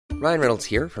Ryan Reynolds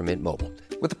here from Mint Mobile.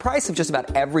 With the price of just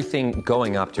about everything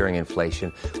going up during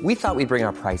inflation, we thought we'd bring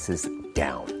our prices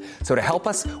down. So to help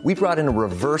us, we brought in a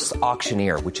reverse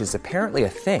auctioneer, which is apparently a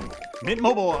thing. Mint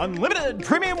Mobile Unlimited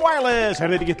Premium Wireless. How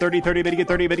to get 30, 30, bit to get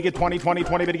 30, bit to get 20, 20,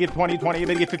 20, bit to get 20, 20,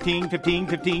 bit to get 15, 15,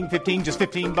 15, 15, just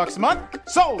 $15 a month?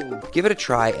 Sold! Give it a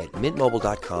try at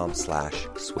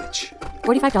mintmobile.com/switch.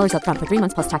 $45 up front for 3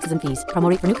 months plus taxes and fees. Promo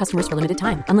rate for new customers for limited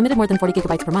time. Unlimited more than 40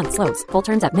 gigabytes per month. Slows full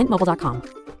terms at mintmobile.com.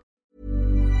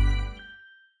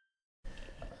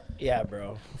 Yeah,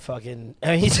 bro. Fucking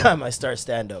anytime I start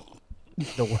stand-up,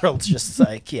 the world's just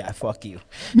like, yeah, fuck you.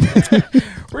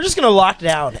 We're just going to lock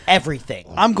down everything.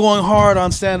 I'm going hard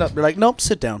on stand-up. They're like, nope,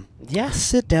 sit down. Yeah.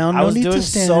 Sit down. I No was need doing to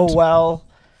stand. so well.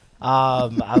 I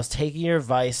was taking your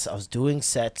advice. I was doing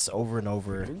sets over and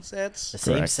over. Doing sets. The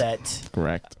same Correct. set.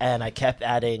 Correct. And I kept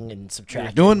adding and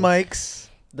subtracting. Doing mics.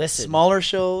 Listen. Smaller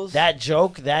shows. That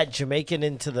joke, that Jamaican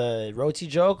into the roti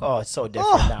joke, oh, it's so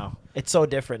different now. It's so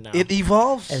different now. It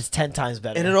evolves. And it's 10 times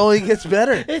better. And it only gets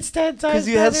better. It's 10 times Because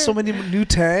you better. had so many new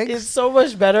tags. It's so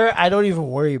much better. I don't even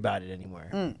worry about it anymore.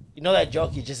 You know that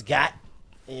joke you just got?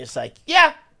 And you're just like,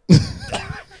 yeah.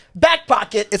 Back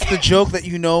pocket. It's the joke that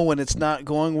you know when it's not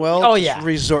going well. Oh, just yeah.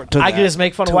 Resort to I that can just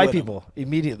make fun of to white win 'em. people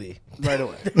immediately. Right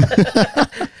away.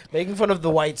 Making fun of the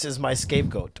whites is my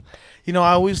scapegoat. You know,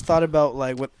 I always thought about,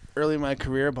 like, what early in my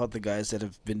career about the guys that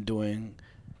have been doing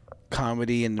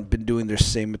comedy and been doing their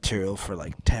same material for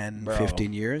like 10, Bro.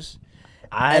 15 years.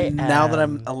 And now that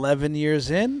I'm 11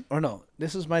 years in, or no,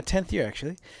 this is my 10th year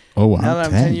actually. Oh, wow. Now that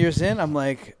I'm 10 years in, I'm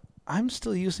like, I'm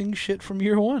still using shit from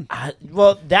year one.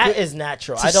 Well, that is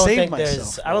natural. To I don't save think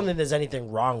myself, I don't think there's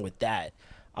anything wrong with that.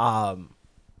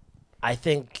 I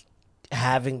think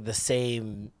having the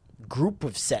same group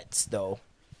of sets though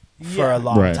for Yeah. a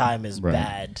long Right, time is right.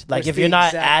 bad. Like It's if the you're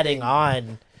not exact adding thing.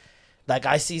 on, like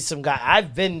I see some guy.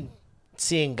 I've been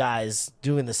seeing guys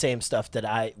doing the same stuff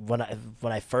that when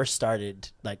I first started,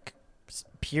 like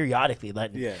periodically,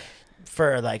 like Yeah.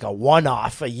 for like a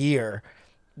one-off a year.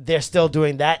 They're still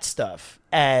doing that stuff,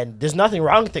 and there's nothing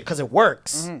wrong with it because it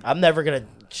works. I'm never gonna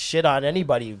shit on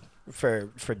anybody for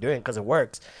doing it because it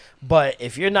works. But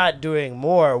if you're not doing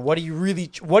more, what are you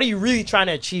really trying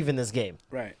to achieve in this game?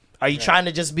 Right. Are you trying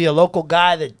to just be a local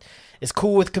guy that is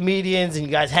cool with comedians and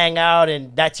you guys hang out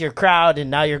and that's your crowd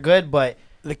and now you're good? But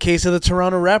The case of the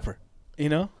Toronto rapper, you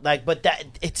know? like, but that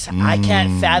it's I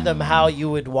can't fathom how you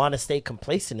would want to stay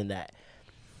complacent in that.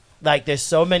 Like, there's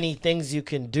so many things you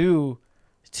can do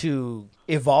to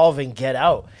evolve and get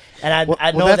out. And I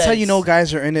know that's how you know it's-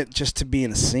 guys are in it just to be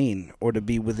in a scene or to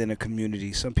be within a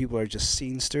community. Some people are just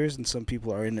scenesters, and some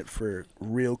people are in it for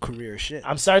real career shit.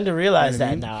 I'm starting to realize You know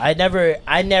what that I mean?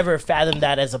 now. I never fathomed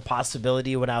that as a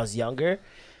possibility when I was younger.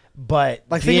 But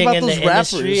Like, think being about in the those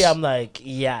industry, rappers. I'm like,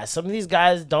 yeah, some of these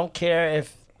guys don't care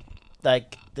if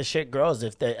like the shit grows.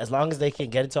 If they, as long as they can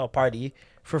get into a party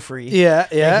for free. Yeah,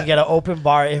 They yeah. can get an open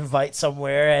bar invite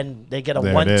somewhere and they get a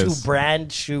There it 1-2 is.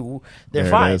 brand shoe. They're There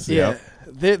it fine. is. Yeah,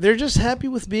 Yep. they're just happy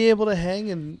with being able to hang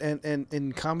and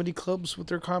in comedy clubs with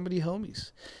their comedy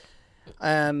homies,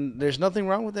 and there's nothing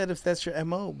wrong with that if that's your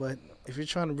MO. But if you're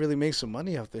trying to really make some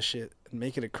money off this shit and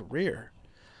make it a career,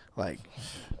 like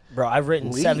Bro, I've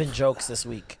written Leave. 7 jokes this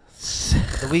week.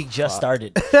 The week just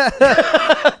started.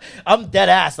 I'm dead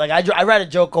ass. Like I write a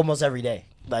joke almost every day.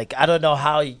 Like I don't know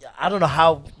how you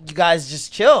guys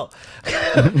just chill.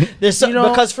 There's some, You know-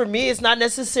 because for me it's not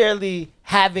necessarily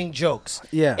having jokes.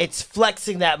 Yeah. It's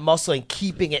flexing that muscle and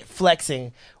keeping it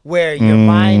flexing where your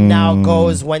mind now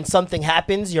goes when something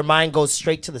happens, your mind goes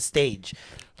straight to the stage.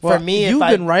 well, for me, you've if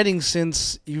been writing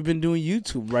since you've been doing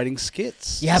YouTube, writing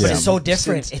skits. yeah, but Yeah. it's so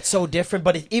different. Since- It's so different.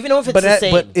 But even if it's but the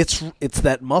same, but it's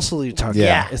that muscle you're talking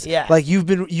Yeah. about. It's Yeah. Like you've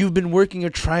been working your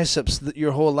triceps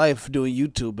your whole life doing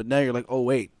YouTube, but now you're like, oh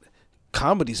wait,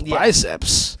 comedy's Yeah.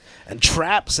 biceps and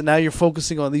traps, and now you're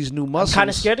focusing on these new muscles. I'm kind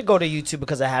of scared to go to YouTube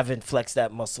because I haven't flexed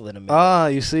that muscle in a minute. Ah,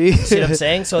 you see? See what I'm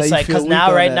saying? So Now it's you like feel because weak now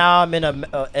on right that. now I'm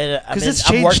it's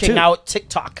I'm changed working too. out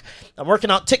TikTok. I'm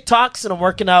working out TikToks and I'm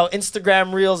working out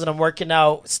Instagram Reels and I'm working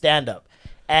out stand up.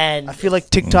 And I feel like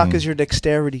TikTok is your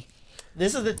dexterity.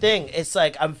 this is the thing. It's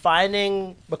like I'm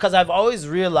finding because I've always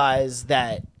realized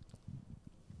that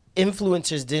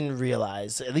influencers didn't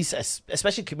realize, at least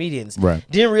especially comedians, Right.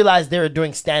 didn't realize they were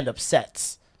doing stand up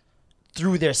sets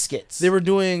through their skits. They were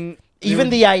doing Even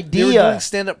the They were idea- doing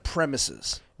stand-up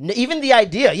premises. Even the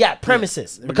idea,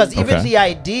 premises. Because even Okay. the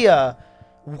idea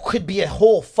could be a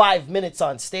whole 5 minutes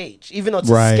on stage, even though it's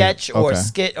Right, a sketch or a okay.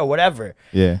 skit or whatever.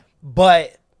 Yeah.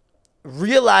 But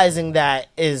realizing that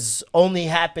is only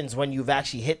happens when you've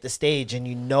actually hit the stage and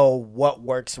you know what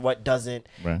works, what doesn't,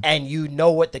 Right. and you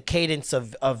know what the cadence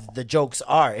of the jokes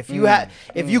are. If you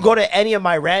if you go to any of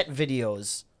my rant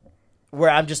videos where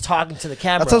I'm just talking to the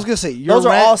camera, That's what I was gonna say. those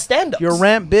are all stand-ups. Your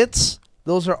rant bits,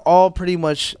 those are all pretty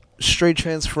much straight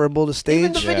transferable to stage.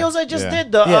 Even the videos I just Yeah.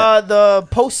 did, the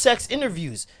post-sex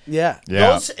interviews. Yeah.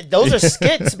 Yeah. Those are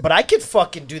skits, but I could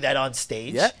fucking do that on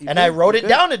stage. Yeah, you and could, I wrote you it could.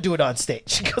 down to do it on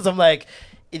stage because I'm like,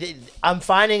 I'm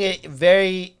finding it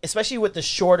very, especially with the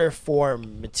shorter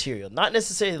form material, not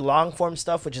necessarily long form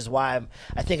stuff, which is why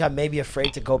I think I'm maybe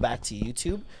afraid to go back to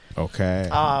YouTube. Okay.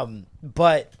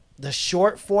 But the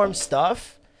short form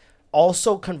stuff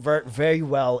also convert very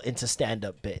well into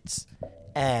stand-up bits,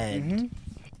 and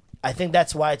I think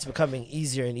that's why it's becoming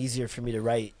easier and easier for me to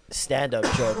write stand-up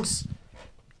jokes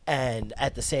and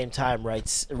at the same time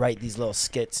write these little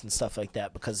skits and stuff like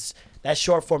that, because that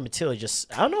short form material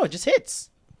just, I don't know, it just hits.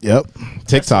 Yep.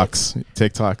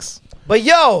 TikToks. But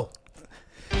yo,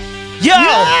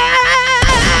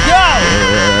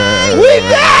 we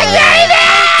back, baby!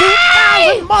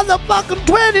 2000 motherfucking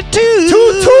 22. 2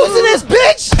 twos in this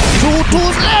bitch! 2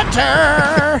 twos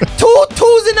later. 2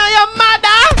 twos in your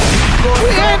mother! We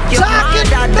ain't talking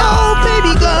no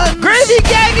baby guns. Gravy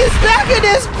Gang is back in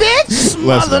this bitch!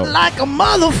 Let's Smothered go. like a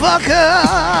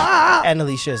motherfucker. And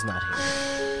Alicia is not here.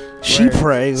 She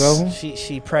prego.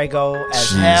 She prego as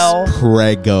She's hell.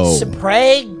 prego.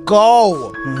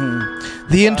 Prego.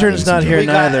 The intern's not here We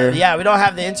got- neither. Yeah, we don't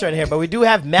have the intern here, but we do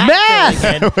have Matt. Matt!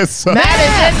 filling in. What's up? Matt is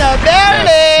in the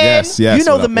building. Yes. You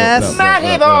know What the up, math. what up, Matty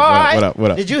what boy. up, what up,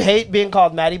 what up? Did you hate being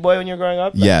called Matty Boy when you were growing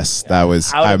up? Yes, that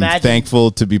was. I would I'm imagine.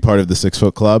 thankful to be part of the 6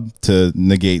 Foot Club to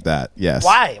negate that. Yes.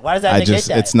 Why? Why does that I negate just.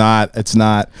 that? It's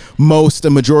not. A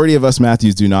majority of us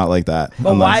Matthews do not like that.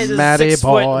 But why does Matty 6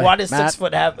 boy. foot? Why does Matt- 6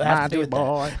 foot have to do with that?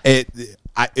 boy.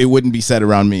 It wouldn't be said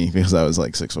around me because I was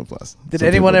like 6 foot plus. Did Some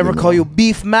anyone people ever didn't call know. you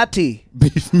Beef Matty?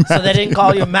 So they didn't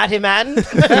call you Matty Man? Beef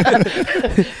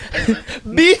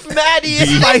Matty is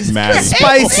Beef Matty.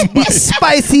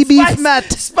 Spicy Beef Matt.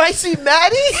 Spicy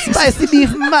Matty? Spicy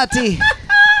Beef Matty.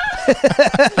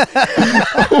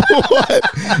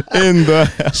 in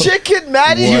the Chicken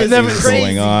Matty What is is crazy.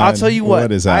 going on? I'll tell you what.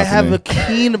 What is I have happening? a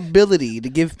keen ability to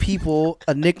give people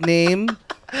a nickname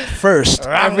first.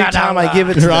 Every time I give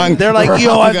it to them, they're like,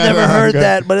 "Yo, I've never heard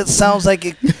that, but it sounds like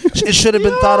it should have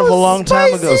been thought of a long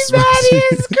time ago." Spicy Matty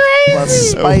is crazy. Well,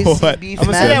 spicy What? beef I'm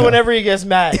gonna say Matty. that whenever he gets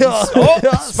mad. Yeah.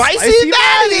 Spicy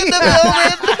Matty in the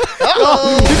building. You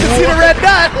can see the red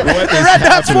dot. What The is red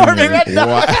dot's happening? forming.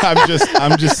 Why-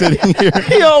 I'm just sitting here.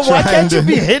 Yo, why trying can't you to-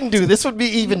 be Hindu? This would be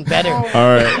even better. All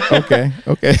right. Okay.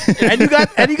 And you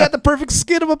got the perfect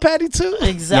skin of a patty too.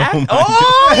 Exactly. Oh my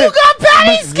Oh, you got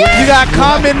patty skin. You got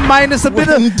common minus a bit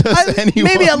of When does anyone-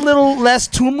 maybe a little less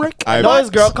turmeric. I- No, his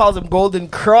girl calls him Golden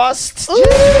Crust.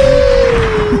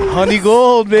 Honey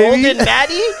gold, baby. Golden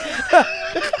Matty.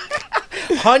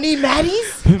 Honey Matties.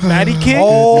 Matty King.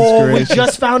 Oh, we gracious.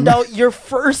 just found out your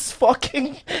first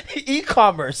fucking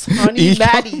e-commerce. Honey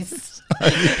Matties.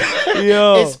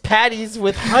 Yo. It's patties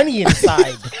with honey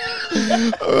inside.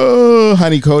 Oh,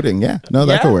 honey coating. Yeah. No,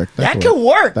 that Yeah? could work. That could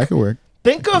work. That could work.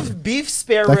 Think of beef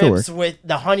spare That could ribs work. with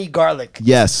the honey garlic.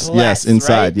 Yes, Blessed,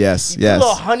 inside, right? yes, You do a yes.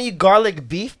 little honey garlic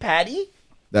beef patty.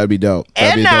 That'd be dope.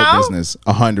 That'd And be a now- dope business.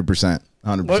 100%.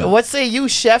 100%. What say you,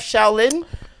 Chef Shaolin? I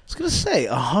was gonna say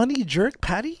a honey jerk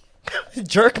patty.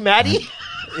 Jerk Matty?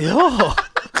 Yo,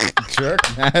 jerk,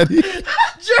 Maddie?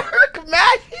 Jerk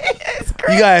Matty? It's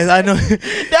crazy. you guys, I know.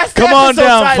 That's the Come on episode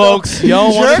down, title. folks.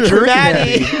 Y'all want a Jerk jerk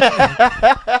Matty.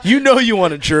 Matty? You know you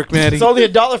want a jerk Matty. It's only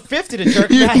 $1.50 to jerk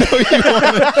Matty.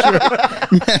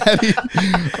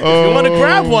 Oh, you want to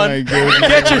grab one? my goodness.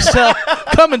 Get yourself.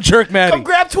 Come and jerk Matty. Come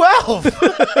grab 12.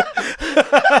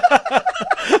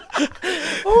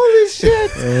 Holy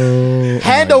shit.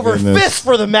 Hand my over goodness. fist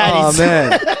for the Oh Matties.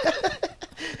 man,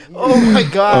 Oh my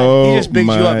God. Oh, he just bigged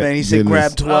you up, my man. He said goodness.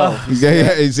 grab 12.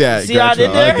 Yeah. See how I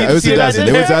did there? It was See a what I dozen.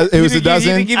 did It was there? it was a dozen.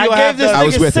 He didn't give I you a gave half this dozen. I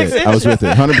was nigga with 6 it. I was with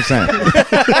it. 100%.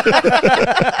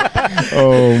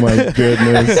 Oh my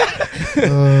goodness.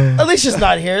 Alicia's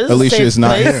not here. This is a Alicia safe is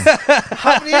not place. here.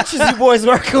 How many inches you boys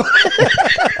working with?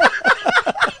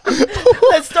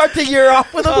 Let's start the year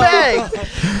off with a bang.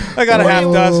 I got a half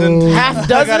dozen. Half I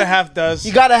dozen? got a half dozen.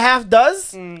 You got a half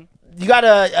dozen? You got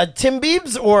a Tim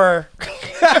Biebs or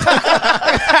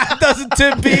dozen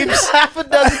Tim Biebs. half a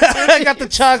dozen Tim I got the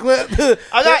chocolate.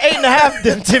 I got 8.5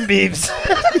 them Tim Biebs.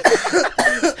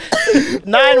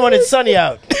 9 when it's sunny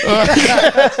out.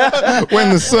 When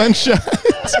the sun shines.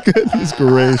 Goodness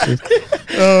gracious.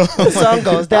 The sun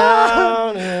goes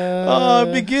down. Oh,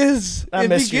 it begins. I It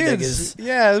miss you begins. niggas.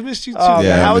 Yeah, I missed you too. Oh, Yeah,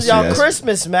 man, I how was miss you y'all guys.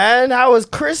 Christmas, man? How was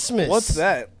Christmas? What's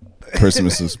that?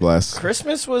 Christmas is blessed.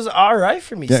 Christmas was all right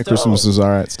for me. Yeah, still. Christmas was all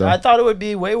right still. I thought it would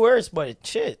be way worse, but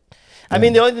shit. I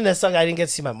mean, the only thing that sucked, I didn't get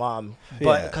to see my mom,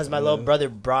 but Yeah. because my little brother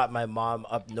brought my mom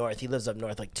up north. He lives up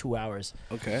north, like 2 hours.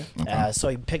 Okay. So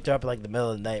he picked her up like the middle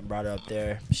of the night and brought her up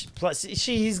there.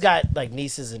 He's got like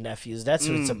nieces and nephews. That's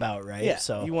what it's about, right? Yeah.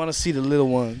 So You want to see the little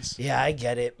ones. yeah, I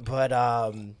get it. But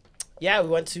yeah, we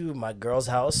went to my girl's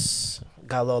house.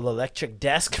 Got a little electric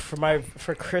desk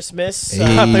for Christmas.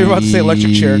 I thought you were about to say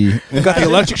electric chair. Got the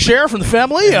electric chair from the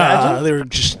family. They were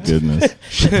just. Goodness.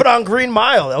 Put on Green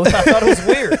Mile. I thought it was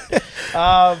weird.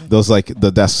 Those like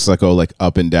the desks that go like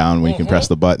up and down when you can press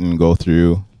the button, go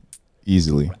through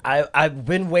easily. I've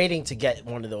been waiting to get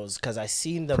one of those because I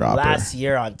seen them Proper. last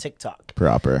year on TikTok.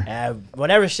 Proper. And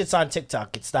whenever shit's on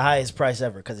TikTok, it's the highest price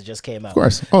ever because it just came out. Of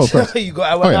course. Oh, of course. You go.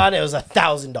 I went Oh, yeah. on. It was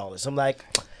 $1,000. I'm like,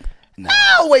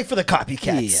 I'll wait for the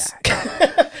copycats.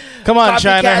 Come on,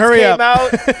 China, Copycats hurry came up.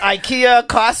 out. IKEA,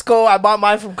 Costco. I bought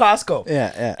mine from Costco.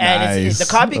 Yeah. And it's, Nice.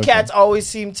 the copycats always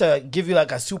seem to give you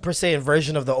like a Super Saiyan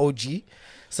version of the OG.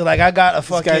 So like I got a This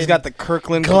fucking guy's got the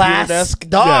Kirkland glass computer desk.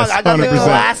 dog. Yes, I got the 100%.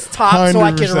 glass top so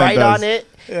I can 100% write does. on it.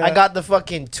 I got the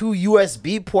fucking 2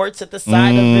 USB ports at the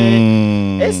side of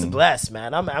it. It's blessed,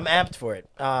 man. I'm amped for it.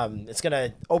 It's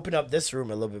gonna open up this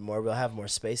room a little bit more. We'll have more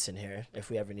space in here if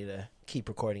we ever need to keep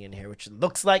recording in here, which it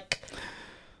looks like.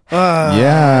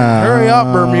 Yeah. Hurry up,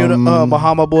 Bermuda,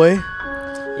 Bahama boy.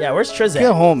 Yeah, where's Triz at?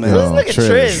 Get home, man. This nigga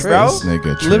Triz, bro.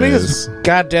 Nigga Triz. Living his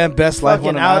goddamn best life on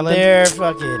Fucking an out island. there,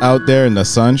 fucking out there in the doing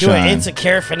sunshine.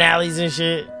 insecure finales and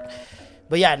shit.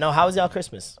 But yeah, no, how was y'all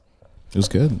Christmas? It was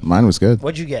good. Mine was good.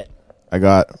 What'd you get? I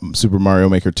got Super Mario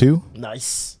Maker 2.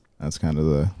 Nice. That's kind of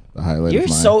the highlight You're of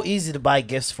mine. so easy to buy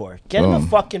gifts for. Get him a Boom.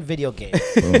 fucking video game.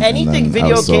 And Anything then I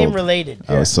video was game sold. related.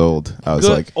 I was sold. I was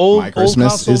Good. like, old my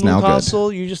Christmas console, is new now good.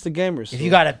 console. You're just a gamer. If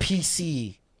you got a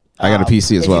PC. I got a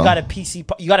PC as if well. You got a PC.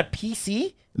 You got a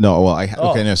PC? No, well,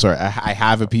 Oh. okay, no, sorry. I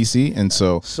have a PC, and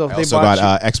so, So if I they also bought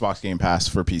got Xbox Game Pass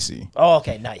for PC. Oh,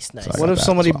 okay. Nice. I What got if that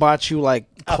somebody as well. bought you like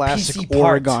A classic PC part.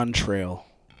 Oregon Trail?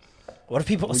 What if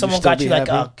you someone still got be you like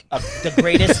happy? the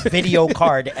greatest video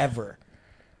card ever?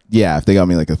 Yeah, if they got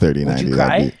me like a 3090. you that'd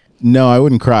cry? be- no, I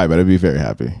wouldn't cry, but I'd be very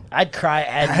happy. I'd cry.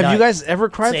 And Have you guys ever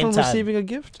cried Same from time. receiving a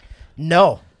gift?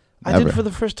 No. I Never. did for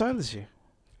the first time this year.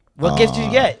 What gift did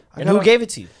you get? And who got a- gave it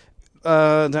to you?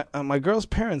 My girl's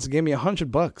parents gave me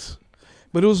 $100,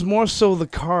 but it was more so the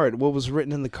card. What was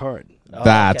written in the card? Oh,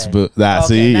 That's okay. that's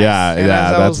Okay, see, nice. yeah, And yeah,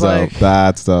 as I that's was dope. like-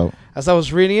 That's dope. As I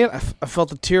was reading it, I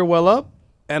felt a tear well up,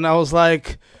 and I was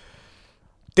like,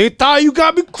 "Tita, you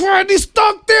got me crying. These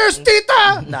stuck there,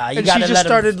 Tita." Nah, you and gotta she just let 'em-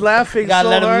 started laughing. You gotta so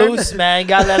let hard. him loose, man. You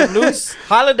gotta let him loose.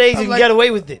 Holidays, you can like- get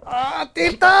away with it.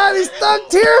 Tita, these stuck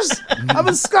tears. I'm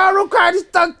in Scarrow crying. These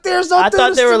stuck tears. Don't I do thought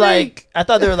this they were to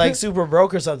me. like, super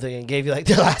broke or something, and gave you like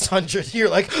the last 100. You're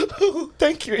like, oh,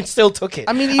 thank you, and still took it.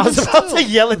 I mean, I was even about still. to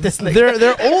yell at this nigga.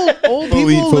 They're old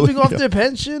Fully- people fully, living off yeah. their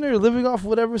pension or living off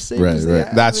whatever savings Right, they right.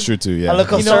 have. That's true too. Yeah. A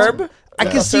little You know, Serb. I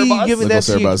can see you giving Little that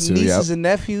to your Serbas too, nieces yep. and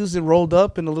nephews and rolled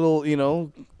up in a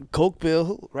little, Coke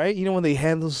bill, right? You know when they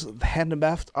hand them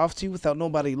off to you without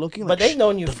nobody looking. But like, they've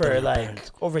known you for like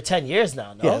over 10 years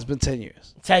now, no? yeah, it's been 10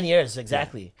 years. 10 years,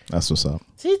 exactly. That's what's up.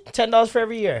 See, $10 for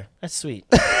every year. That's sweet.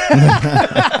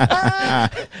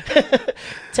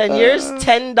 10 years,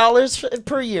 $10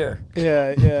 per year.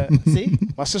 Yeah, yeah. See?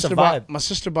 My sister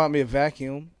vibe. bought me a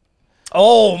vacuum.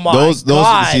 Oh my Those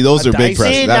God. see those are big Dyson.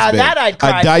 presents. See, That's now big. that I'd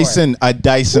cry for. A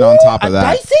Dyson on top a of that.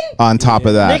 Dyson? On top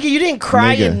of that. Nigga, you didn't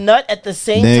cry Nigga. and nut at the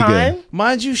same Nigga. time?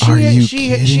 Mind you, Are you she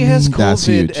has kidding? That's COVID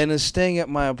huge. and is staying at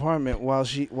my apartment while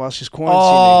she's quarantining.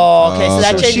 Oh, okay, so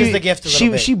that So changes the gift a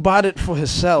little bit. She bought it for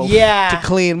herself. Yeah. To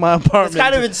clean my apartment. It's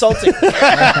kind of insulting.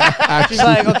 She's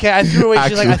like, okay, I threw away.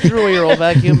 She's like, I threw away your old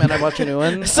vacuum and I bought you a new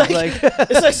one. It's like,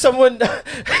 it's like someone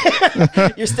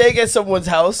you're staying at someone's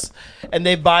house and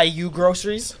they buy you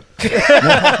groceries because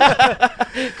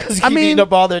you keep eating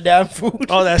up all their damn food.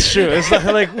 Oh, that's true. It's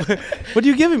like, what are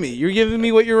you giving me? You're giving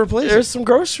me what you're replacing. There's some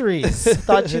groceries.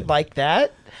 Thought you'd like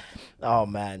that. Oh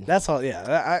man, That's all.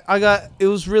 Yeah, I got. It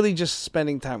was really just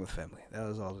spending time with family. That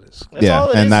was all it is. that's Yeah, all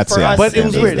it and is that's- for yeah. us But it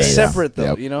was these weird. It's days. separate though.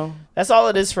 Yep. You know. That's all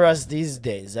it is for us these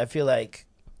days. I feel like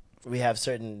we have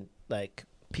certain like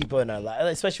people in our life,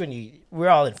 especially when we're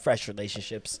all in fresh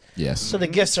relationships. Yes. So the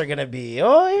gifts are gonna be,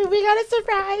 oh, we got a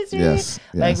surprise. Yes,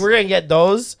 Like yes. we're gonna get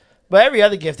those, but every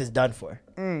other gift is done for.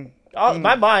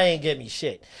 My mom ain't get me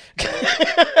shit.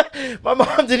 My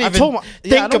mom didn't even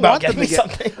think about getting me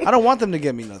something. I don't want them to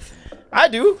get me nothing. I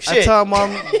do. I Shit. tell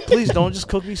mom, please don't just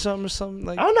cook me something or something.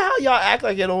 Like I don't know how y'all act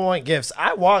like you don't want gifts.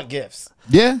 I want gifts.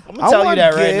 Yeah. I'm gonna tell you want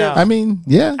that right gifts. now. I mean,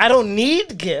 yeah. I don't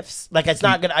need gifts. Like it's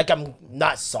not gonna. Like I'm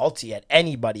not salty at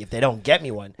anybody if they don't get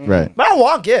me one. Right. But I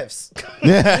want gifts.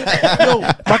 Yeah. Yo,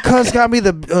 my cuz got me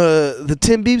the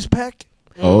Tim Biebs pack.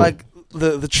 Oh. Like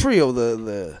the trio,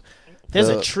 the There's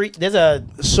a treat. There's a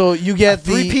so you get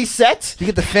the 3-piece set. you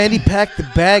get the fanny pack, the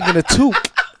bag, and a toque.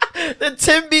 The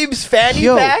Tim Biebs fanny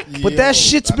Yo, pack. but that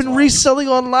shit's been reselling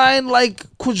online like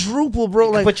quadruple, bro.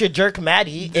 Like, Put your jerk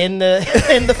Maddie in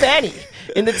the fanny,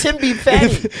 in the Tim Biebs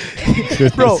fanny.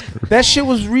 bro, that shit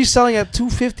was reselling at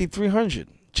 $250, $300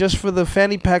 just for the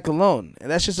fanny pack alone,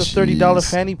 and that's just a $30 Jeez.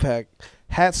 fanny pack.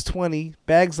 Hats $20,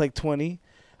 bags like $20.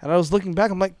 And I was looking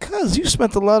back, I'm like, cuz, you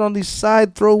spent a lot on these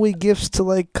side throwaway gifts to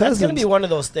like cousins. That's gonna be one of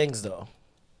those things, though.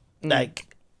 Like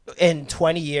in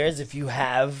 20 years, if you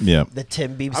have Yeah. the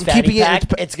Tim Biebs I'm fanny keeping it in pack,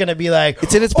 its it's gonna be like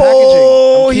It's in its packaging.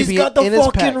 Oh, I'm he's keeping got it the in its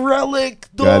fucking pack. relic.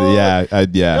 Got Dog.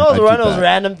 it. Yeah. You know, I'd one keep of those that.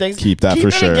 random things. Keep that Keep for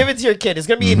it sure. and give it to your kid. It's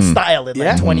gonna be in style in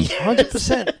like 20 years.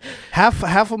 100%.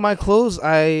 Half of my clothes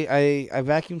I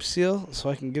vacuum seal so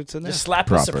I can give to them. Just slap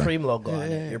Proper. a Supreme logo on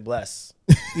Yeah. it. You're blessed.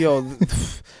 Yo,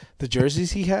 the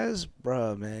jerseys he has,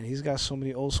 bruh, man, he's got so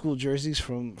many old school jerseys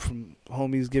from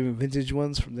homies giving vintage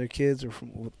ones from their kids or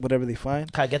from whatever they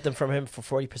find. Can I get them from him for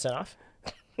 40% off?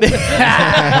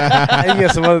 And you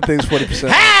got some other things 40%.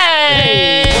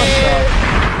 Hey!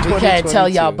 We can't tell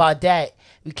 2022. y'all about that.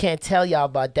 We can't tell y'all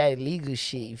about that illegal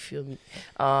shit. You feel me?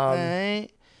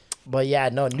 Alright. But yeah,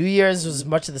 no. New Year's was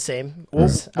much of the same. Well, I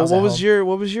was what at was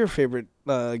home. your favorite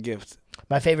gift?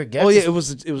 My favorite gift? Oh yeah, is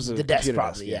it was a the desk, computer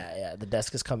probably. Yeah. The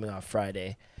desk is coming on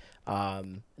Friday.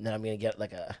 And then I'm gonna get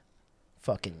like a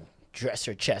fucking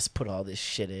dresser chest, put all this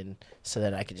shit in, so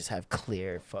that I can just have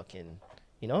clear fucking,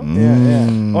 you know. Yeah.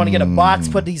 I want to get a box,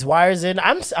 put these wires in.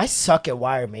 I suck at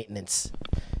wire maintenance.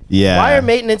 Yeah. Wire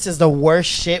maintenance is the worst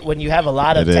shit when you have a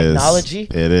lot of It is. technology.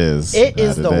 It is. It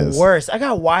is That the is. worst. I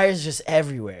got wires just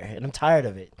everywhere, and I'm tired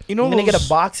of it. You know I'm gonna get those- a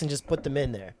box and just put them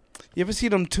in there. You ever see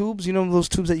them tubes? You know those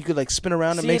tubes that you could like spin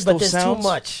around and See, makes but those there's sounds? too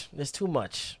much. There's too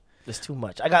much. There's too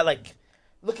much. I got like,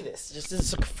 look at this.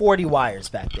 There's like 40 wires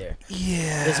back there.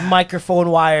 Yeah. There's microphone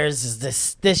wires.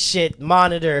 There's this shit,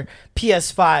 monitor,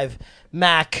 PS5,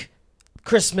 Mac,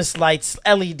 Christmas lights,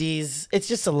 LEDs. It's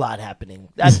just a lot happening.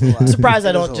 I'm surprised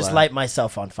I There's don't a just lot. light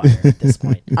myself on fire at this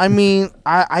point. I mean,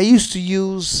 I used to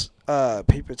use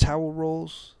paper towel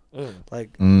rolls,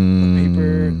 like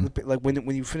the paper, like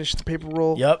when you finish the paper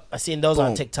roll. Yep, I seen those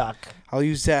on Boom. TikTok. I'll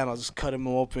use that and I'll just cut them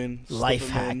open. slip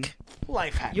Life 'em in. hack.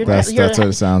 Life hack. Your- That's your- what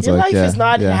it sounds your like. life is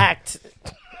not yeah. hacked.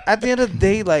 At the end of the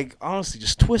day, like honestly,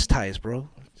 just twist ties, bro.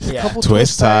 Just Yeah. a couple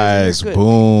Twist ties. and you're good.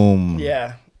 Boom.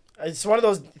 Yeah, it's one of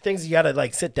those things you gotta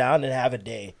like sit down and have a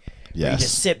day. Where you just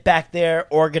Yes. sit back there,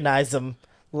 organize them,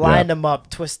 line Yeah. them up,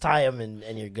 twist tie them,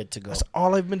 and you're good to go. That's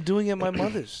all I've been doing at my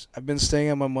mother's. I've been staying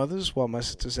at my mother's while my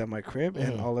sister's at my crib,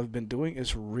 and Mm-hmm. all I've been doing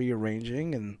is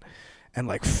rearranging and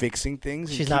like fixing things.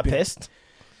 and She's not keeping- pissed.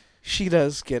 She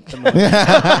does get annoyed.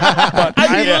 but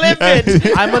I live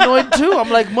it. I'm annoyed too. I'm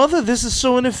like, mother, this is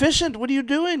so inefficient. What are you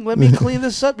doing? Let me clean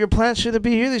this up. Your plants shouldn't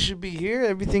be here. They should be here.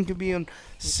 Everything could be in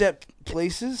set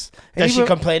places. And Does she even-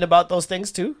 complain about those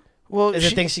things too? Well, Is there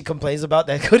she- things she complains about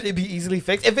that could it be easily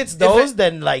fixed? If it's those,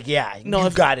 then like yeah, No,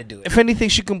 you've got to do it. If anything,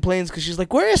 she complains because she's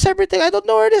like, "Where is everything? I don't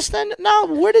know where it is. Then no,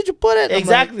 where did you put it?" I'm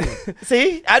like, Exactly.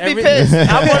 See, I'd be Every- pissed.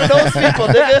 I'm one of those people,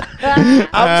 nigga.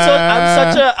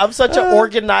 I'm such a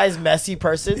organized, messy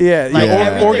person. Yeah, like yeah.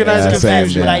 everything Organized is confusion.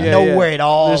 confused, but I Yeah, know yeah. where it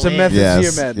all There's a is. method Yes, to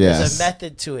your madness. yes. There's a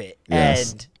method to it,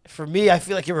 Yes. and for me, I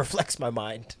feel like it reflects my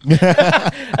mind.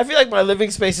 I feel like my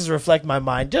living spaces reflect my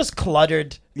mind. Just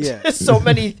cluttered. Yeah. Just so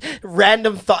many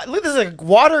random thoughts. Look, there's a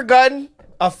water gun,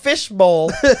 a fish bowl,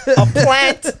 a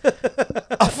plant,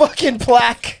 a fucking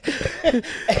plaque,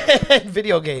 and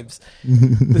video games.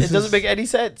 It doesn't make any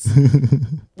sense.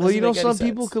 Well, you know, Doesn't make some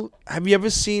any people sense. could. Have you ever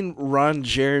seen Ron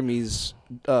Jeremy's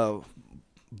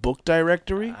book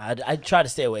directory? I try to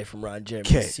stay away from Ron Jeremy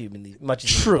 'Kay. as humanly much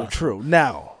as True, possible. true.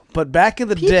 Now, but back in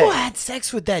the People day, had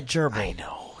sex with that gerbil. I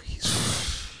know he's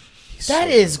That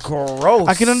so is gross.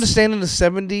 I can understand in the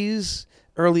 70s,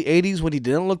 early 80s when he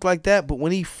didn't look like that, but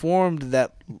when he formed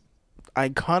that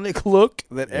iconic look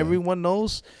that everyone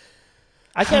knows,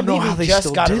 I can't don't know believe how he they just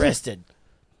still got did it. arrested.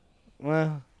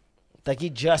 well, Like he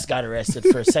just got arrested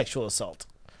for sexual assault.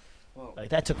 Like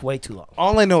that took way too long.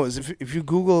 all I know is if you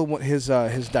Google what his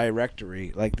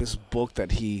directory, like this book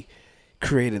that he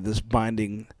created, this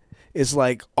binding, is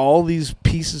like all these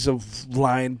pieces of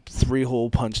lined 3-hole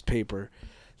punched paper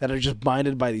that are just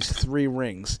binded by these 3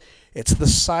 rings. It's the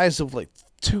size of like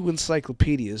 2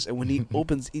 encyclopedias, and when he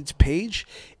opens each page,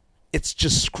 it's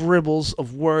just scribbles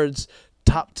of words,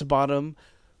 top to bottom,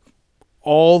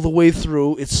 all the way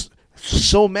through. It's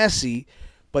so messy,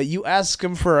 but you ask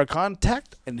him for a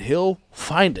contact, and he'll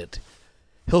find it.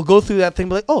 He'll go through that thing,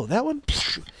 be like, "Oh, that one,"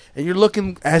 and you're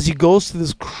looking as he goes through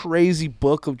this crazy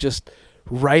book of just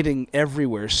writing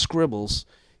everywhere, scribbles.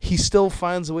 He still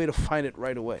finds a way to find it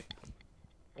right away.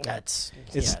 It's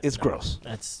gross.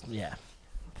 That's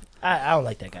I don't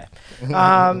like that guy.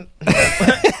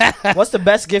 What's the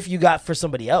best gift you got for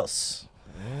somebody else?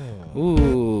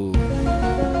 Ooh.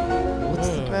 What's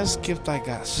the best gift I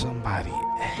got somebody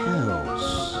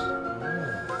else?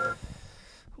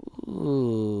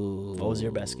 Ooh. What was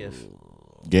your best gift?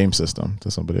 Game system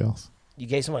to somebody else. You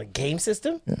gave someone a game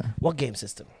system? Yeah. What game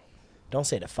system? Don't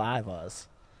say the 5 Oz.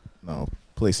 No,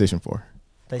 PlayStation 4.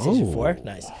 PlayStation 4?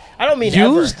 Nice. I don't mean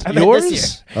Used? ever. I mean Yours?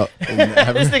 this year. Oh,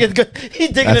 This nigga's good. He's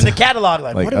digging in the catalog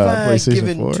like what have I PlayStation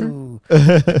given 4? to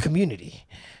the community?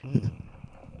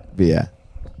 But yeah,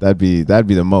 that'd be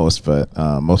the most. But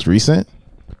most recent,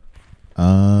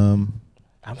 I'm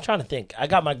trying to think. I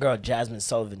got my girl Jasmine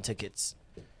Sullivan tickets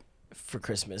for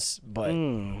Christmas, but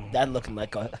that looking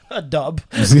like a dub.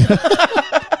 Looking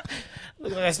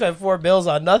like I spent $4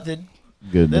 on nothing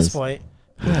at goodness. this point.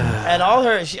 And all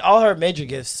her major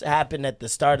gifts happen at the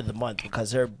start of the month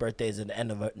because her birthday is at the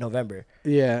end of November.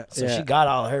 Yeah. So she got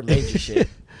all her major shit.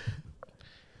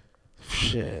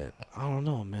 Shit. I don't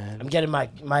know, man. I'm getting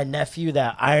my nephew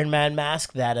that Iron Man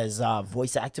mask that is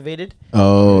voice activated.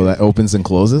 Oh, that opens and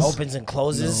closes. Opens and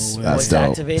closes. No way. That's Voice dope.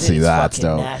 activated. See, it's that's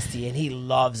fucking dope. nasty, and he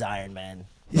loves Iron Man.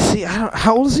 You see,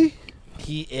 how old is he?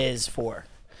 He is 4.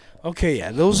 Okay,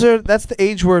 yeah. That's the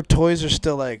age where toys are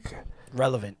still like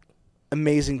Relevant.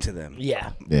 amazing to them.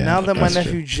 Yeah. Yeah, Now that my that's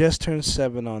nephew true. just turned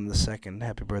 7 on the 2nd,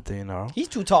 happy birthday, Naro. He's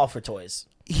too tall for toys.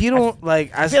 He don't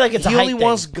like. I feel like it's a he height only thing.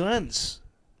 wants guns,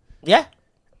 Yeah.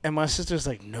 and my sister's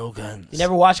like, no guns. You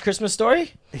never watched Christmas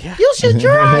Story? Yeah. You'll shoot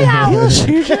your eye out. You'll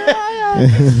shoot your eye out.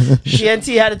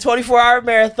 GNT had a 24-hour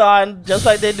marathon just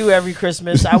like they do every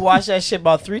Christmas. I watched that shit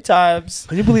about 3 times.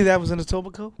 Can you believe that was in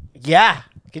Etobicoke? Yeah.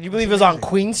 Can you believe it was on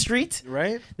Queen Street?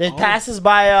 Right. It passes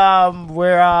by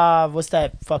where what's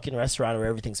that fucking restaurant where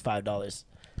everything's $5?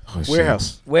 Oh, shit.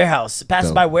 Warehouse. Warehouse. It passes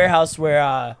Dope. by Warehouse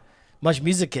where Much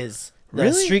Music is. The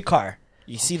Really? streetcar.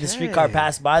 You see the streetcar Okay.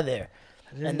 pass by there.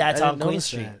 And that's I on didn't Queen notice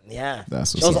Street. that. Yeah.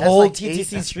 That's what's Those up. old like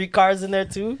TTC streetcars in there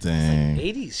too. Dang.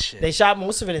 80s shit. They shot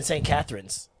most of it in St.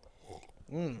 Catharines.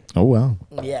 Oh wow.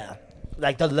 Yeah.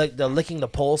 Like the licking the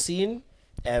pole scene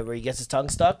where he gets his tongue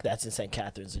stuck, that's in St.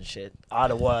 Catharines and shit.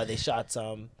 Ottawa, they shot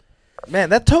some. Man,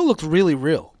 that toe looked really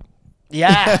real.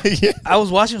 Yeah. I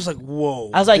was watching. I was like,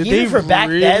 whoa. I was like, Did even they for back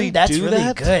really then, that's do really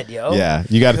that? good, yo. Yeah,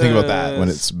 you got to think about that when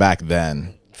it's back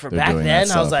then. For they're back doing then,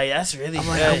 that I was stuff. like, that's really I'm good.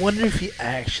 like, I wonder if he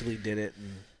actually did it.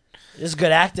 It's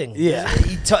good acting. Yeah.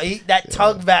 That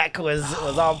tongue back was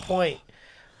on point.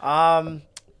 A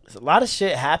lot of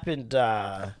shit happened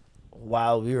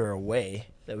while we were away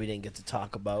that we didn't get to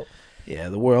talk about. Yeah,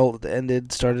 the world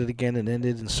ended, started again, and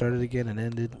ended, and started again, and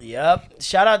ended. Yep.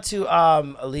 Shout out to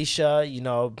Alicia. You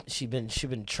know, she been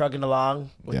trugging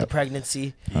along with the Yep.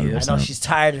 pregnancy. 100%. I know she's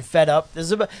tired and fed up.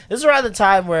 This is around the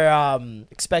time where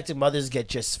expecting mothers get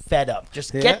just fed up.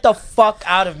 Just Yeah. get the fuck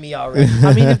out of me already.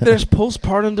 I mean, if there's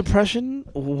postpartum depression,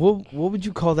 what would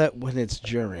you call that when it's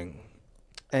during?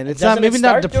 And it's not Doesn't it maybe not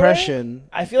start during? depression.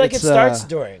 I feel like It's, it starts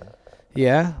during.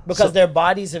 Yeah, Because So- their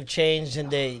bodies have changed and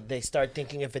they start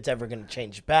thinking if it's ever going to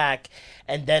change back.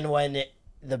 And then when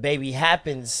the baby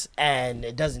happens and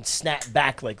it doesn't snap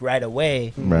back like right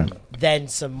away, Right. then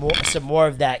some more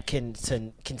of that can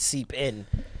seep in.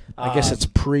 I guess it's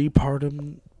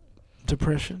prepartum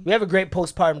depression. We have a great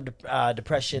postpartum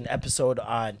depression episode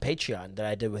on Patreon that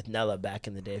I did with Nella back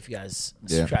in the day. If you guys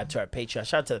Yeah. subscribe to our Patreon,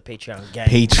 shout out to the Patreon gang.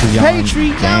 Patreon.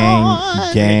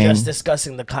 We're Gang. just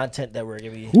discussing the content that we're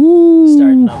going to be Woo.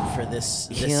 starting up for this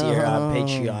year on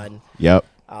Patreon. Yep.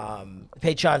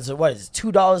 Patreon's what is it?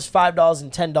 $2, $5,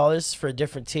 and $10 for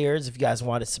different tiers. If you guys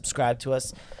want to subscribe to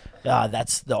us,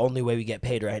 that's the only way we get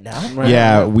paid right now.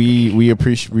 Yeah, we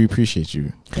appreciate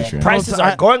you. For sure. Prices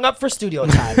I- are going up for studio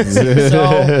time. so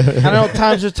I know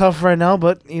times are tough right now,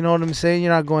 but you know what I'm saying.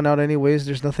 You're not going out anyways.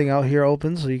 There's nothing out here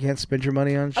open, so you can't spend your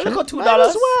money on shit. I'll go $2. Might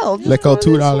as well. Just Let go might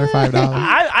as well. $2, $5.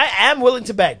 I am willing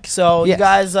to beg. So you Yes.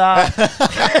 guys, All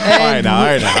right,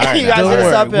 now. you guys Don't hit us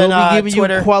worry, up we'll in be giving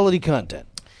Twitter. you quality content.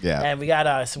 Yeah. And we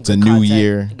got some. It's a good new content.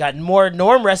 year. Got more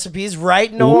Norm recipes,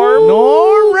 right? Norm.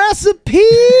 Norm recipes.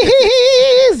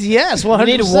 Yes, 100%. We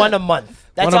need one a month.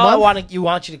 That's One a all I month?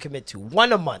 want you to commit to.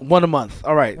 One a month. One a month.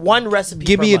 All right. One recipe.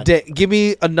 Give per me a month. day. Give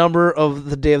me a number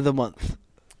of the day of the month.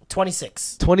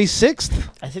 26th. 26th.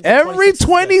 I think the Every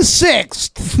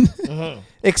 26th. 26th,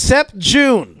 except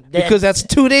June, because that's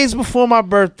 2 days before my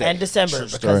birthday. And December, story.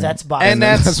 because that's Boxing And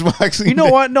Day. that's Boxing you know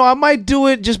Day. what? No, I might do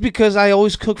it just because I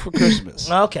always cook for Christmas.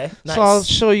 Okay, nice. So I'll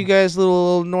show you guys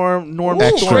little norm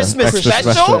Ooh, Christmas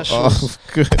special? Oh,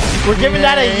 good. We're giving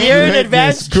that a year in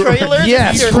advance trailer.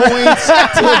 Yes. This Points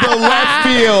to the left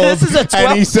field. This is a 12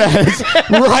 and he says,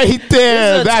 right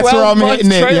there, This is a that's where I'm 12-month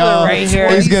hitting it, trailer y'all. right here.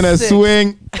 He's going to 26.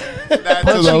 swing that to the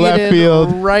Punching left it in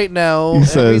field. right now. He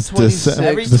says, every 26th.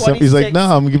 Every He's like, 26th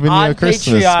no, I'm giving you on a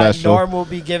Christmas Patreon, special. Norm will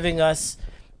be giving us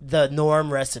the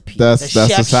Norm recipe. That's the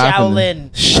Chef what's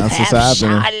happening. Shaolin. That's what's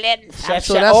happening. Chef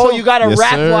So Sha- that's oh, all- you got to Yes,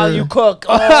 rap sir. while you cook.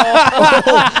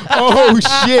 Oh, Oh,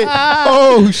 shit.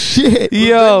 Oh, shit.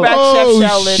 Yo, bring back oh,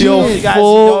 Chef Shaolin. shit. For you guys who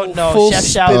don't know, Full Chef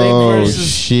spinning Shaolin Oh, versus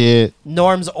shit.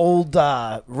 Norm's old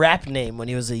rap name when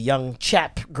he was a young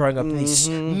chap growing up in these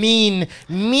mean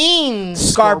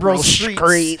Scarborough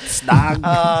streets.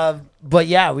 dog. But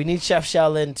yeah, we need Chef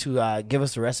Shaolin to give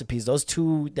us the recipes. Those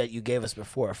two that you gave us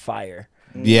before are fire.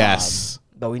 Yes.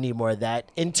 But we need more of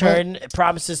that. Intern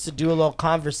promises to do a little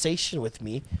conversation with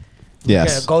me. We're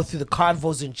Yes. gonna go through the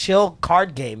Convos and Chill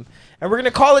card game, and we're gonna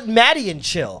call it Maddie and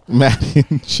Chill. Maddie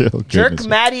and chill. Jerk goodness.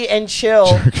 Maddie and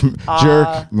Chill.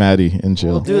 Jerk Maddie and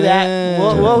chill. We'll do that. Yeah.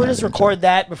 We'll just record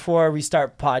that before we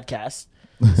start podcast.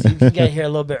 So you can get here a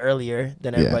little bit earlier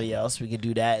than everybody else. We could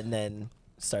do that and then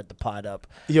start the pod up.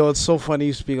 Yo, it's so funny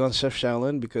you speak on Chef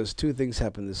Shaolin because two things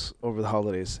happened over the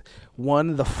holidays.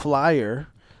 One, the flyer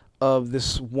of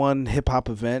this one hip hop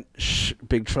event,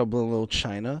 Big Trouble in Little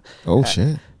China. Oh,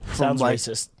 shit. From Sounds like,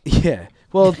 racist. Yeah.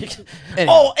 Well, anyway.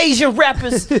 Oh, Asian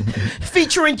rappers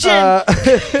featuring Jen.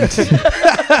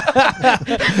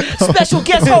 Special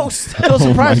guest host. No,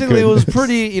 surprisingly, it was goodness.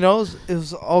 pretty. It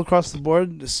was all across the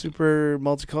board, super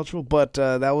multicultural. But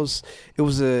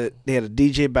they had a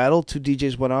DJ battle. Two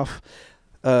DJs went off.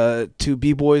 Two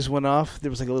b-boys went off. There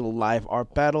was like a little live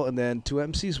art battle, and then two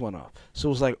MCs went off. So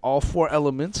it was like all four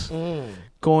elements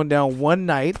going down one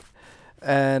night,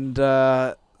 and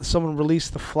someone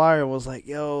released the flyer and was like,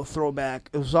 "Yo, throwback."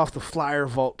 It was off the Flyer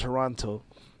Vault Toronto.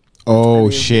 Oh,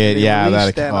 And they- shit. they Yeah,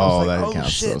 released that and I was like, that oh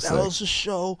accounts so shit, that sick. was a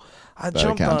show. I That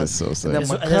jumped account on. is so sick. And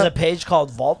then my There's a page called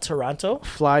Vault Toronto.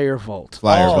 Flyer Vault.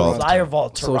 Flyer oh, Vault. Flyer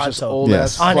Vault So it's just Toronto. old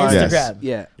Yes. ass On flyers. Instagram.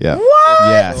 Yeah. Yeah. What?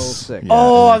 Yes. So sick. Yeah,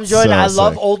 Oh, I'm it's joining. so I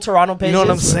love sick. old Toronto pages. You know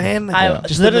what I'm saying? Just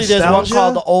Just the literally, there's one nostalgia.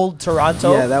 called the Old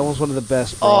Toronto. Yeah, that was one of the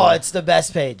best. Bro. Oh, it's the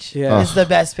best page. Yeah. It's the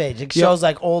best page. It Yep. shows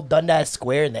like old Dundas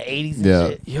Square in the 80s and Yeah.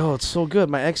 shit. Yo, it's so good.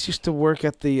 My ex used to work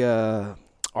at the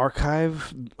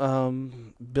archive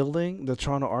building, the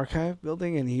Toronto Archive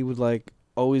building, and he would like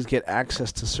always get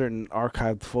access to certain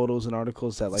archived photos and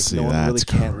articles that like See, no one really that's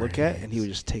can't look at, and he would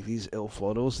just take these ill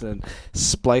photos and then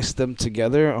splice them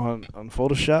together on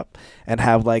Photoshop and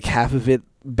have like half of it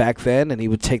back then, and he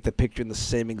would take the picture in the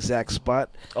same exact spot.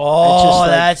 Oh, just, like-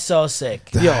 that's so sick.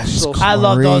 Yo, so I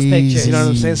love those pictures. you know what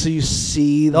I'm saying? So you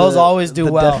see Those always do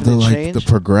the well. definite The change. the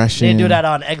progression. They do that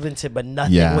on Eglinton, but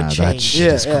nothing Yeah, would that change.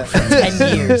 shit is yeah. For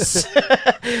 10 years.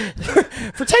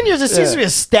 For 10 years, it seems to be a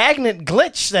stagnant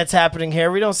glitch that's happening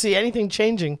here. We don't see anything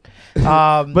changing.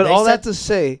 But They all said- that to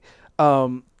say,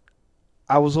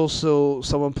 I was also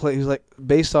someone played. He was like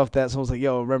based off that. Someone was like,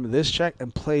 "Yo, remember this track?"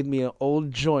 and played me an old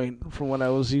joint from when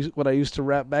I used to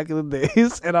rap back in the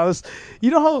days. And I was, you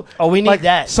know how Oh, we need like,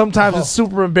 that. Sometimes it's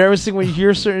super embarrassing when you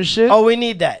hear certain shit. Oh, we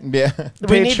need that. Yeah.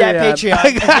 We need that Patreon.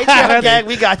 Patreon. Patreon gang,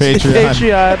 we got you.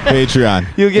 Patreon. Patreon. Patreon.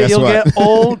 You'll Guess what? get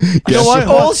old. You know Guess what?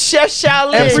 Old Chef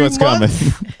Shaolin. Guess every what's month-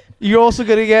 coming? You're also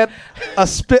gonna get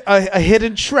a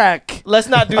hidden track. Let's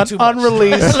not do An too much.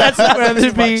 unreleased, Let's not do whether too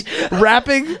it be much.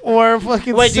 rapping or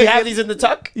fucking. Wait, do you have singing. these in the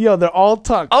tuck? Yo, they're all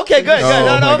tucked. Okay, good, good.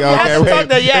 No, no, my you God. have to Okay, talk wait.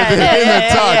 that. Yeah, If it's yeah, in yeah,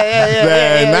 the tuck,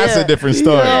 then that's a different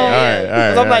story. All right, all right.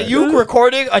 'Cause I'm like, you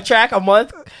recording a track a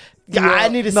month? I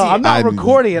need to see No, I'm it. not I-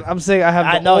 recording it. I'm saying I have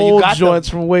I the know, you old got them. joints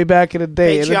from way back in the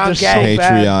day, and Patreon they're just gang. so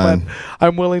bad. Patreon. But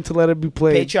I'm willing to let it be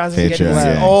played. Patreon's getting Patreon, this.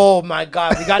 yeah. Oh my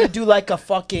god, we got to do like a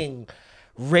fucking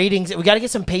ratings. We got to get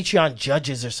some Patreon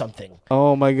judges or something,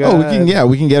 Oh my god! Oh,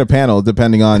 we can get a panel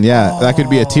depending on that could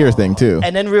be a tier thing too.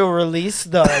 and then we'll release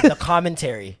the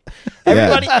commentary.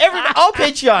 Everybody, all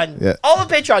Patreon, Yeah. all of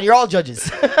Patreon, you're all judges.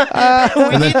 We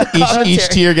And need then the commentary. each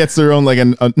tier gets their own like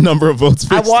a number of votes.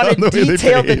 I based want on a the way they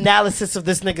detailed paid. analysis of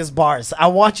this nigga's bars. I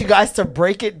want you guys to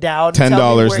break it down. tell me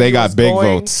 $10. where They he got was big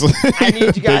going. votes. I need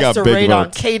you They guys got to big rate on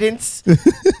votes. cadence,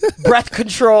 breath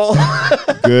control,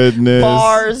 Goodness.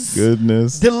 Bars.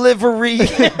 Goodness. delivery.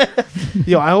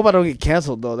 Yo, I hope I don't get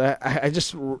canceled though. That I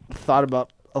just thought about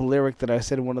a lyric that I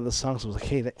said in one of the songs. I was like,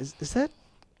 hey, is that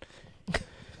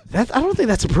I don't think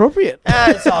that's appropriate.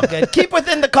 It's all good. Keep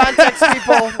within the context,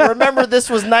 people. Remember, this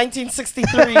was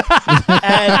 1963,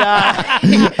 and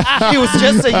he was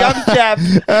just a young chap.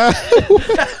 He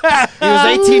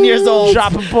was 18 years old.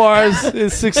 Dropping bars in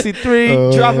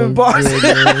 63. Dropping bars.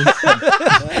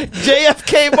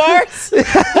 JFK bars.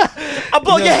 I'll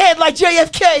blow your head like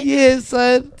JFK. Yeah,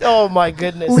 son. Oh, my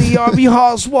goodness. Lee Harvey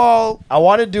Oswald. I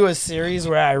want to do a series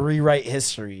where I rewrite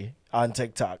history on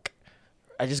TikTok.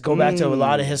 I just go back to a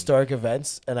lot of historic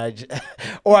events, and you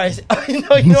know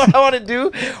what I want to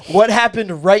do? What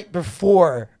happened right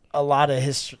before a lot of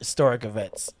historic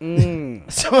events?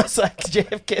 So it's like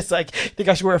JFK's like, think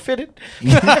I should wear a fitted?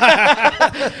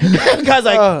 The guy's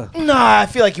like, nah, I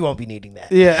feel like you won't be needing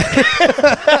that. Yeah.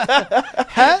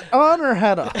 Hat on or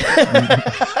hat off?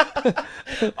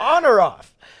 On or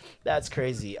off? That's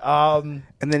crazy. And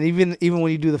then even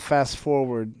when you do the fast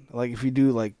forward, like if you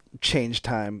do like change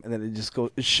time, and then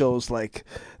it shows like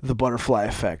the butterfly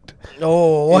effect.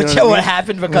 Oh, what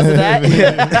happened because of that?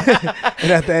 Yeah.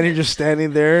 And at the end, you're just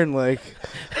standing there, and like,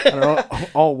 I don't know,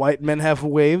 all white men have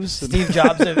waves. Steve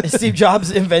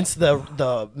Jobs invents the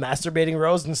masturbating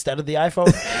rose instead of the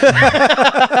iPhone.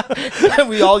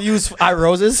 We all use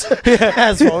iRoses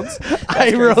as phones.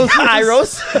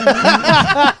 iRose.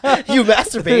 You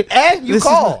masturbate and you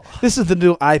call. This is the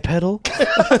new iPedal.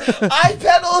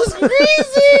 iPedal is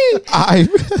crazy.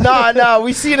 No,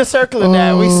 we see in a circle in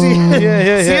that. We see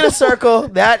in a circle.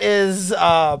 That is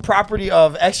property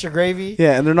of Extra Gravy.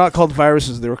 Yeah, and they're not called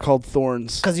viruses; they were called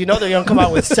thorns. Because you know they're gonna come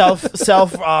out with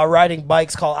self riding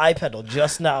bikes called iPedal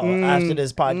just now after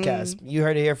this podcast. You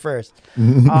heard it here first.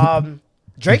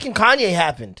 Drake and Kanye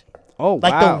happened. Oh,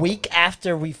 like wow. the week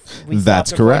after we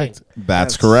That's correct.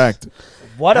 That's correct.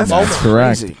 What a moment. That's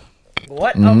correct. Crazy.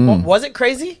 What was it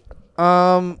crazy?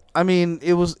 I mean,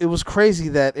 it was crazy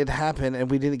that it happened, and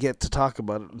we didn't get to talk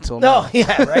about it until now. No,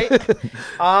 yeah, right.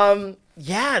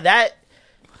 That.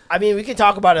 I mean, we can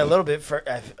talk about it a little bit.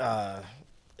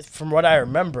 From what I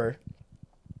remember,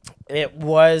 it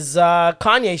was a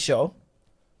Kanye show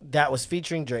that was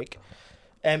featuring Drake,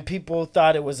 and people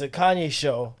thought it was a Kanye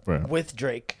show with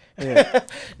Drake. Yeah.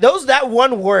 That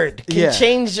one word can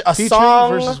change a featuring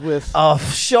song, versus with. a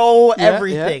show,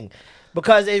 everything. Yeah.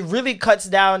 Because it really cuts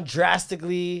down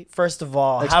drastically, first of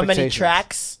all, how many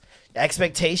tracks,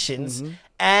 expectations,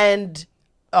 and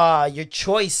your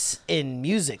choice in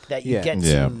music that you get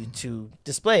to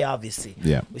display, obviously.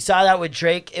 Yeah. We saw that with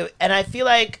Drake, and I feel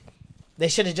like they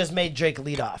should have just made Drake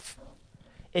lead off.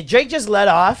 If Drake just let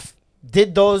off,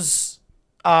 did those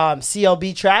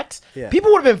CLB tracks,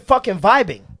 people would have been fucking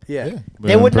vibing. Yeah.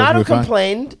 They would not have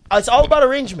complained. It's all about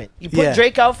arrangement. You put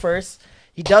Drake out first.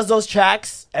 He does those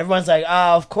tracks. Everyone's like,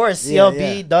 of course,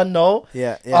 CLB, done know.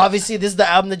 Yeah. Obviously, this is the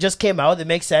album that just came out. That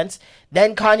makes sense.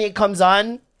 Then Kanye comes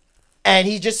on, and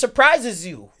he just surprises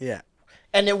you. Yeah.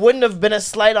 And it wouldn't have been a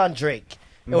slight on Drake.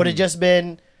 It would have just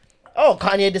been, oh,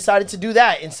 Kanye decided to do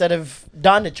that instead of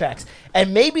Donda tracks.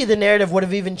 And maybe the narrative would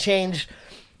have even changed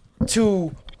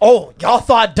to, oh, y'all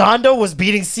thought Donda was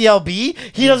beating CLB?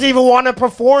 He doesn't even want to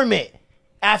perform it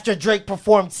after Drake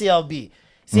performed CLB.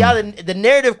 See how the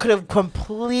narrative could have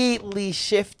completely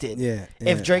shifted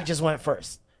if Drake just went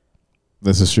first.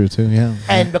 This is true too, yeah.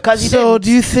 And because he So didn't,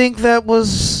 do you think that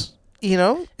was,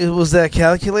 was that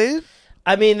calculated?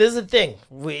 I mean, this is the thing.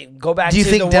 We go back to Do you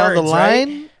think the down words, the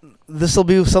line, this will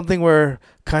be something where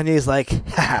Kanye's like,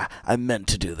 haha, I meant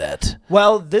to do that?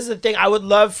 Well, this is the thing. I would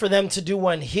love for them to do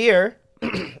one here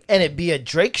and it be a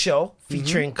Drake show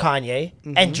featuring Kanye,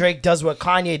 and Drake does what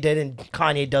Kanye did and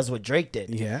Kanye does what Drake did.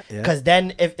 Yeah. Because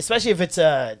then, especially if it's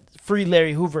a free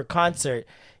Larry Hoover concert,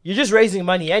 you're just raising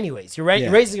money anyways. You're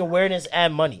raising awareness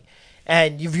and money.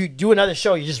 And if you do another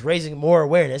show, you're just raising more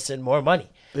awareness and more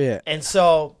money. Yeah. And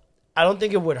so I don't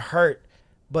think it would hurt.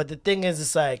 But the thing is,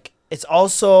 it's like, it's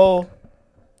also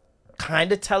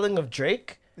kind of telling of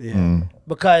Drake. Yeah.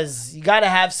 Because you got to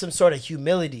have some sort of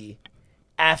humility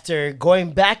after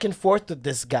going back and forth with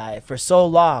this guy for so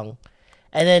long.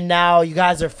 And then now you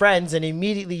guys are friends, and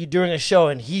immediately you're doing a show,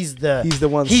 and he's the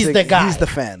guy. He's the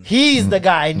fan. He's the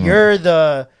guy, and you're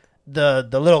the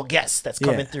little guest that's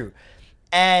coming through.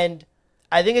 And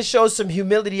I think it shows some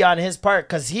humility on his part,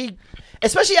 because he,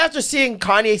 especially after seeing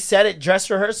Kanye set at dress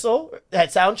rehearsal,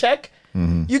 at sound check,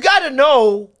 you got to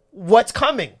know what's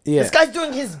coming. Yeah. This guy's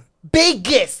doing his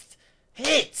biggest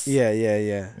hits.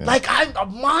 Yeah. Like,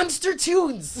 I'm monster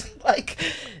tunes. Like,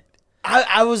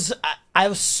 I was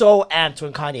so amped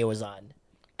when Kanye was on.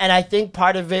 And I think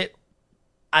part of it,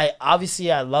 I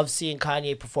love seeing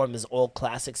Kanye perform his old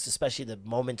classics, especially the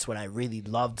moments when I really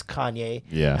loved Kanye.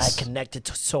 Yes. I connected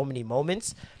to so many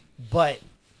moments. But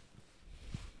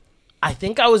I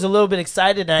think I was a little bit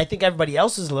excited, and I think everybody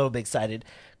else was a little bit excited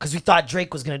because we thought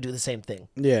Drake was gonna do the same thing.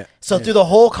 Yeah. So through the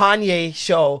whole Kanye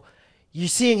show, you're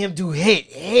seeing him do hit,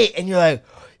 and you're like,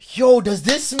 yo, does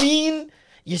this mean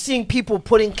you're seeing people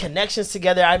putting connections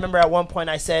together? I remember at one point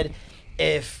I said,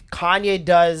 if Kanye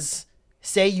does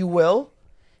Say You Will,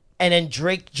 and then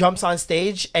Drake jumps on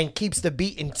stage and keeps the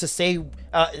beat and to say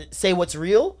what's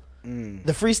real,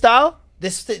 the freestyle,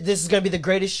 this is gonna be the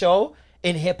greatest show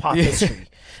in hip hop history.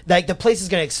 Like the place is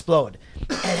gonna explode,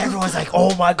 and everyone's like,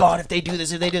 "Oh my god, if they do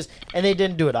this, and they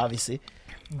didn't do it, obviously."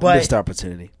 But Missed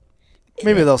opportunity.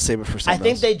 Maybe they'll save it for I something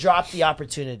think else. they dropped the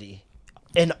opportunity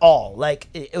in all. Like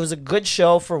it was a good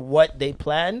show for what they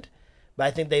planned, but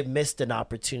I think they missed an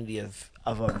opportunity of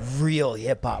a real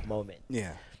hip hop moment.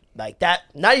 Yeah. Like that,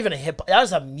 not even a hip hop. That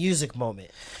was a music moment.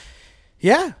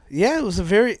 Yeah. It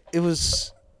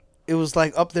was it was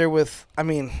like up there with. I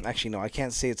mean, actually, no, I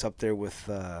can't say it's up there with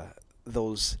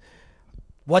those.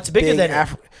 What's bigger big than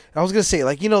it? I was gonna say,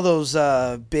 like, you know those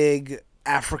big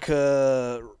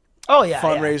Africa Oh yeah,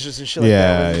 fundraisers yeah. and shit like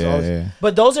that. Yeah, where there's yeah.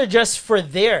 But those are just for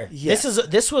there. Yeah.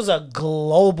 This was a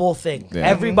global thing. Yeah.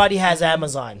 Everybody has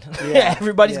Amazon. Yeah.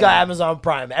 Everybody's got Yeah. Amazon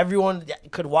Prime. Everyone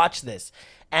could watch this.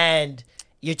 And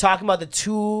you're talking about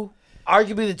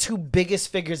arguably the two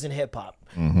biggest figures in hip hop,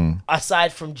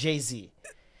 aside from Jay-Z.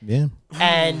 Yeah.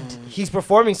 And he's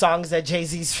performing songs that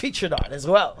Jay-Z's featured on as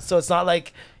well. So it's not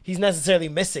like he's necessarily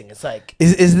missing. It's like,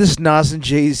 Is this Nas and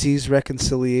Jay-Z's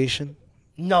reconciliation?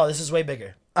 no, this is way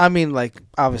bigger. I mean, like,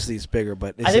 obviously it's bigger,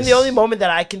 but I think the only moment that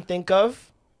I can think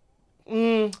of,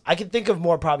 I can think of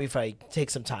more probably if I take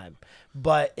some time.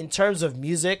 But in terms of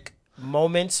music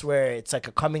moments where it's like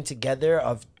a coming together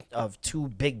of two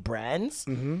big brands,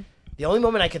 the only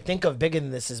moment I can think of bigger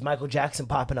than this is Michael Jackson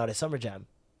popping out at Summer Jam.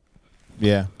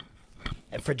 Yeah.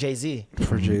 And for Jay-Z.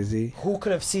 for Jay-Z. Who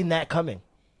could have seen that coming?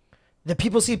 The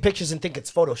people see pictures and think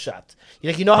it's photoshopped.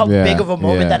 You know how Yeah, big of a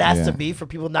moment yeah, that has to yeah. be for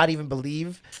people not even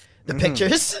believe the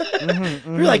pictures?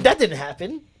 You're like, that didn't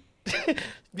happen.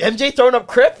 MJ throwing up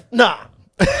Crip? Nah.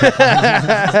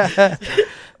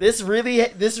 This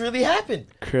really happened.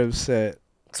 Crib set.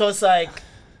 So it's like,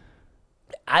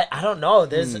 I don't know.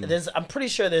 There's I'm pretty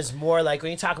sure there's more, like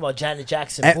when you talk about Janet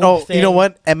Jackson. And, Boom thing, you know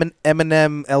what?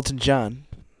 Eminem, Elton John.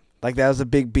 Like, that was a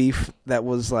big beef that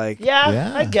was like... Yeah,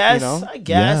 Yeah. I guess. You know? I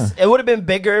guess it would have been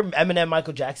bigger. Eminem,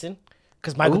 Michael Jackson,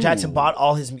 because Michael Jackson bought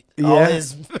all his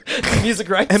music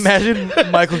rights. Imagine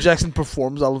Michael Jackson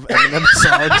performs all of Eminem's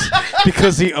songs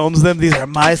because he owns them. These are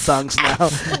my songs now.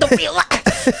 The real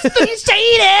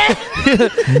shady.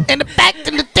 In the back,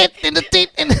 in the tip,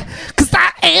 cause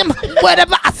I am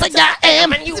whatever I say I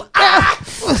am. And you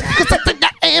Cause I think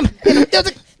I am.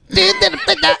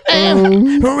 I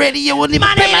am. Radio and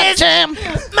My name is- jam.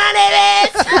 My name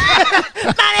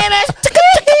is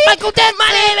Michael Jackson.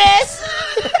 My name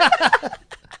is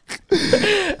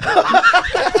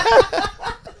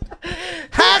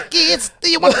Pockets.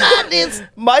 Do you want honest?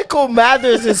 Michael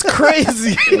Mathers is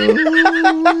crazy.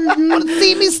 Want to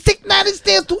see me stick 90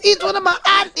 stairs to each one of my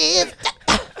eyelids?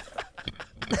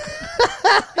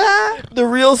 The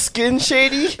real skin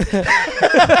shady.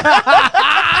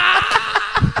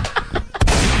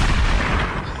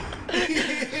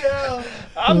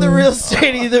 I'm the real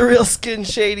shady, the real skin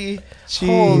shady.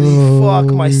 Holy fuck,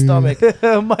 my stomach.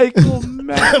 Michael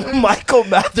Mathers. Michael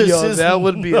Mathers Yo, is that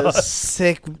would be a nuts.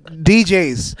 sick.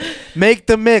 DJs, make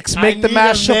the mix, I make the need a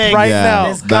mashup mix. right Yeah, now.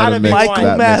 There's gotta that'll be make- one. Michael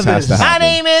that mix has Mathers. to My happen.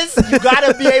 name is, you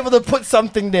gotta be able to put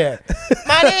something there.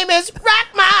 My name is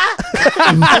Rockma.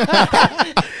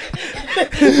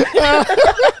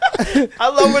 I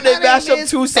love when they mash up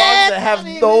two songs that have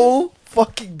no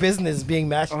fucking business being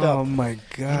mashed Oh up. my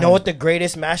god! You know what the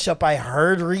greatest mashup I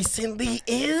heard recently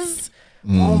is?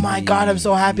 Oh my god, I'm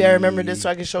so happy I remember this so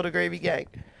I can show the Gravy Gang.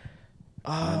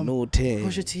 No T.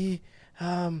 Pusha T,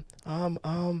 and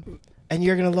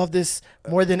you're gonna love this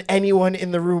more than anyone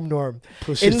in the room, Norm.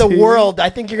 Pusha In the T. world, I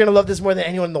think you're gonna love this more than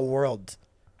anyone in the world.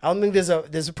 I don't think there's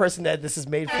a person that this is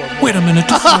made for. Wait a minute,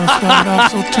 this song started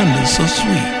off so tender, so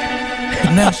sweet.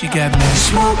 But now she got me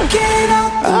smoking up.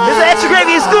 This is Extra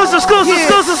Gravy exclusive world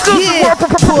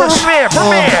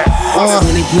premiere.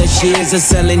 20 plus years of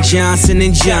selling Johnson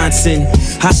 & Johnson.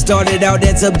 I started out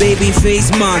as a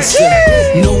baby-faced monster.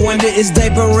 No wonder it's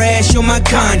diaper rash on my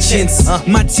conscience.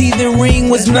 My teeth and ring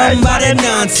was numb by the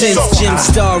nonsense. Gym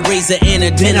Star razor and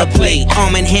a dinner plate.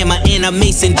 Arm and hammer and a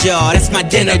mason jar. That's my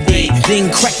dinner date.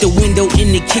 Then crack the window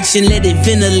in the kitchen, let it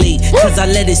ventilate. Cause I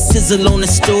let it sizzle on the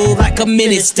stove like a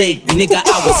minute steak. Nigga nigga,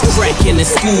 I was cracking the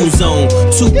school zone.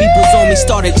 2 people on me,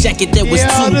 started jacket that was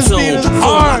two-tone.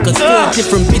 4 lockers, 4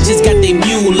 different bitches got their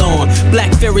mule on.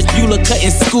 Black Ferris Bueller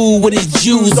cutting school with his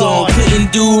Jews on.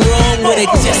 Couldn't do wrong with a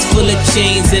chest full of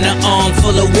chains and an arm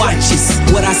full of watches.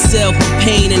 What I sell for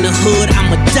pain in the hood,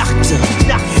 I'm a doctor.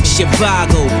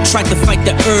 Chicago, tried to fight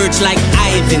the urge like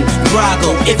Ivan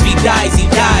Drago. If he dies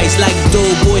like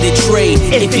Doughboy the Trey.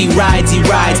 If he rides,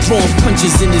 throwing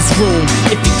punches in his room.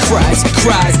 If he cries, he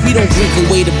cries. We don't drink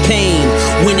away the pain.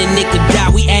 When a nigga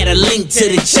die, we add a link to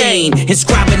the chain.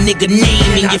 Inscribe a nigga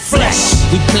name in your flesh.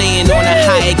 We playing on a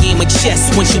higher game of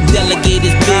chess. Once you delegate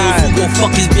his bills, who gon'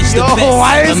 fuck his bitch the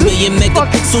best? 1 million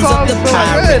megapixels of the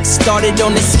pirate. Started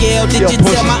on the scale, did you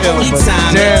tell my only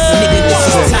time? Nigga, this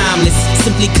is timeless.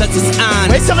 Simply cause it's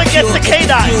honest. Wait till it gets to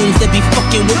K-Dot. That be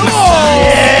fucking with my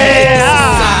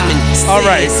Simon.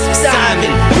 Alright.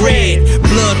 Simon, red.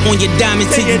 Blood on your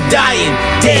diamond till you dying.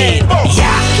 Dead.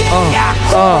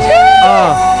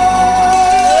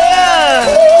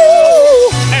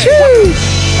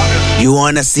 You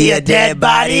wanna see a dead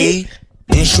body?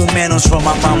 Instrumentals from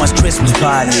my mama's Christmas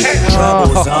party.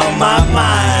 Troubles on my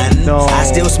mind. I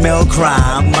still smell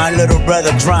crime. My little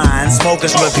brother grind.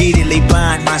 Smokers repeatedly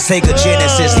bind my Sega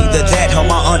Genesis. Either that or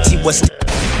my auntie was.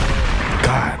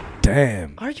 God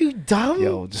damn. Are you dumb?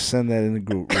 Yo, just send that in the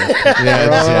group.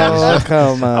 Yeah,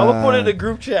 come on. I will put it in the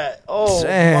group chat. Oh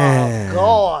Damn. my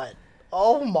god.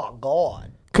 Oh my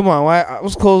god. Come on,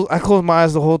 I closed my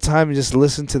eyes the whole time and just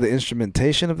listened to the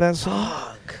instrumentation of that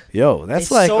song. Yo, that's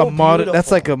It's like so a modern. beautiful.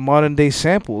 That's like a modern day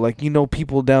sample. Like,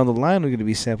 people down the line are gonna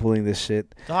be sampling this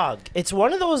shit. Dog, it's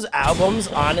one of those albums,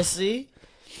 honestly,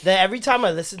 that every time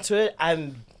I listen to it,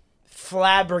 I'm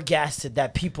flabbergasted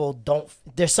that people don't.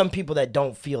 There's some people that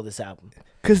don't feel this album.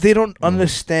 Because they don't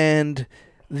understand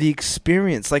the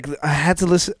experience. Like, I had to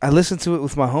listen. I listened to it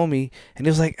with my homie, and he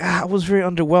was like, I was very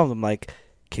underwhelmed. I'm like,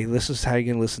 okay, this is how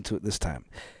you're gonna listen to it this time.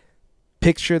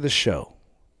 Picture the show.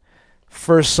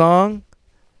 First song,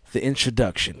 the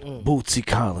introduction. Bootsy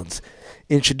Collins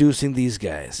introducing these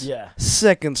guys. Yeah.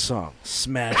 Second song,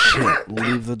 smash hit,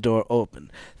 leave the door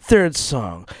open. Third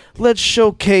song, let's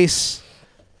showcase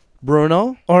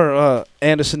Bruno or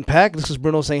Anderson .Paak. This is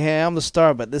Bruno saying, hey, I'm the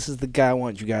star, but this is the guy I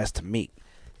want you guys to meet.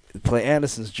 Play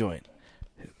Anderson's joint.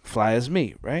 Fly As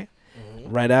Me, right?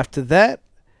 Right after that,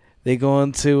 they go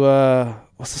into,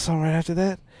 what's the song right after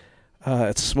that?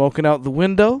 It's Smoking Out the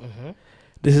Window.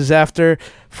 This is after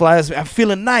Fly As Me. I'm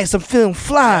feeling nice. I'm feeling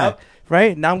fly. Yep.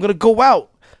 Right? Now I'm going to go out.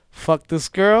 Fuck this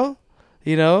girl.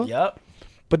 Yep.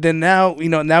 But then now,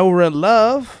 now we're in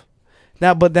love.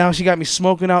 But now she got me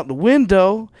smoking out the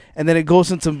window. And then it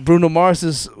goes into Bruno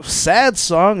Mars's sad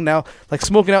song. Now, like,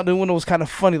 smoking out the window was kind of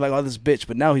funny, like, oh, this bitch.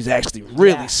 But now he's actually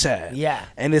really sad. Yeah.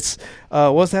 And it's,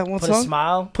 what's that one Put song? a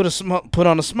smile. Put on a smile. Put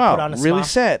on a really smile.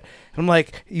 sad. And I'm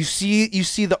like, you see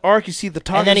the arc, you see the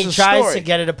target. And then he of the tries story. to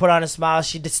get her to put on a smile.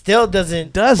 She still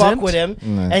doesn't fuck with him.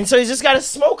 And so he's just got to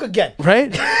smoke again.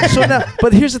 Right? So now,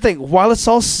 but here's the thing. While it's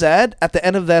all sad, at the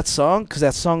end of that song, because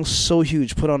that song's so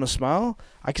huge, Put On a Smile,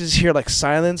 I can just hear, like,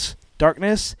 silence,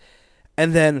 darkness,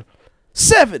 and then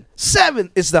 7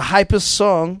 is the hypest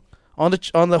song on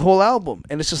the whole album.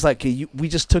 And it's just like, okay, we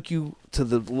just took you to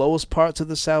the lowest parts of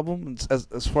this album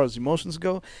as far as emotions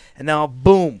go, and now,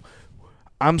 boom.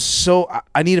 I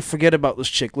need to forget about this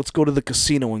chick. Let's go to the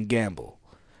casino and gamble.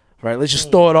 Right? Let's just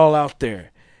throw it all out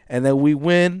there. And then we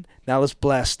win. Now let's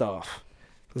blast off.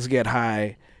 Let's get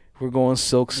high. We're going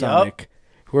Silk Sonic.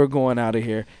 We're going out of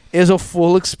here. It's a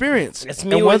full experience.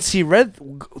 And once he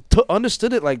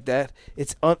understood it like that,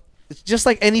 it's just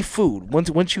like any food.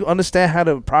 Once you understand how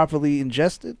to properly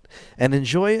ingest it and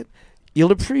enjoy it,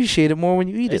 you'll appreciate it more when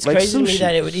you eat It's it. Like crazy to me sushi.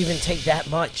 that it would even take that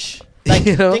much. Like,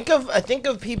 think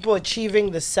of people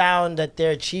achieving the sound that they're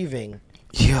achieving.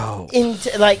 Yo,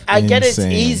 I get it's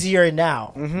Insane. easier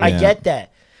now. I get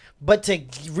that, but to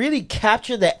really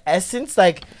capture the essence,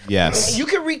 like, Yes. you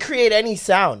can recreate any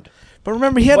sound. But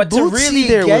remember, he had But to Bootsy really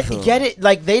there with him. get it,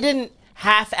 like, they didn't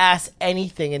half-ass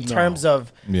anything in terms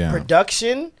of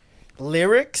production,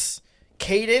 lyrics,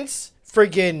 cadence,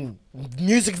 friggin'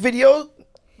 music video,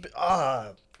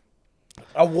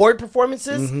 award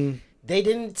performances. They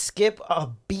didn't skip a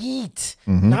beat,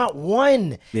 not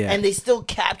one. Yeah. And they still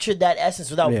captured that essence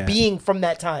without being from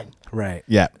that time. Right.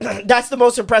 Yeah. That's the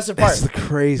most impressive part. That's the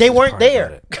crazy. They weren't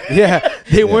there. Yeah,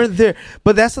 they weren't there.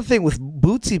 But that's the thing with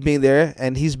Bootsy being there,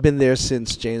 and he's been there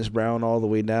since James Brown all the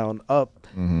way down up.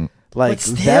 Like, But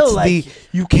still, that's like,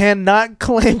 you cannot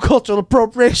claim cultural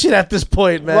appropriation at this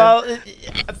point, man. Well,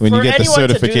 When for you get the anyone to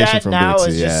do certification that from now, Bootsy,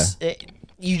 it's just,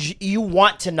 you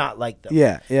want to not like them.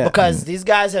 Yeah. Because these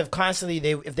guys have constantly,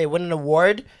 if they win an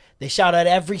award, They shout out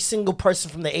every single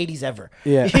person from the 80s ever.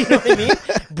 Yeah. You know what I mean?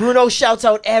 Bruno shouts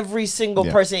out every single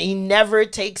Yeah. person. He never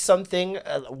takes something,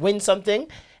 wins something,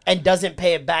 and doesn't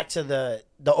pay it back to the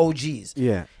OGs.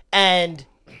 Yeah. And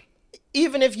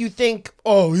even if you think,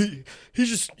 oh,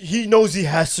 he knows he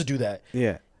has to do that.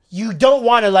 Yeah. You don't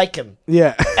want to like him.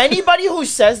 Yeah. Anybody who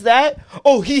says that,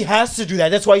 oh, he has to do that.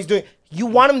 That's why he's doing it. You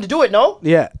want him to do it, no?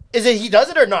 Yeah. Is it he does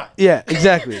it or not? Yeah,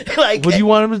 exactly. Like, what do you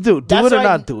want him to do? Do That's it or why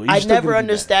not do it? You're I still never gonna do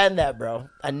that. understand that, bro.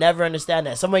 I never understand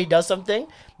that. Somebody does something,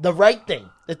 the right thing,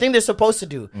 the thing they're supposed to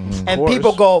do, and course.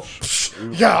 people go,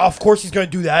 yeah, of course he's gonna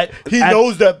do that. He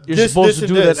knows that You're this, supposed this,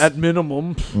 to and do this. that at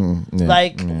minimum. Yeah.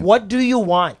 Like, what do you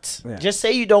want? Yeah. Just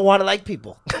say you don't want to like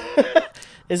people.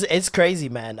 It's crazy,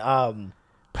 man.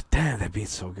 But damn, that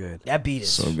beat's so good. That beat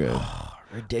is So good.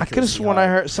 ridiculous. I could have sworn I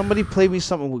heard somebody play me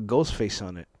something with Ghostface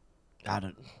on it. I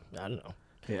don't know.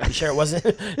 Yeah. You sure it wasn't?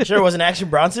 You sure it wasn't Action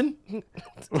Bronson?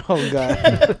 Oh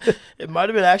god. It might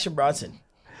have been Action Bronson.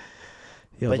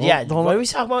 Yo, But what are we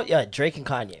talking about? Yeah, Drake and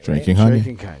Kanye. Drake right? and Kanye. Drake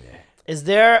and Kanye. Is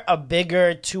there a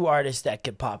bigger two artists that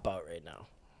could pop out right now?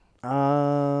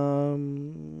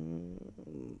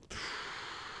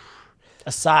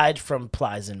 Aside from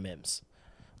Plies and Mims.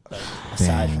 Like,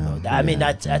 aside from those. I mean,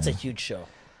 that's a huge show.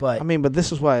 But I mean, but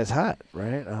this is why it's hot,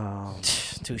 right?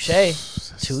 touche,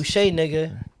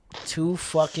 nigga, too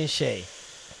fucking shay.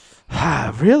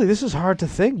 Really, this is hard to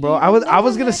think, bro. I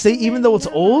was gonna say, even though it's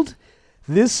old,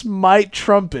 this might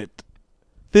trump it.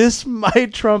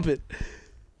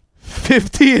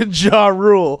 50 and Ja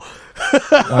Rule.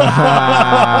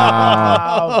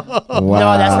 Wow.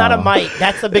 No, that's not a might.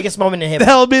 That's the biggest moment in hip hop.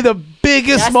 That'll be the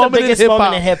biggest That's moment the biggest in hip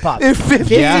moment in hip hop. If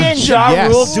 50 and Ja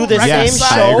Rule do the Yes, same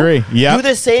show. I agree. Yep. Do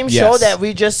the same Yes. show that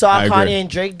we just saw I agree. Kanye and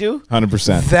Drake do.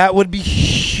 100%. that would be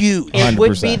huge. It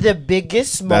would 100%. be the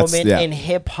biggest That's- moment yeah. in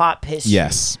hip hop history.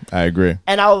 Yes, I agree.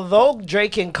 And although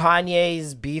Drake and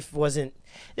Kanye's beef wasn't,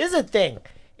 this is the thing.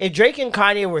 If Drake and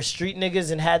Kanye were street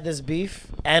niggas and had this beef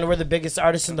and were the biggest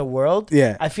artists in the world,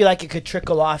 Yeah. I feel like it could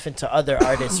trickle off into other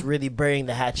artists really burying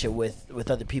the hatchet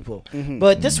with other people.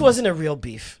 But this wasn't a real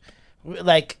beef.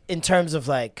 Like, in terms of,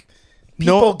 like,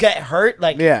 people get hurt.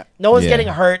 Like, Yeah. no one's Yeah. getting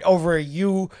hurt over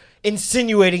you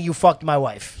insinuating you fucked my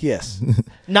wife. Yes.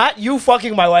 Not you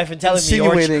fucking my wife and telling me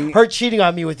Insinuating. or her cheating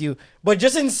on me with you, but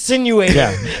just insinuating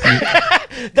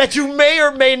that you may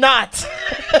or may not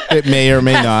It may or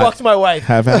may not fucked my wife.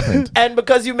 have happened. And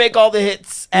because you make all the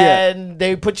hits Yeah. and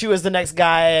they put you as the next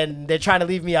guy and they're trying to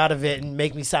leave me out of it and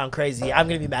make me sound crazy, I'm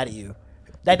going to be mad at you.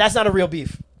 That's not a real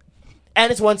beef.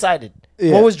 And it's one-sided.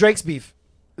 Yeah. What was Drake's beef?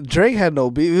 Drake had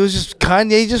no beef. It was just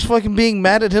Kanye just fucking being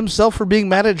mad at himself for being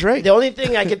mad at Drake. The only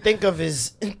thing I can think of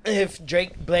is if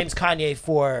Drake blames Kanye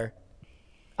for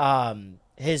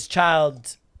his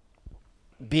child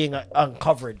being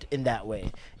uncovered in that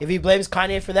way. If he blames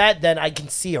Kanye for that, then I can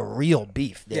see a real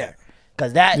beef there.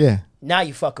 Because now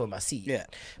you fucking with my seed. Yeah.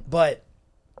 But,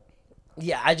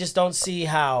 yeah, I just don't see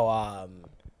how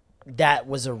that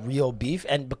was a real beef.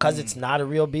 And because it's not a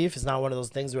real beef, it's not one of those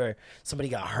things where somebody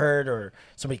got hurt or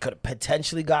somebody could have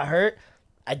potentially got hurt.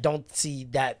 I don't see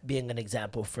that being an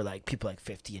example for like people like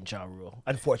 50 and Ja Rule,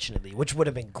 unfortunately, which would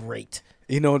have been great.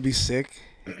 You know what'd be sick?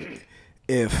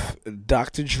 If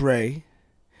Dr. Dre,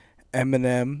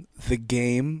 Eminem, The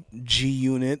Game, G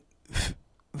Unit,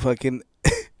 fucking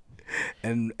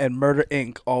and Murder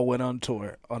Inc. all went on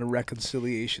tour on a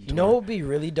reconciliation tour. You know what would be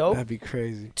really dope? That'd be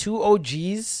crazy. Two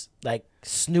OGs like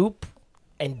Snoop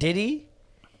and Diddy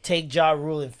take Ja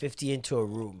Rule and 50 into a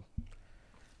room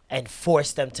and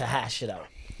force them to hash it out.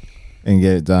 And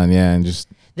get it done, yeah, and just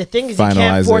The thing is, you finalize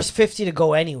can't force it. 50 to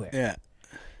go anywhere. Yeah.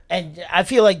 And I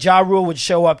feel like Ja Rule would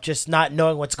show up just not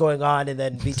knowing what's going on and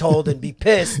then be told and be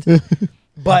pissed.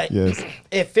 But Yes.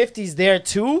 if 50's there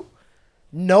too,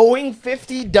 knowing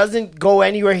 50 doesn't go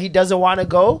anywhere he doesn't want to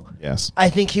go, Yes. I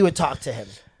think he would talk to him.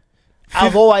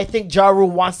 Although I think Ja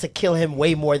Rule wants to kill him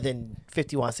way more than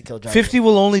 50 wants to kill Ja Rule. 50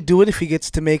 will only do it if he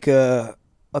gets to make a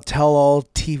tell-all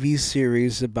TV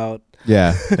series about.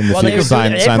 Yeah. And if Well, you they can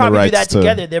sign the probably do rights that to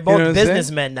together. They're both know what I'm saying?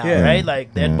 businessmen now, Yeah. right?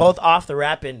 Like they're both off the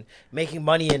rap and making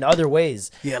money in other ways.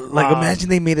 Yeah, like imagine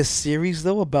they made a series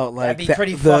though about like That'd be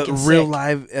pretty the fucking real sick.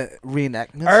 live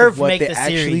reenactments Irv of what make they the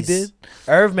actually series. did.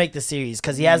 Irv make the series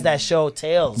because he has that show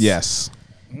Tales. Yes.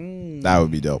 That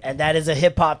would be dope. And that is a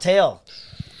hip hop tale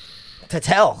to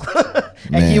tell.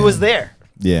 And he Man. was there.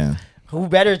 Yeah. Who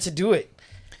better to do it?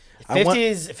 I want-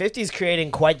 50's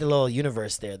creating quite the little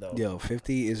universe there though. Yo,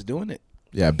 50 is doing it.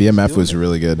 Yeah, BMF was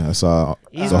really good. I saw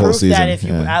He's the whole proof season. that if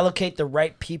you yeah. allocate the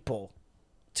right people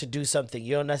to do something,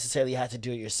 you don't necessarily have to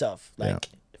do it yourself. Like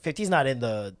 50's not in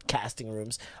the casting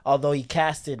rooms, although he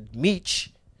casted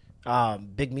Meech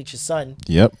Big Meech's son.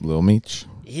 Yep, Lil Meech.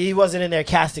 He wasn't in there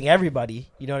casting everybody.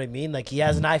 You know what I mean? Like he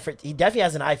definitely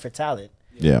has an eye for talent.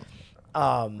 Yeah.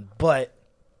 But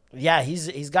yeah,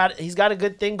 he's got a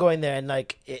good thing going there, and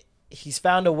like he's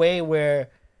found a way where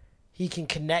he can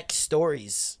connect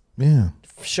stories. Yeah.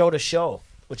 Show to show,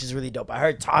 which is really dope. I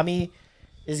heard Tommy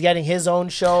is getting his own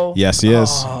show. Yes, he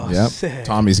is. Yep. Sick.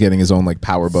 Tommy's getting his own like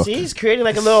power book. See, he's creating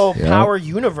like a little Yep. power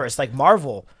universe, like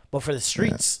Marvel, but for the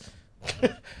streets.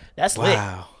 That's lit.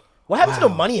 What happened to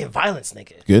the Money and Violence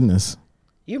nigga? Goodness.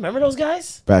 You remember those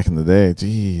guys? Back in the day,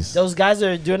 jeez. Those guys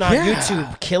are doing on Yeah.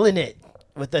 YouTube, killing it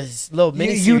with this little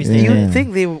mini You series. you'd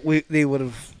think they would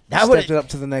have That stepped would've- it up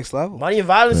to the next level. Money and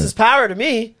Violence is power to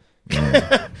me.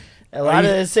 A lot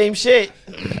of the same shit.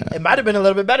 It might have been a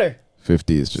little bit better.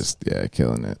 50 is just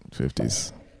killing it.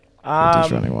 50's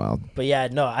running wild. But yeah,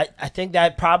 no, I think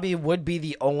that probably would be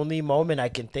the only moment I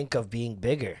can think of being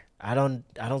bigger. I don't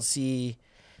see,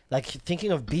 like,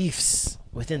 thinking of beefs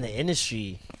within the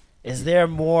industry. Is there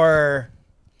more?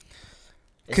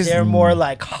 Is there more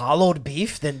like hollowed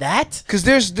beef than that? Because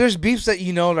there's beefs that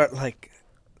that like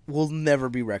will never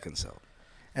be reconciled,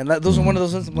 and those are one of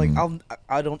those ones. I'm like,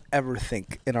 I don't ever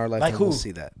think in our lifetime Like who? we'll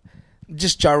see that.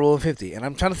 Just Ja Rule and 50, and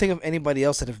I'm trying to think of anybody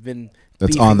else that have been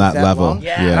That's beefing on that level. long.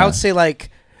 Yeah. And I would say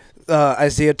like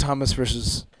Isaiah Thomas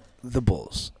versus the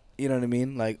Bulls. You know what I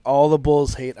mean? Like all the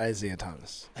Bulls hate Isaiah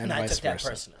Thomas, and I vice took that versa.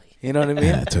 personally. You know what I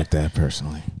mean? I took that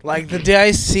personally. Like the day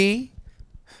I see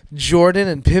Jordan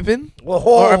and Pippen, Whoa.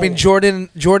 or I mean Jordan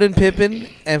Pippen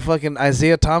and fucking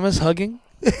Isaiah Thomas hugging.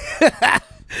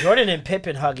 Jordan and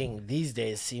Pippen hugging these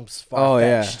days seems Oh,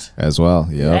 yeah. far-fetched. As well,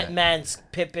 That yeah. man's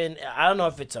Pippen. I don't know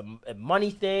if it's a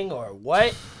money thing or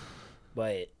what,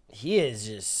 but he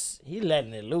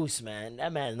letting it loose, man.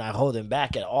 That man's not holding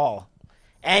back at all.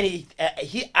 And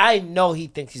I know he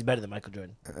thinks he's better than Michael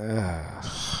Jordan.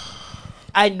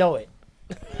 I know it.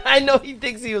 I know he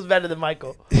thinks he was better than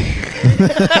Michael.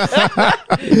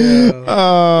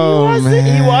 Oh,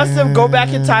 He wants to go back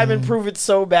in time and prove it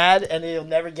so bad, and he'll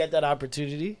never get that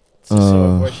opportunity. It's just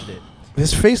so unfortunate.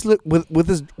 His face look with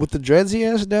the dreads he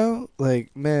has now,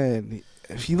 like man,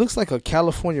 he looks like a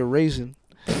California raisin.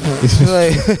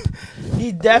 Like,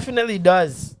 He definitely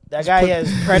does. That guy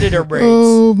has predator braids.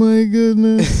 Oh my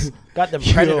goodness. Got them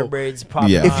predator braids popping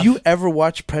Yeah. off. if you ever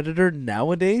watch Predator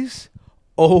nowadays,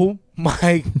 oh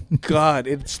my god,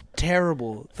 it's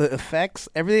terrible. The effects,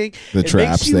 everything. The it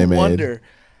traps makes you they made. wonder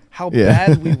how Yeah.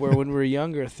 bad we were when we were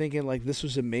younger, thinking like this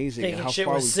was amazing Thinking and how shit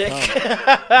far was we've sick.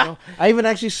 come. You know? I even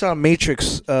actually saw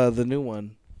Matrix, the new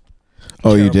one.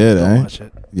 Oh, you did, Don't eh? watch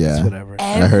it. Yeah. It's whatever.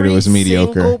 I heard it was Every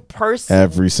mediocre. single person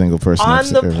Every single person on I've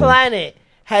the ever- planet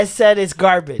has said it's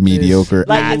garbage. mediocre.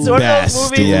 Like at it's one best. of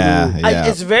those movies. Yeah.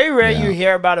 It's very rare Yeah. you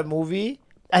hear about a movie.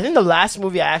 I think the last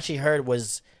movie I actually heard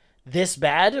was this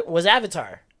bad was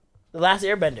Avatar, The Last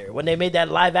Airbender, when they made that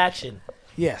live action.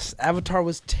 Yes, Avatar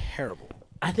was terrible.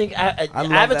 I think I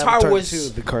love Avatar was too,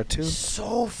 the cartoon.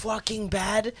 so fucking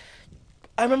bad.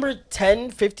 I remember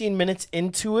 10, 15 minutes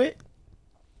into it,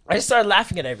 I just started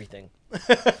laughing at everything.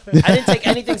 I didn't take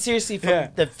anything seriously from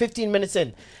the 15 minutes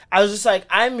in. I was just like,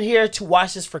 I'm here to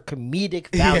watch this for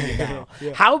comedic value now.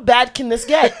 How bad can this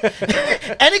get?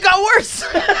 And it got worse.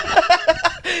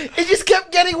 It just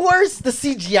kept getting worse. The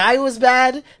CGI was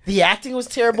bad. The acting was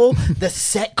terrible. The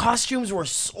set costumes were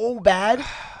so bad.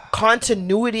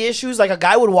 Continuity issues. Like a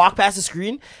guy would walk past the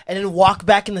screen and then walk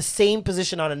back in the same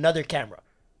position on another camera.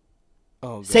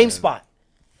 Oh, Same spot.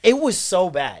 It was so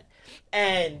bad.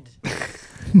 And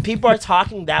people are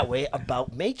talking that way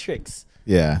about Matrix.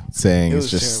 Yeah, saying It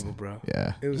it's was just terrible, bro.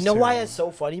 Yeah. It was You know why terrible. it's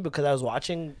so funny? Because I was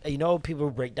watching, people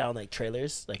break down like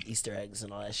trailers, like Easter eggs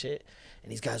and all that shit.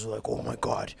 And these guys were like, oh my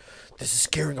God, this is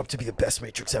gearing up to be the best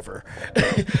Matrix ever.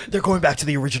 They're going back to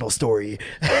the original story,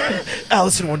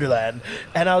 Alice in Wonderland.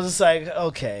 And I was just like,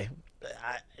 okay,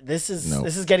 this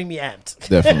is getting me amped.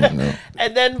 Definitely no.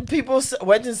 And then people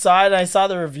went inside and I saw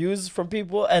the reviews from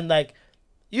people. And like,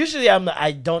 usually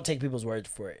I don't take people's word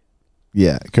for it.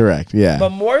 Yeah, correct. Yeah. But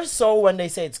more so when they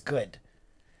say it's good.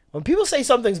 When people say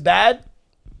something's bad,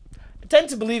 I tend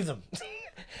to believe them.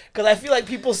 Because I feel like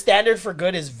people's standard for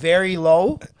good is very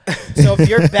low. So if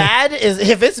you're bad,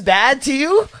 if it's bad to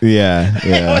you, yeah.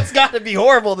 it's got to be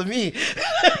horrible to me.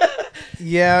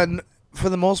 Yeah, for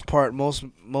the most part, most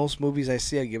movies I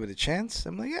see, I give it a chance.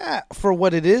 I'm like, yeah, for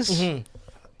what it is,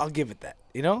 I'll give it that.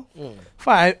 You know,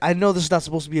 fine. I know this is not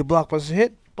supposed to be a blockbuster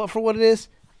hit, but for what it is,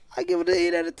 I give it an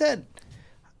 8 out of 10.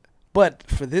 But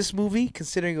for this movie,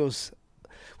 considering it was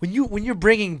when you're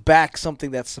bringing back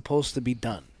something that's supposed to be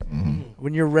done,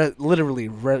 when you're literally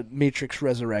Matrix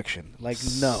Resurrection, like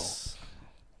no,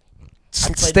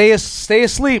 Stay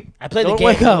asleep. I played Don't the game.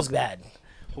 wake It up. was bad.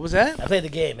 What was that? I played the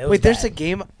game. It was Wait, there's bad. a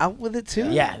game out with it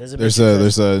too? Yeah,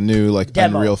 There's a new like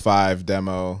Demo. Unreal 5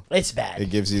 demo. It's bad. It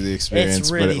gives you the experience,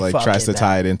 really but it like tries to fucking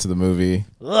tie it into the movie.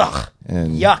 Ugh.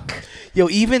 And Yuck. Yo,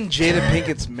 even Jada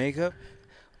Pinkett's makeup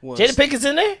was Jada Pinkett's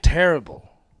in there? terrible.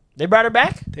 They brought her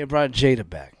back? They brought Jada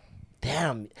back.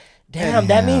 Damn,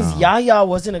 that means Yaya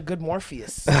wasn't a good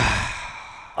Morpheus.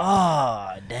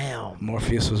 Oh, damn.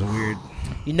 Morpheus was weird.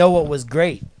 You know what was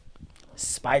great?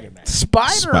 Spider-Man.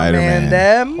 Spider-Man,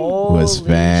 damn. was Holy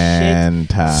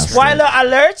fantastic. shit. Spoiler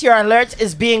alert. Your alert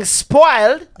is being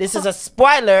spoiled. This is a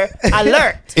spoiler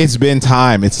alert. It's been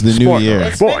time. It's the new year.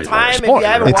 It's been time if you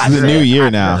haven't It's watched the new it.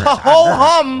 year now.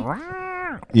 Ho-hum.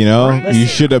 You know, you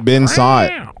should have been saw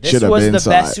it. This Should have was been the saw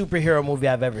best it. superhero movie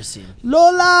I've ever seen.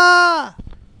 Lola.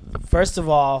 First of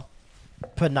all,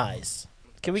 Panay's.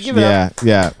 Can we give it up?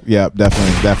 Yeah,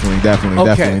 definitely.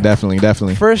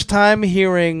 First time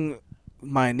hearing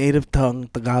my native tongue,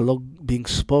 Tagalog, being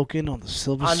spoken on the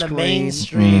silver On the screen.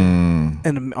 mainstream.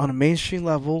 And on a mainstream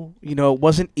level. You know, it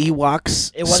wasn't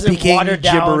Ewoks It wasn't speaking watered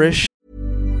down. gibberish.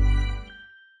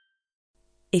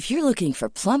 If you're looking for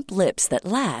plump lips that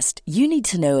last, you need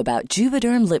to know about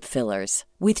Juvederm lip fillers.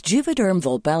 With Juvederm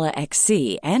Volbella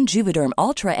XC and Juvederm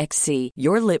Ultra XC,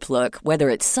 your lip look, whether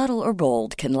it's subtle or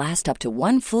bold, can last up to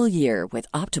 1 full year with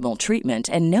optimal treatment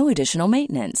and no additional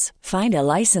maintenance. Find a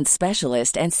licensed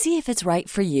specialist and see if it's right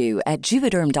for you at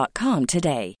Juvederm.com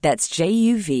today. That's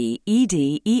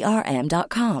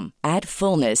JUVEDERM.com. Add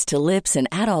fullness to lips in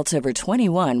adults over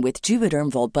 21 with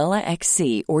Juvederm Volbella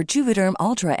XC or Juvederm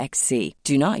Ultra XC.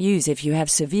 Do not use if you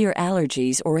have severe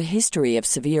allergies or a history of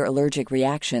severe allergic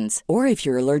reactions, or if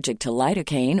you're allergic to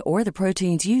lidocaine or the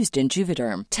proteins used in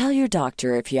Juvederm. Tell your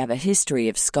doctor if you have a history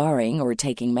of scarring or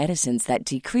taking medicines that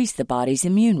decrease the body's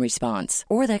immune response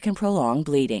or that can prolong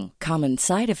bleeding. Common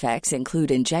side effects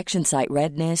include injection site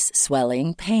redness,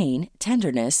 swelling, pain,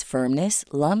 tenderness, firmness,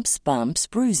 lumps, bumps,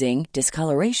 bruising,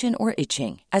 discoloration, or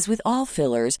itching. As with all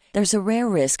fillers, there's a rare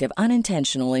risk of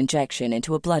unintentional injection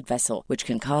into a blood vessel, which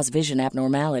can cause vision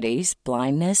abnormalities,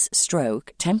 blindness,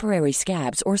 stroke, temporary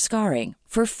scabs, or scarring.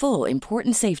 For full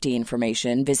important safety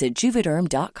information, visit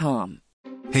Juvederm.com.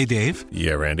 Hey, Dave.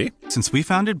 Yeah, Randy. Since we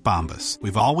founded Bombas,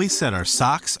 we've always said our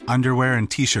socks, underwear, and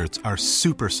T-shirts are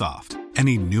super soft.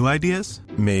 Any new ideas?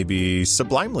 Maybe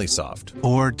sublimely soft.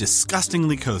 Or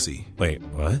disgustingly cozy. Wait,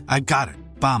 what? I got it.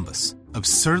 Bombas.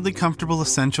 Absurdly comfortable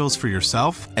essentials for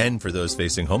yourself and for those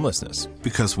facing homelessness.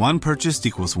 Because one purchased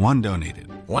equals one donated.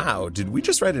 Wow, did we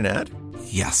just write an ad?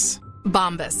 Yes.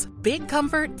 Bombas. Big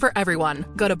comfort for everyone.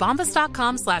 Go to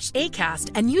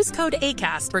bombas.com/ACAST and use code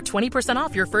ACAST for 20%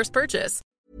 off your first purchase.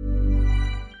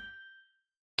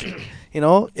 You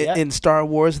know, in Star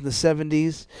Wars in the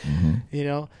 70s, you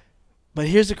know. But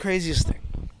here's the craziest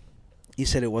thing. You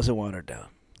said it wasn't watered down.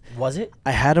 Was it?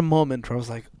 I had a moment where I was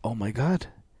like, oh my God,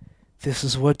 this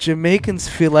is what Jamaicans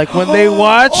feel like when they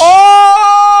watch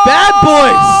Bad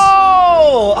Boys.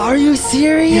 Oh, are you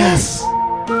serious? Yes.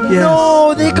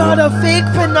 No, they got a fake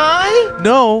Panay?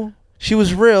 No, she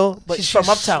was real, but She's she from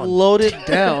Uptown. slowed it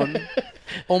down,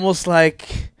 almost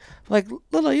like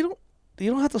Lila, you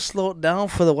don't have to slow it down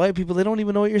for the white people. They don't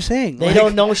even know what you're saying. They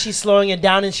don't know she's slowing it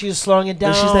down, and she was slowing it down.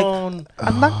 And she's like,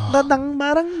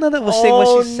 was saying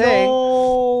what she's saying.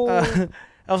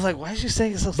 I was like, why is she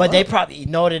saying it so slow? But they probably, you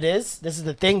know what it is? This is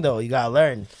the thing, though. You got to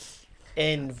learn.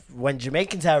 And when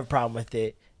Jamaicans have a problem with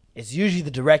it, it's usually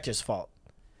the director's fault.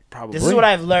 Probably. This is what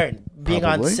I've learned being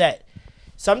on set.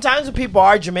 Sometimes when people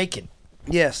are Jamaican.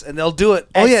 Yes, and they'll do it.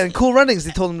 Oh, yeah, in Cool Runnings,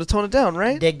 they told them to tone it down,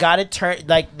 right? They got to turn,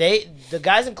 like, the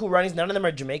guys in Cool Runnings, none of them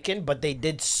are Jamaican, but they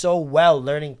did so well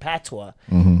learning patois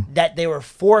that they were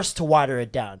forced to water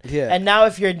it down. Yeah. And now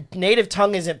if your native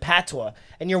tongue isn't patois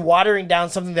and you're watering down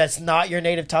something that's not your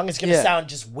native tongue, it's going to sound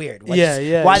just weird. Why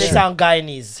they sound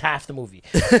Guyanese half the movie.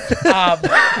 They're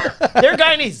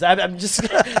Guyanese. I'm just,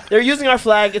 they're using our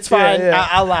flag. It's fine.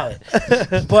 I'll allow it.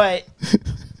 But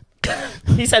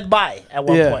he said bye at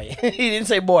one point. He didn't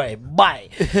say boy. Bye.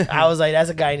 I was like, that's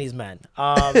a Guyanese man.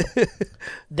 I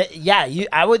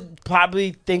would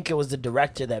probably think it was the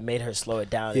director that made her slow it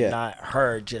down, and not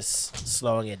her just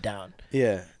slowing it down.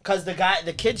 Yeah. Because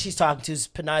the kid she's talking to is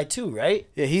Panay too, right?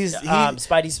 Yeah, he's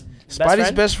Spidey's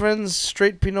best friend's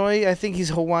straight Pinoy. I think he's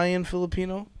Hawaiian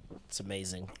Filipino. It's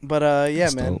amazing. But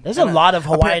man, there's a lot of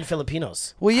Hawaiian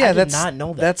Filipinos. Well, yeah, I did not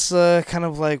know that. That's kind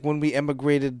of like when we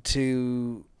emigrated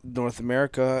to North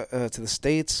America, to the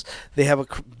States. They have a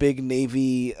big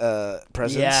Navy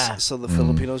presence. Yeah. So the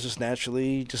Filipinos just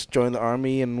naturally just joined the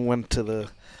Army and went to the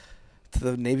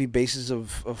Navy bases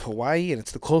of Hawaii, and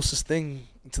it's the closest thing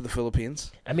to the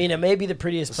Philippines. I mean, it may be the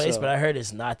prettiest place, So- but I heard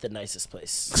it's not the nicest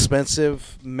place.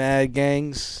 Expensive, mad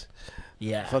gangs.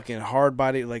 Yeah. Fucking hard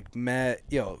body, like mad,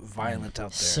 violent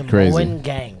out there. Samoan Crazy.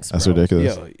 gangs, That's bro.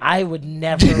 ridiculous. I would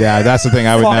never. Yeah, that's the thing.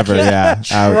 I would never. fucking Yeah,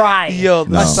 I would- try. Yo,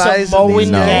 the No. size of Samoan these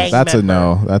no, gang that's a member.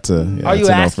 no. That's a. Yeah, Are you that's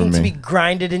a no asking for to me. be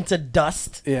grinded into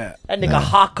dust? Yeah. That nigga Yeah.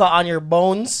 haka on your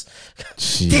bones.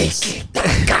 Jeez.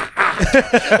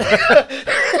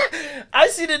 I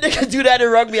seen a nigga do that in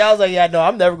rugby. I was like, yeah, no,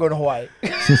 I'm never going to Hawaii.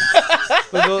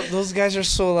 But those guys are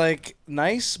so like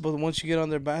nice, but once you get on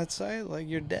their bad side, like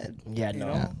you're dead. Yeah, you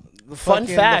no. know? The Fun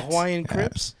fucking- fact. the Hawaiian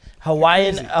Crips.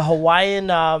 Hawaiian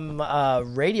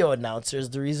radio announcer is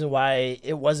the reason why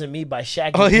It Wasn't Me by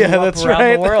Shaggy Oh, yeah, blew up that's around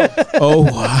right. the world. Oh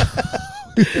wow.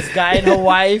 This guy in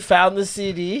Hawaii found the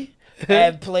CD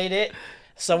and played it.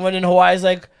 Someone in Hawaii's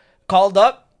like called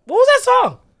up. What was that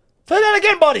song? Play that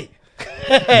again, buddy.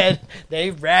 And they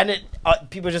ran it.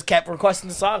 People just kept requesting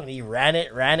the song, and he ran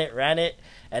it.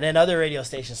 And then other radio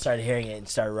stations started hearing it and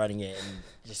started running it, and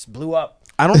just blew up.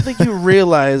 I don't think you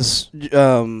realize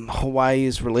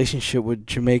Hawaii's relationship with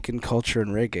Jamaican culture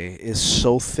and reggae is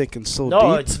so thick and so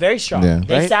No, deep. it's very strong. Yeah.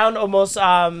 They Right? sound almost.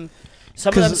 Some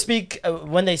of them 'Cause- speak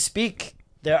when they speak.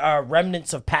 There are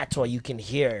remnants of patois you can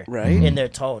hear Right. in their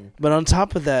tone. But on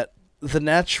top of that, the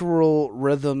natural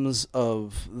rhythms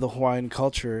of the Hawaiian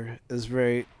culture is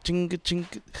very chinga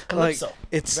chinga. Calypso. Like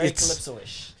it's very it's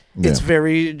calypso-ish. it's Yeah.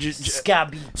 very Ska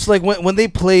beat. It's like when they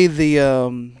play the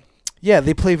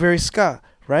they play very ska,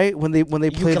 right? When they play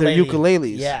their Ukulele.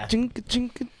 ukuleles. Yeah. Jinka,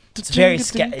 jinka, It's very jinka,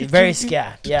 ska. jinka, Very jinka,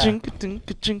 ska. Yeah. jinka,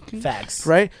 jinka, jinka. Facts.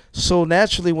 Right? So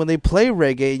naturally when they play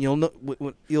reggae, you'll know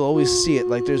you'll always see it.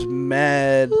 Like there's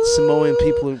mad Samoan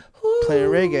people playing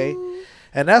reggae.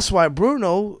 And that's why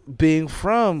Bruno, being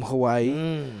from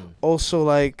Hawaii, also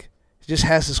like just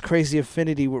has this crazy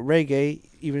affinity with reggae,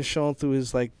 even shown through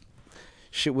his like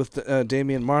shit with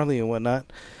Damian Marley and whatnot.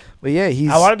 But yeah,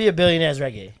 he's I want to be a billionaire's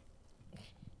reggae.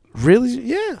 really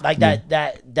yeah. Like that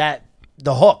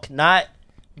the hook, not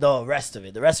the rest of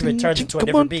it. The rest of it turns into a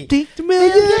different beat.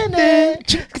 Billionaire,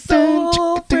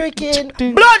 so freaking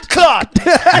blood clot.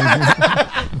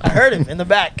 I heard him in the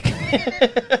back.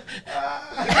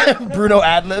 Bruno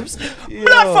ad-libs.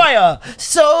 Blood fire.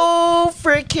 So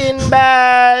freaking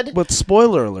bad. But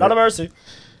spoiler alert. Not a mercy.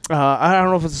 I don't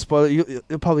know if it's a spoiler. You'll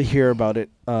probably hear about it.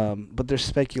 But there's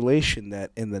speculation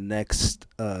that in the next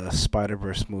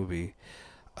Spider-Verse movie,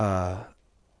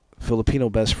 Filipino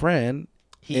best friend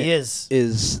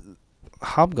is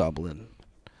Hobgoblin.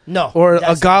 No. Or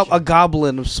that's a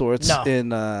goblin of sorts No.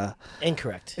 in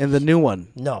Incorrect. in the new one.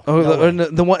 No. Or no way.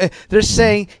 the one they're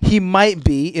saying he might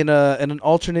be in an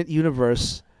alternate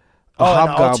universe. A Oh, in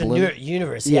the Hobgoblin. alternate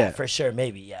universe. Yeah, Yeah. for sure.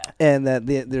 Maybe, yeah. And that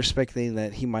they're speculating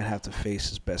that he might have to face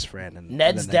his best friend. In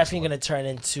Ned's the next definitely one. going to turn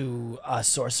into a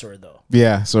sorcerer, though.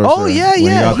 Yeah. Sorcerer. Oh, yeah, When he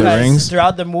yeah. got the Because rings.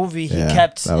 throughout the movie, he Yeah,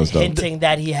 kept that was dope. hinting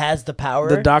that he has the power.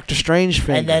 the Doctor Strange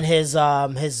finger. and then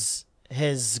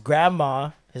his grandma,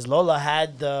 his Lola,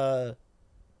 had the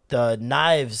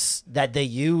knives that they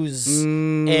use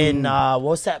in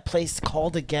what's that place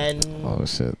called again? Oh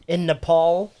shit. In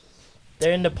Nepal.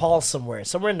 They're in Nepal somewhere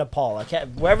in Nepal. I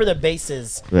can't wherever the base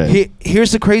is. Right.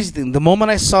 Here's the crazy thing. The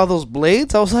moment I saw those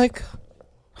blades, I was like,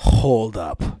 hold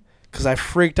up. Because I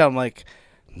freaked out. I'm like,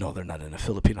 no, they're not in a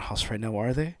Filipino house right now,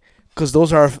 are they? Because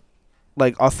those are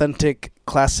like authentic,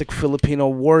 classic Filipino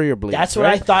warrior blades. That's what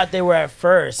right? I thought they were at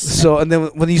first. So, and then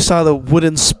when you saw the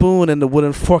wooden spoon and the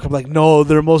wooden fork, I'm like, no,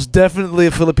 they're most definitely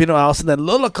a Filipino house. And then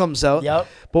Lola comes out. Yep.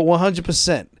 But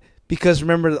 100%. Because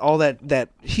remember all that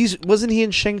wasn't he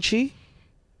in Shang-Chi?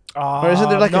 Or isn't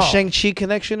there like no. a Shang-Chi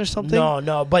connection or something?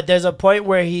 No. But there's a point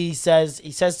where he says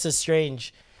to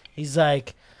Strange, he's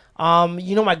like,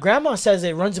 my grandma says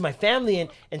it runs in my family,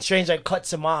 and Strange like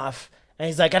cuts him off, and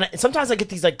he's like, and sometimes I get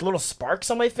these like little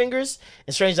sparks on my fingers,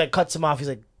 and Strange like cuts him off. He's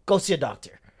like, go see a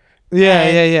doctor.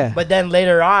 Yeah. But then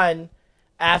later on,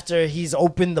 after he's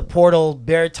opened the portal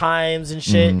bare times and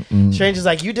shit, Strange is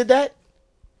like, you did that?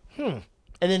 And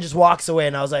then just walks away,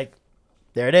 and I was like,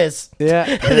 there it is. Yeah.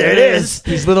 There it is.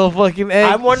 These little fucking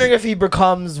eggs. I'm wondering if he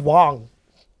becomes Wong.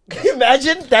 Can you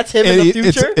imagine? That's him in the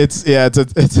future. It's a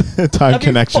time That'd be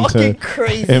connection to fucking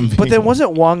crazy. him. But then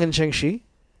wasn't Wong in Shang-Chi?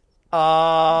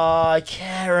 I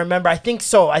can't remember. I think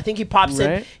so. I think he pops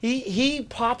Right? in. He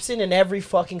pops in every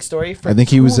fucking story for I think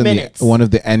he was 2 in minutes. one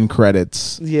of the end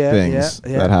credits Yeah, things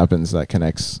yeah. that happens that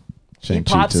connects He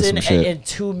Shang-Chi pops to some in shit. in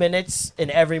 2 minutes in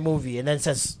every movie, and then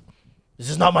says, "This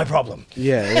is not my problem."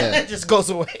 Yeah. It just goes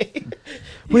away.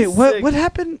 Wait, He's what sick. what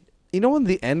happened? You know in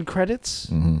the end credits,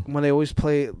 Mm-hmm. when they always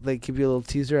play, they give you a little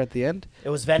teaser at the end? It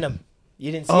was Venom.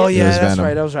 You didn't see Oh it? yeah, was that's Venom.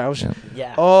 right. That was right. I was, Yeah. Yeah. Oh yeah, Venom. he was right. I was. Yeah. Yeah.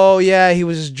 Yeah. Oh yeah, he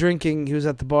was just drinking. He was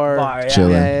at the bar. Bar, yeah.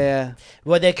 Chilling. Yeah.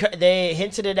 Well, they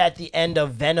hinted it at the end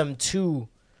of Venom 2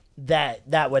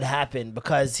 that would happen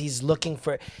because he's looking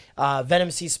for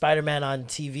Venom sees Spider-Man on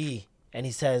TV and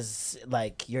he says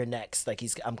like you're next, like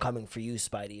I'm coming for you,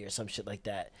 Spidey, or some shit like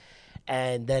that.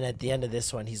 And then at the end of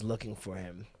this one, he's looking for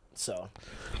him. So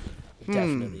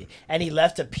definitely, and he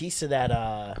left a piece of that.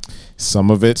 Some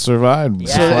of it survived. Yeah.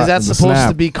 So is that The supposed snap.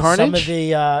 to be Carnage? Some of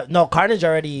the no, Carnage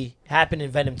already happened in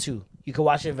Venom 2. You can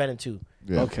watch it in Venom 2.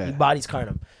 Yeah. Okay. He bodies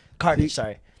Carnage,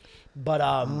 sorry.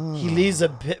 But he leaves a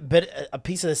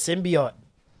piece of the symbiote.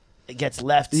 It gets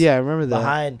left. Yeah, I remember that.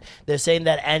 Behind. They're saying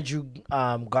that Andrew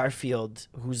Garfield,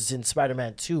 who's in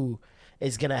Spider-Man 2,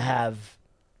 is gonna have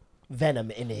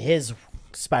Venom in his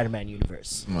Spider-Man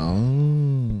universe,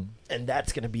 Oh. and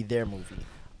that's gonna be their movie.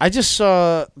 I just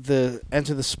saw the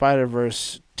Enter the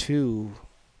Spider-Verse 2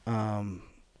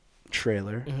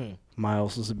 trailer. Mm-hmm.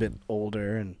 Miles was a bit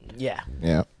older and Yeah,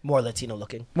 Yeah. more Latino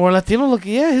looking, more Latino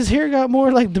looking. Yeah, his hair got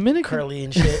more like Dominican. curly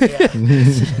and shit. Yeah,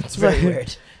 it's very Right.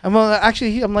 weird. I'm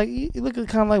actually, I'm like, you look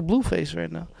kind of like Blueface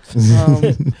right now.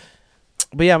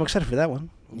 But yeah, I'm excited for that one.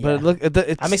 Yeah. But look,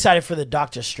 it's, I'm excited for the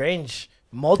Doctor Strange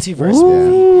multiverse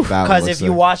Ooh. movie. That Because looks if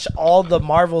you like- watch all the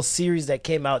Marvel series that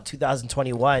came out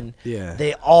 2021, Yeah.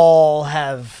 they all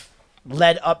have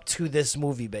led up to this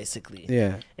movie, basically.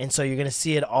 Yeah. And so you're going to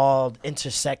see it all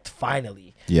intersect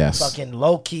finally. Yes. Fucking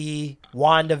Loki,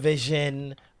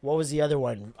 WandaVision, what was the other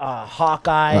one?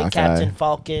 Hawkeye, Captain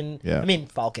Falcon. Yeah.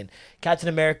 Falcon. Captain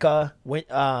America with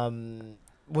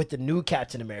the new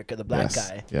Captain America, the black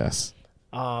guy. Yes.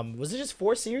 Was it just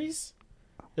 4 series?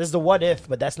 There's the What If,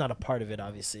 but that's not a part of it,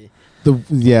 obviously.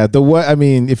 The what I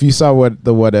mean, if you saw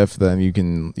the what if, then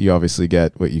you obviously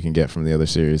get what you can get from the other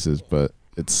series. But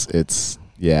it's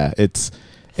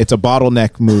a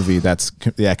bottleneck movie that's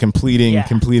completing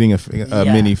a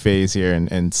mini phase here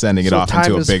and sending it so off time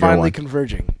into a is bigger finally one.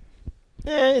 converging.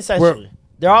 Essentially.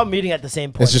 They're all meeting at the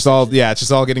same point. It's just all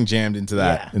getting jammed into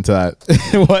that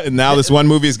and now this one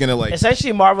movie is gonna like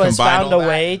essentially Marvel has combine found all a that.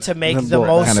 way to make And the kinda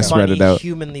most spread money it out.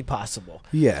 humanly possible.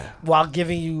 Yeah. While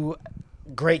giving you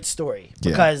great story.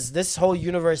 Yeah. Because this whole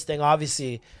universe thing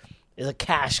obviously is a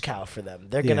cash cow for them.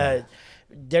 They're gonna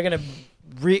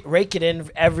rake it in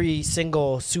every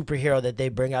single superhero that they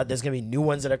bring out. There's gonna be new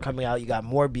ones that are coming out. You got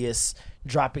Morbius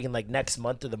dropping in like next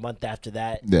month or the month after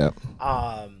that. Yeah.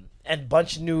 And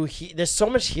bunch of new. There's so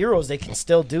much heroes they can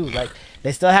still do. Like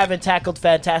they still haven't tackled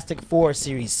Fantastic Four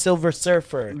series, Silver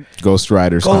Surfer, Ghost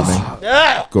Rider's coming.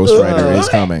 Ghost Rider is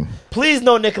coming. Please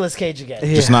no Nicolas Cage again.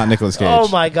 Just not Nicolas Cage. Oh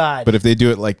my god! But if they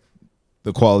do it like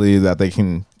the quality that they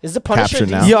can Is the Punisher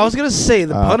capture now. DC? Yeah, I was gonna say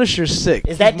the Punisher's sick.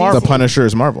 Is that Marvel? The Punisher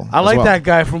is Marvel. I as like well. that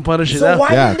guy from Punisher. So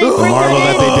why Yeah, didn't they the bring Marvel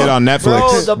that that they did on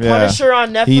Netflix. Bro, the Yeah. Punisher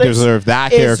on Netflix. He deserved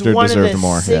that is character one deserved of the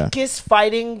more. Yeah. sickest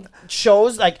fighting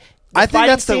shows. Like the I think fighting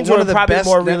that's scenes one were of the probably best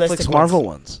more Netflix realistic Marvel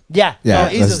ones. ones. Yeah, Yeah,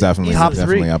 easily, that's definitely Top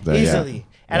definitely three. up there. easily. Yeah.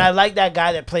 And I like that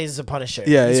guy that plays the Punisher.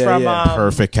 Yeah, he's yeah, from yeah.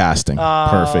 Perfect casting.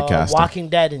 Perfect casting. Walking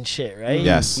Dead and shit, right?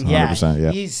 Yes, 100%,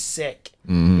 yeah. He's sick.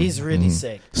 Mhm, He's really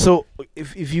sick. So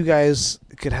if you guys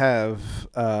could have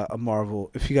a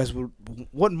Marvel, if you guys would,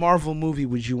 what Marvel movie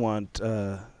would you want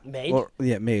Made?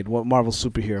 made? What Marvel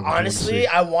superhero? would you want to Honestly, see?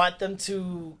 I want them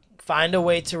to find a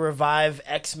way to revive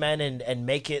X-Men and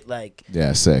make it like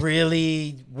sick.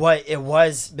 really what it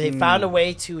was. They found a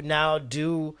way to now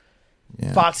do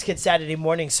Fox Kids Saturday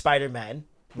Morning Spider-Man,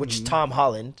 which is Tom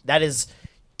Holland. That is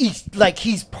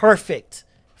he's perfect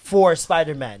for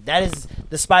Spider-Man. That is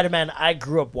the Spider-Man I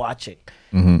grew up watching.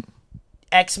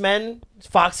 X-Men,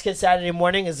 Fox Kids Saturday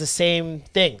Morning is the same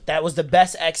thing. That was the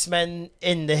best X-Men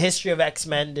in the history of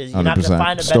X-Men. You're not going to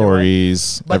find a better one.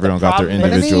 Stories. But Everyone the got their problem-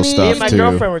 individual Me stuff and my too.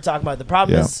 girlfriend were talking about it. The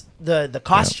problem Yeah. is the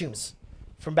costumes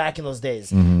from back in those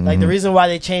days. Mhm, Like the mhm. reason why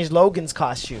they changed Logan's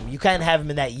costume. You can't have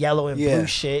him in that yellow and Yeah. blue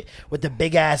shit with the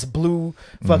big ass blue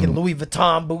fucking Mm-hmm. Louis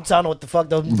Vuitton boots. I don't know what the fuck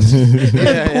those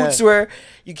boots were.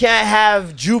 You can't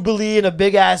have Jubilee in a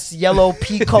big ass yellow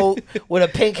pea coat with a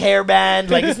pink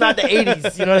hairband. Like it's not the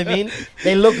 80s. You know what I mean?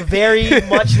 They look very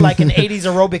much like an 80s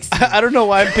aerobics team. I don't know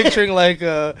why I'm picturing like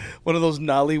one of those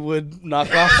Nollywood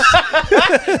knockoffs.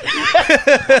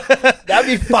 That'd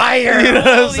be fire. You know what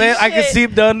I'm Holy saying? I can shit. see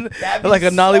him done That'd be like a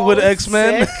Nollywood so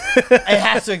X-Men. sick. It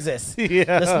has to exist.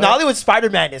 Yeah. This Nollywood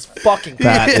Spider-Man is fucking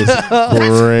That crack. is That's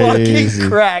crazy. fucking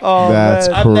crack. Oh, That's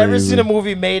man. I've never crazy. seen a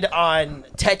movie made on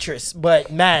Tetris,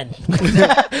 but man,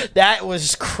 that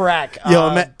was crack.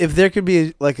 Yo, if there could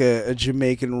be like a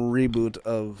Jamaican reboot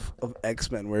of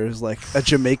X-Men where it was like a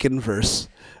Jamaican verse,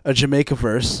 a Jamaica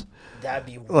verse, That'd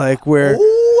be like where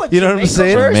Ooh, you know what I'm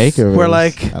saying? Jamaica Where verse.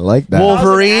 like I like that.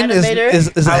 Wolverine I was an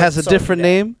animator, I has a would so different do that.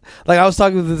 name. Like I was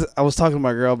talking to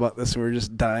my girl about this, and we were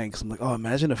just dying because I'm like, oh,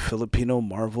 imagine a Filipino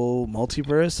Marvel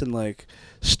multiverse, and like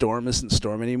Storm isn't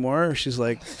Storm anymore. She's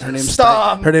like, her name's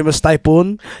Storm. her name is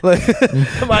Typhoon. Like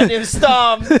My name's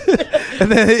Storm.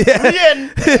 and then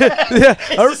Rian.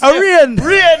 Arian.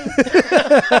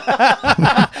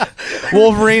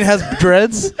 Wolverine has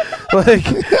dreads. Like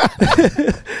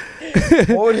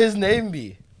What would his name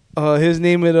be? his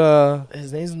name is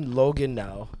His name's Logan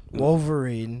now.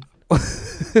 Wolverine.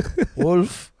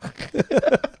 Wolf.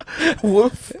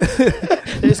 Wolf.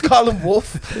 They just call him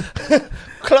Wolf.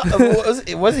 What does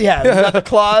he have? He got the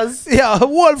claws. yeah,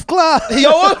 Wolf Claw.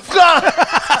 Yo, Wolf Claw.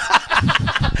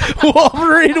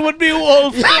 Wolverine would be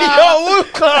Wolf Claw. Yo,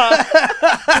 Wolf Claw.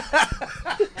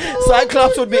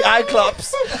 Cyclops would be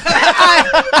Iclops.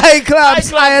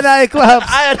 Iclops.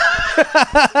 Iclops.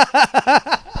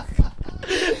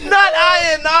 Not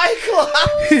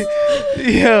Iclops.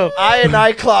 Yo.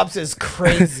 Iclops is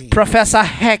crazy. Professor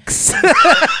Hex.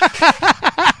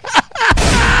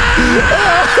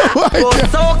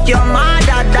 Soak your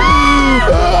mother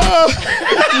down.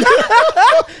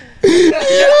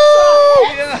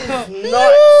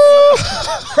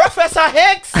 Professor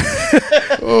Hicks.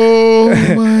 Oh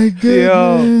my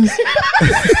goodness.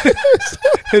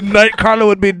 Nightcrawler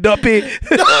would be Duppy.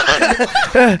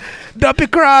 Duppy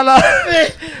Crawler.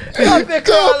 Duppy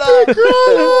Crawler.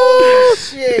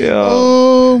 Shit.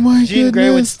 Oh my Jean goodness. Grey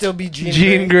would still be Jean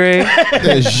Jean Grey.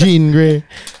 That's Jean Grey.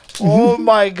 Oh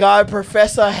my God,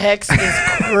 Professor Hex is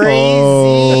crazy.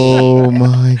 Oh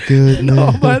my goodness.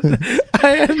 Oh, but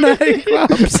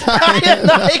Nightclops.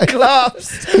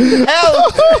 Iclops.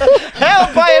 Help.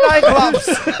 Help, Iclops.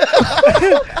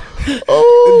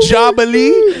 Oh,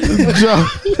 Jobberly.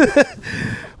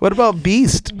 What about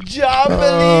Beast?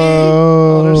 Jobbily.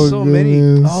 Oh, there's so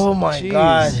many. Oh my Jeez.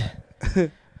 God.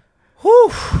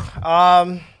 Whew.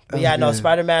 But yeah, no,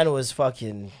 Spider-Man was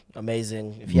fucking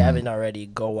amazing. If you haven't already,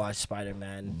 go watch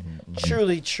Spider-Man.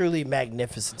 Truly, truly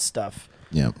magnificent stuff.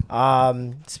 Yep.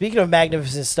 Speaking of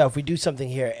magnificent stuff, we do something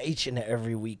here each and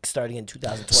every week, starting in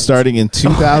 2020. Starting in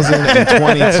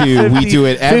 2022, we do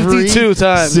it every 52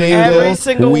 times. Every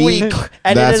single week.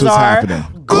 And That's it is what's our happening.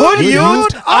 Good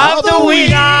Youth of the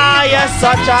Week. Ah, yes,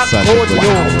 such a good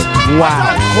youth.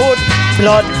 Wow. Good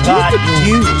blood God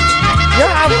youth. You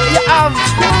have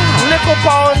little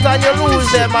pounds and you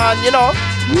lose them and, you know,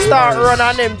 start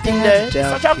running them thing there.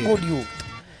 Such a good youth.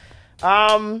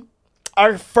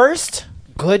 Our first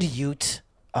Good Youth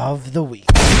of the Week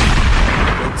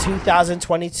in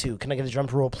 2022. Can I get a drum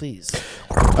roll, please?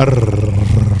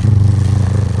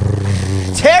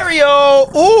 Terrio.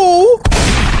 Ooh.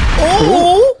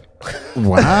 Ooh.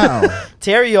 Wow.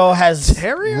 Terrio has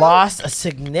lost a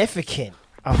significant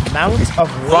amount of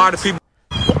weight.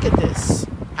 Look at this.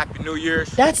 Happy New Year's.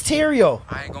 That's Terrio.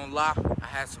 I ain't gonna lie, I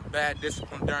had some bad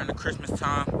discipline during the Christmas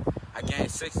time. I gained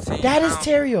 16 That is pounds,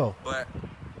 Terrio. But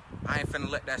I ain't finna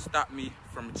let that stop me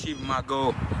from achieving my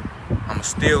goal. I'ma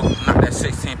still knock that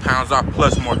 16 pounds off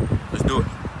plus more. Let's do it.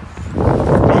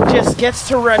 And just gets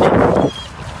to running.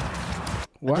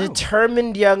 Wow. A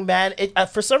determined young man.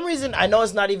 For some reason, I know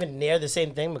it's not even near the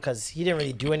same thing because he didn't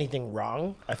really do anything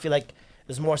wrong. I feel like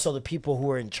it's more so the people who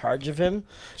were in charge of him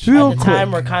Real at the quick.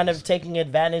 time were kind of taking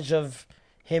advantage of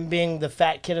him being the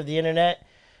fat kid of the internet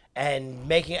and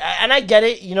making. And I get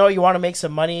it. You know, you want to make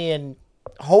some money, and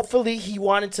hopefully he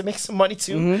wanted to make some money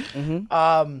too.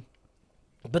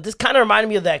 But this kind of reminded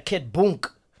me of that kid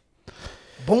Boonk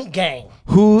Gang.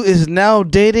 Who is now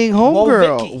dating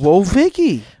homegirl? Whoa,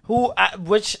 Vicky.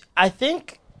 Which I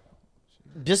think,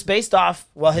 just based off,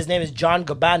 well, his name is John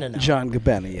Gabbana now. John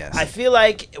Gabbana, yes. I feel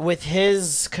like with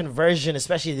his conversion,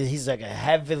 especially that he's like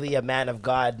heavily a man of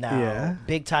God now, Yeah.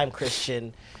 big time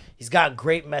Christian. He's got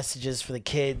great messages for the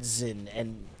kids, and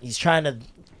he's trying to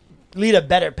lead a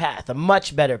better path, a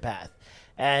much better path.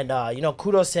 And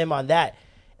kudos to him on that.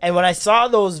 And when I saw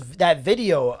that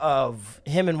video of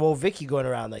him and Wo Vicky going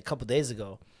around like a couple days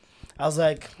ago, I was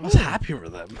like, I was happy for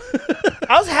them.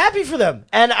 I was happy for them.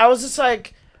 And I was just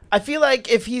like, I feel like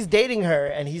if he's dating her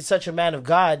and he's such a man of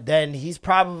God, then he's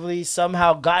probably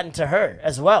somehow gotten to her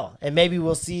as well. And maybe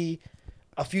we'll see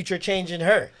a future change in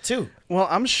her too. Well,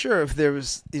 I'm sure if there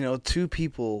was, two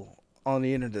people on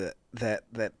the internet that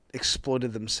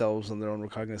exploited themselves on their own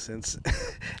recognizance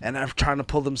and are trying to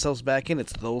pull themselves back in,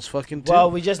 it's those fucking two.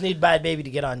 Well, we just need Bad Baby to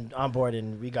get on board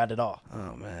and we got it all.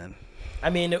 Oh, man. I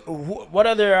mean, what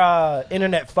other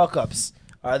internet fuck-ups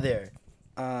are there?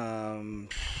 Yeah,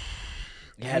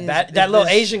 that little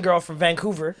Asian girl from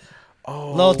Vancouver.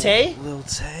 Oh, Lil Tay? Lil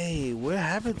Tay. What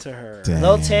happened to her?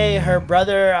 Lil Tay, her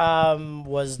brother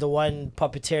was the one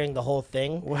puppeteering the whole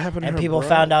thing. What happened to and her people bro?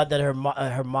 found out that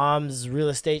her mom's real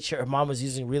estate, her mom was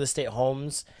using real estate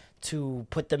homes to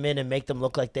put them in and make them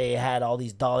look like they had all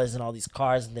these dollars and all these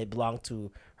cars and they belonged to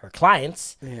her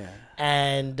clients. Yeah.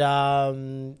 And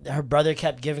her brother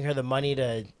kept giving her the money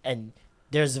to, and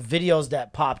there's videos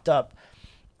that popped up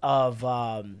of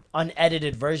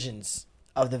unedited versions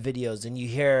of the videos, and you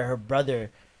hear her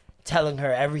brother telling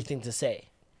her everything to say.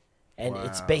 And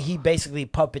he basically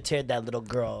puppeteered that little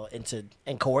girl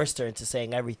and coerced her into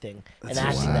saying everything and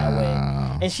acting that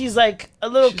way. And she's like a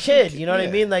little kid, you know what I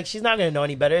mean? Like, she's not gonna know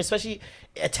any better. Especially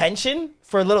attention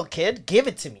for a little kid. Give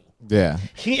it to me. Yeah.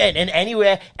 And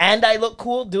anyway, and I look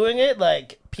cool doing it.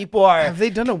 Like, people are. Have they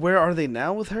done a Where Are They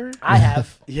Now with her? I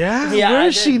have. Yeah? Where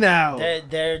is she now?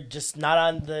 They're just not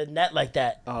on the net like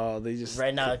that. Oh, they just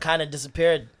right now. It kind of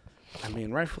disappeared. I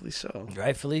mean, rightfully so.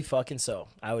 Rightfully fucking so.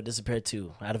 I would disappear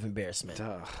too, out of embarrassment.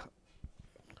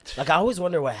 Like, I always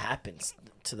wonder what happens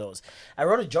to those. I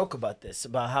wrote a joke about this,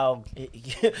 about how,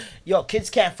 kids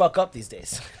can't fuck up these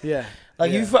days. Yeah.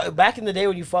 Like, back in the day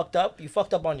when you fucked up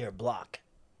on your block.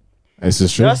 This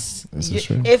is true. This is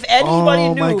true. If anybody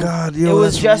Oh, my knew, God, it yo,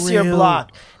 was that's just your real.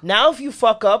 block. Now, if you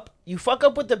fuck up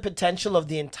with the potential of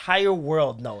the entire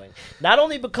world knowing. Not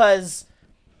only because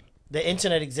the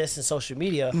internet exists in social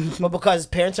media, but because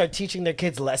parents are teaching their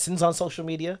kids lessons on social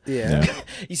media. Yeah.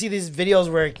 You see these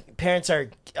videos where parents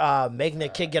are making their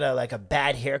kid get a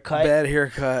bad haircut. Bad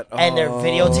haircut. And they're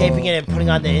videotaping it and putting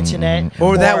it on the internet.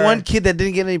 Or that one kid that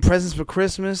didn't get any presents for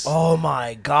Christmas. Oh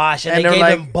my gosh. And they they're gave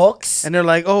like, him books. And they're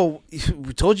like, oh,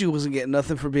 we told you he wasn't getting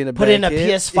nothing for being a Put bad in a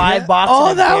kid. PS5 box Oh,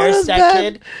 and that embarrass was that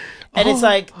bad. kid. And it's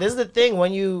like, this is the thing,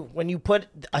 when you put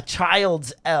a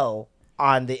child's L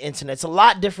on the internet, it's a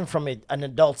lot different from an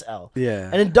adult's L.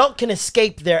 Yeah. An adult can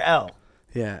escape their L.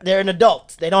 Yeah. They're an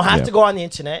adult. They don't have Yeah. to go on the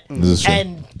internet. This is true.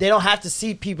 And they don't have to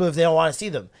see people if they don't want to see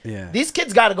them. Yeah. These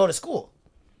kids got to go to school.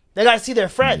 They got to see their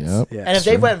friends. Yep. Yeah, And if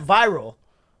they went viral,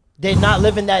 they're not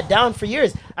living that down for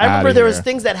years. I remember Outta there was here.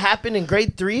 things that happened in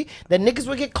grade 3 that niggas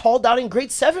would get called out in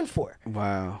grade 7 for.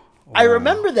 Wow. I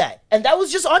remember that. And that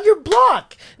was just on your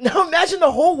block. Now imagine the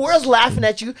whole world's laughing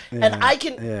at you. And I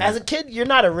can, as a kid, you're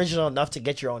not original enough to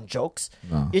get your own jokes.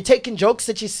 No. You're taking jokes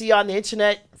that you see on the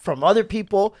internet from other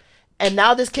people. And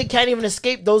now this kid can't even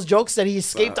escape those jokes that he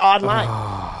escaped online.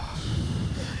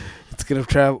 It's going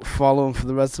to follow him for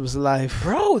the rest of his life.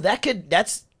 Bro,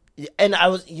 and I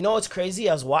was, what's crazy?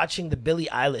 I was watching the Billie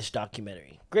Eilish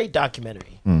documentary. Great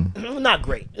documentary. Not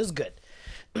great. It was good.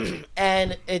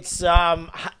 And it's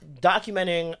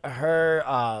documenting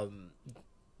her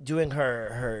doing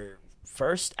her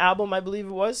first album, I believe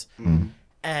it was.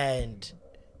 And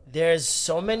there's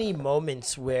so many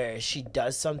moments where she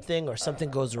does something or something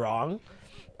goes wrong,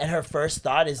 and her first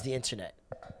thought is the internet.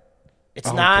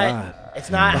 It's not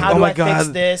how do I fix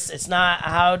this? It's not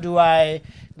how do I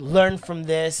learn from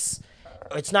this?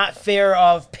 It's not fear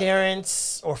of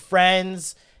parents or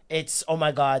friends. It's, oh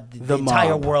my God, the entire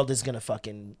mob. world is gonna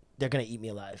they're gonna eat me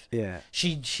alive. Yeah.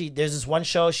 She there's this one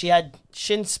show, she had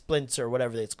shin splints or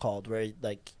whatever it's called, where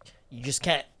like you just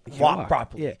can't walk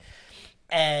properly. Yeah.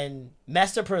 And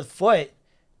messed up her foot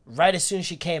right as soon as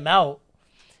she came out.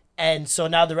 And so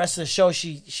now the rest of the show,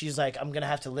 she's like, I'm gonna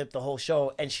have to limp the whole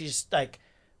show. And she's like,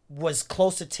 was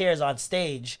close to tears on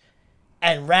stage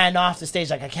and ran off the stage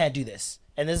like, I can't do this.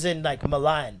 And this is in like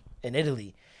Milan in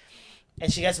Italy.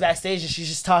 And she gets backstage and she's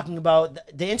just talking about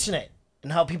the internet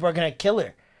and how people are gonna kill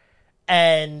her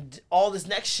and all this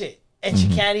next shit. And she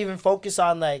can't even focus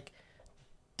on like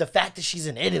the fact that she's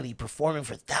in Italy performing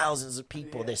for thousands of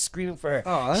people. They're screaming for her.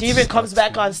 Oh, she even comes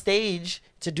back on stage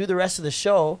to do the rest of the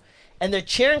show, and they're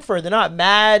cheering for her. They're not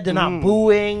mad. They're not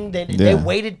booing. They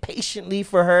waited patiently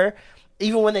for her,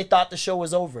 even when they thought the show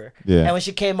was over. Yeah. And when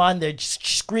she came on, they're just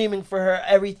screaming for her,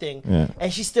 everything. Yeah.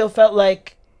 And she still felt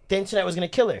like the internet was going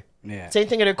to kill her. Yeah. Same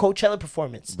thing at her Coachella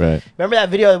performance. Right. Remember that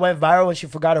video that went viral when she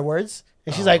forgot her words?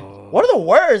 And she's like, what are the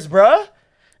words, bruh?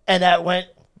 And that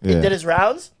it did its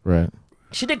rounds. Right.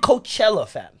 She did Coachella,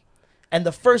 fam. And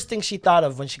the first thing she thought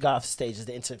of when she got off stage is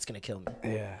the internet's going to kill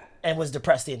me. Yeah. And was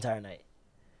depressed the entire night.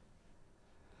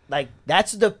 Like,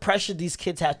 that's the pressure these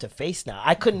kids have to face now.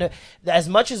 I couldn't, as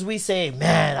much as we say,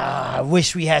 man, I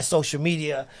wish we had social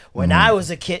media when I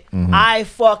was a kid. I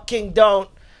fucking don't.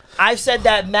 I've said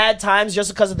that mad times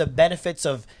just because of the benefits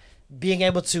of being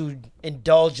able to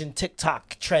indulge in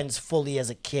TikTok trends fully as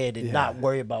a kid and not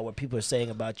worry about what people are saying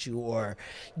about you, or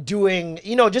doing,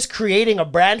 just creating a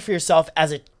brand for yourself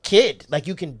as a kid. Like,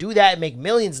 you can do that and make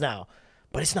millions now.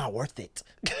 but it's not worth it.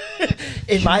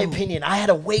 In my opinion, I had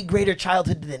a way greater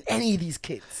childhood than any of these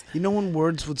kids. You know when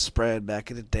words would spread back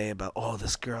in the day about, oh,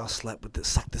 this girl slept with this,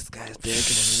 sucked this guy's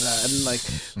dick, and like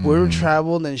word would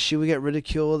travel, and then she would get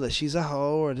ridiculed that she's a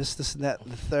hoe or this, and that,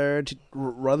 and the third, to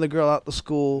run the girl out the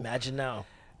school. Imagine now.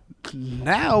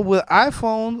 Now with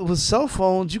iPhone, with cell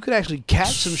phones, you could actually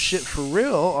catch some shit for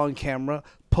real on camera,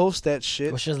 post that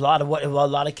shit, which is a lot of what a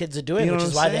lot of kids are doing, You know which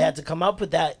what is I'm why they saying? had to come up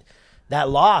with that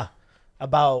law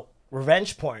about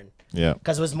revenge porn. Yeah.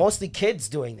 Because it was mostly kids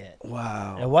doing it.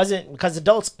 Wow. It wasn't because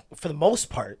adults, for the most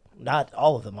part, not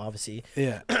all of them, obviously.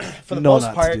 Yeah. For the Know most not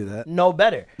to part, do that. know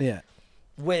better. Yeah.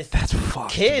 With That's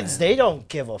fucked, kids, man. they don't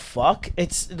give a fuck.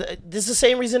 This is the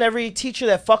same reason every teacher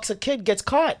that fucks a kid gets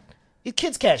caught. These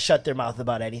kids can't shut their mouth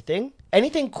about anything.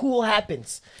 Anything cool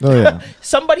happens. Oh, yeah.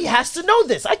 Somebody has to know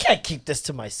this. I can't keep this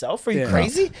to myself. Are you Yeah.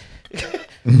 crazy?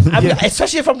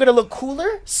 Especially if I'm gonna look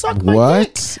cooler. Suck my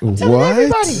What? dick. I'm telling What?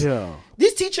 everybody. Yo.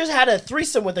 These teachers had a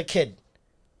threesome with a kid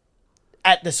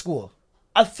at the school.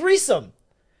 A threesome.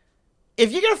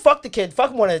 If you're gonna fuck the kid,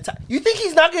 fuck him one at a time. You think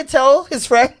he's not gonna tell his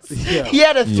friends? Yeah. He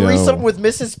had a threesome Yo. with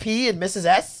Mrs. P and Mrs.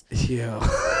 S. Yeah.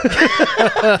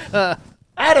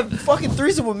 I had a fucking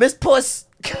threesome with Miss Puss.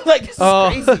 Like, this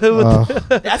is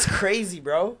crazy. That's crazy,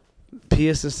 bro.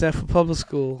 PS is set for public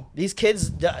school. These kids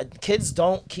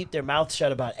don't keep their mouth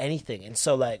shut about anything. And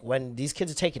so, like, when these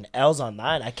kids are taking L's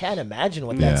online, I can't imagine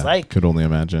what that's like Could only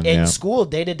imagine. in Yeah. school,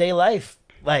 day-to-day life.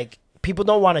 Like, people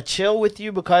don't want to chill with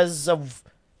you because of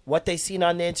what they seen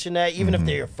on the internet. Even if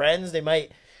they're your friends, they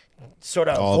might sort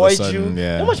of All of a avoid sudden, you.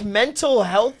 yeah. How much mental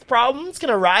health problems can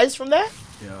arise from that?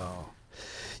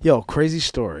 Yo, crazy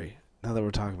story. Now that we're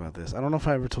talking about this, I don't know if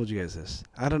I ever told you guys this.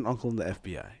 I had an uncle in the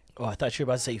FBI. Oh, I thought you were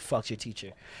about to say you fucked your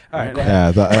teacher. All right, go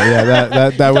ahead. Yeah,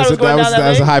 that thought was it was going down that that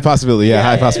was a way? high possibility. Yeah, Yeah,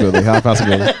 high yeah. possibility. High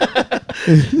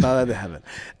possibility. No, that they haven't.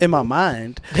 In my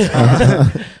mind.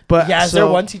 But Yeah, is so, there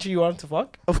one teacher you wanted to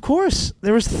fuck? Of course.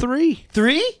 There was 3.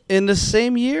 3? In the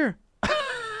same year.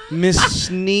 Miss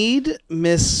Sneed,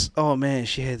 oh man,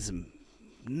 she had some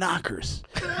knockers.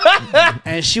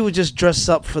 And she would just dress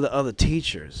up for the other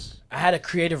teachers. I had a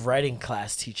creative writing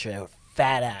class teacher that was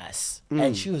fat ass.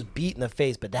 And she was beat in the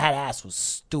face, but that ass was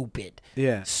stupid.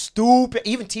 Yeah. Stupid.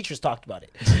 Even teachers talked about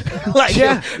it. Like,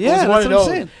 Yeah, it was yeah, one that's of what I'm those.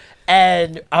 saying.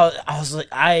 And I was like,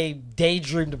 I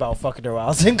daydreamed about fucking her while I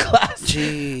was in class.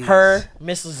 Jeez. Her,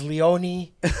 Mrs. Leone,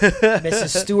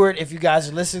 Mrs. Stewart. If you guys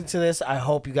are listening to this, I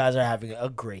hope you guys are having a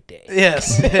great day.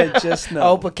 Yes, just I know.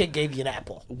 hope a kid gave you an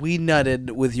apple. We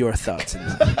nutted with your thoughts,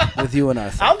 with you and our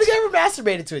thoughts. I don't think I ever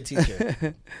masturbated to a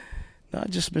teacher. Not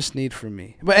just Miss Need for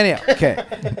me. But anyhow, okay.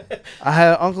 I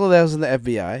had an uncle that was in the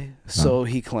FBI, so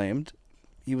he claimed.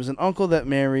 He was an uncle that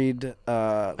married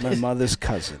my mother's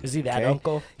cousin. Is he that okay?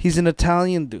 uncle? He's an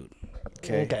Italian dude.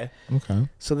 Okay. Okay.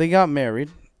 So they got married,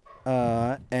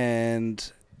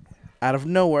 and out of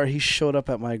nowhere, he showed up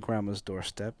at my grandma's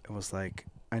doorstep and was like,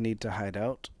 I need to hide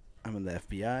out. I'm in the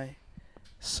FBI,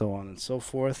 so on and so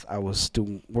forth. I was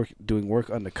doing work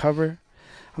undercover.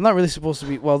 I'm not really supposed to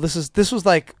be. Well, this was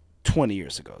like 20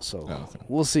 years ago, so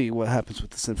we'll see what happens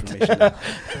with this information now.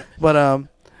 But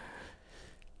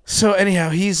so anyhow,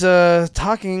 he's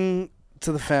talking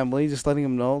to the family, just letting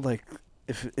them know like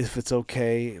if it's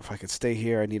okay, if I could stay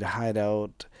here, I need to hide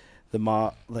out. The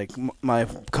mob, like my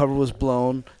cover was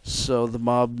blown, so the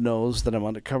mob knows that I'm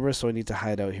undercover, so I need to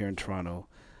hide out here in Toronto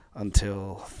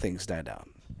until things die down.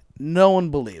 No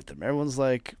one believed him. Everyone's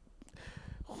like,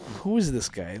 who is this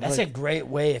guy? That's like, a great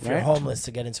way if you're right? homeless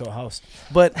to get into a house.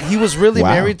 But he was really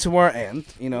Wow. married to our aunt,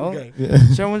 you know. Okay.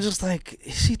 So everyone's just like,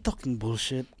 is he talking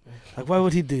bullshit? Like, why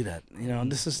would he do that? You know,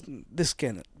 this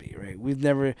cannot be right. We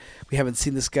haven't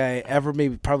seen this guy ever.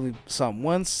 Maybe probably saw him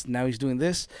once. Now he's doing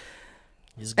this.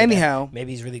 He's good Anyhow,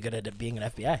 maybe he's really good at being an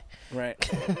FBI. right.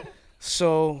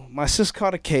 So my sis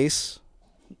caught a case.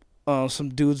 Some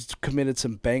dudes committed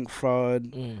some bank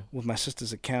fraud with my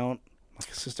sister's account. My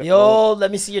sister Yo,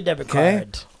 let me see your debit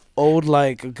card. owed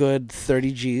like a good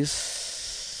 30 G's.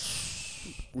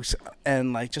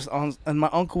 And like and my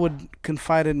uncle would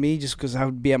confide in me just because I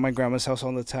would be at my grandma's house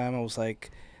all the time. I was like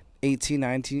 18,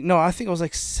 19. No, I think I was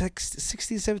like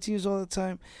 16, 17 years old at the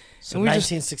time. So and we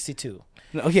 1962.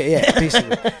 Okay, yeah,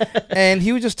 basically. And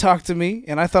he would just talk to me,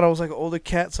 and I thought I was like an older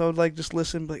cat, so I would like just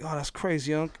listen, be like, oh, that's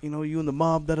crazy, Unc. You know, you and the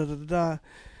mob, da da da da da.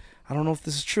 I don't know if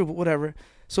this is true, but whatever.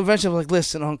 So eventually I was like,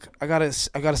 listen, Unc, I got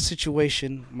a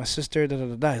situation. My sister, da da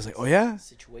da da. He's like, oh yeah?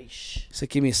 Situation. He's like,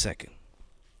 give me a second.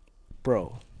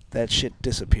 Bro, that shit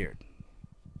disappeared.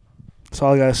 That's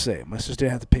all I gotta say. My sister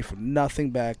didn't have to pay for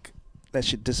nothing back. That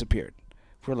shit disappeared.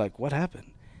 We're like, what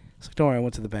happened? He's like, don't worry, I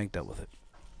went to the bank, dealt with it.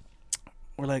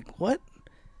 We're like, what?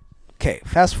 Okay,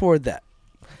 fast forward that.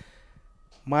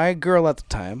 my girl at the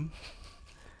time.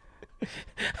 I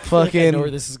Fucking. know where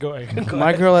this is going. Go My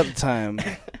ahead. girl at the time,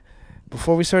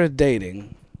 before we started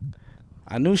dating,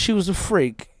 I knew she was a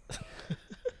freak.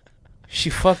 She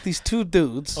fucked these two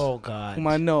dudes. Oh God. Whom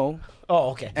I know.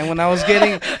 Oh, okay. And when I was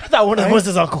getting, I thought one of them was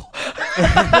his uncle.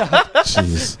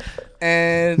 Jeez.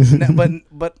 And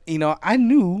but you know, I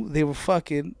knew they were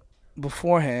fucking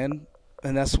beforehand,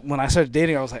 and that's when I started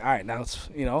dating. I was like, all right, now it's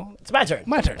It's my turn.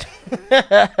 my turn.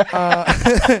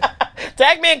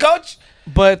 Tag me in, coach.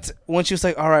 But when she was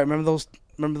like, all right, remember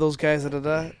those guys, da da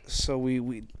da. So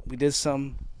we did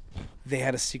some. They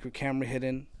had a secret camera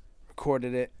hidden,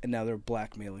 recorded it, and now they're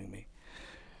blackmailing me.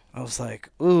 I was like,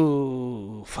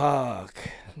 ooh, fuck.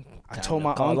 I told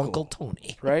my call uncle, Uncle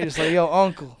Tony. right? It's like, yo,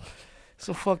 uncle,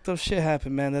 some fucked up shit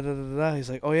happened, man. Da, da, da, da. He's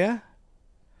like, oh yeah.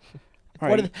 All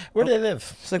Where right. do they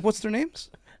live? It's like, what's their names?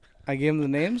 I gave him the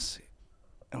names.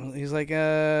 And he's like,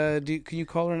 can you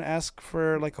call her and ask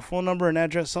for like a phone number, an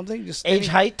address, something? Just Age,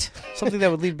 height. something that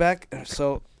would lead back.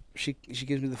 So she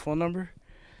gives me the phone number.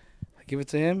 I give it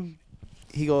to him.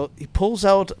 He pulls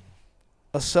out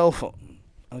a cell phone.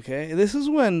 Okay, this is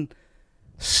when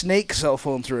snake cell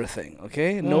phones were a thing.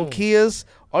 Okay, Nokias.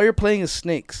 All you're playing is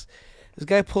snakes. This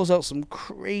guy pulls out some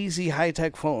crazy high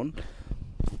tech phone,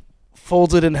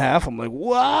 folds it in half. I'm like,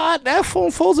 what? That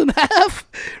phone folds in half,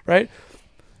 right?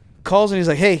 Calls and he's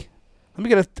like, hey, let me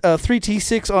get a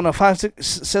 3T6 on a 56.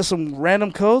 Says some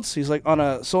random codes. He's like, on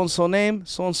a so and so name,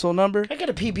 so and so number. I got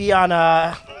a PB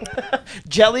on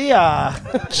jelly.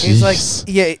 He's like,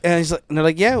 yeah, and they're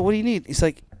like, yeah, what do you need? He's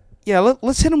like, yeah,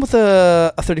 let's hit him with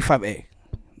a 35A.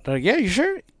 They're like, yeah, you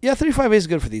sure? Yeah, 35A is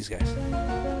good for these guys.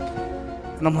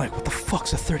 And I'm like, what the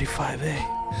fuck's a 35A?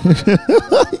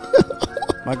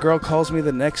 My girl calls me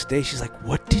the next day. She's like,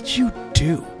 what did you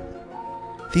do?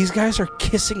 These guys are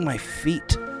kissing my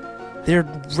feet. They're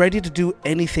ready to do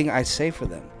anything I say for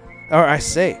them. Or I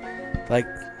say. Like,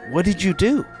 what did you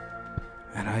do?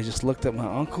 And I just looked at my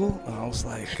uncle, and I was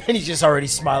like... And he's just already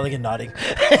smiling and nodding.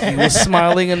 He was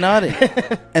smiling and nodding.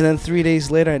 And then 3 days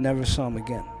later, I never saw him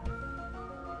again.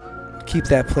 Keep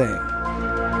that playing.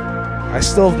 I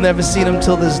still have never seen him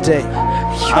till this day.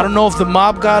 I don't know if the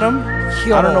mob got him.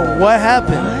 I don't know what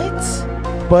happened.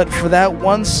 What? But for that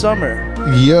one summer...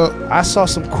 Yo, I saw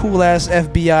some cool ass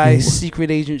FBI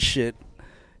secret agent shit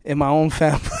in my own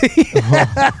family.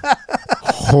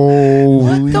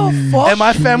 Holy. What the fuck? And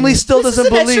my family still This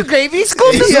doesn't is an believe. extra gravy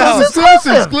exclusive. Yo,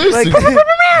 exclusive.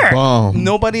 Bomb.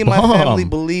 Nobody in my Bomb. family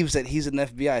believes that he's an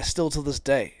FBI still to this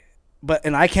day.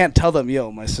 And I can't tell them,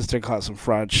 yo, my sister caught some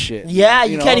fraud shit. Yeah,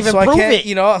 you can't even so prove I can't,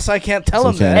 it. So I can't tell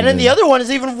So them that. And then the other one is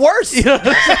even worse.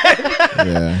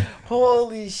 Yeah.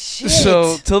 Holy shit.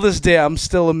 So till this day, I'm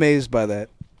still amazed by that.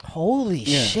 Holy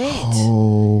shit.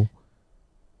 Oh.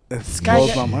 This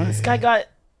This guy got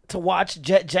to watch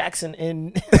Jet Jackson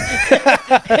in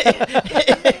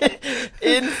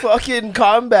in fucking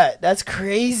combat. That's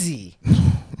crazy.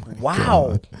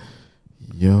 Wow.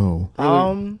 Yo.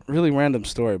 Really random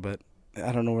story, but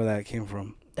I don't know where that came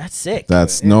from. That's sick.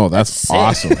 That's sick.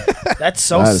 awesome. That's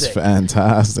so That is sick.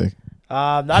 fantastic.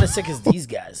 Not as sick as these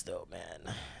guys though,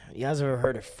 man. You guys ever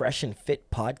heard of Fresh and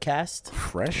Fit podcast?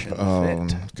 Fresh and Oh,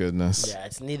 fit. goodness. Yeah,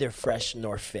 it's neither fresh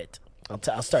nor fit.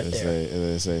 I'll start It there.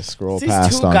 is a scroll These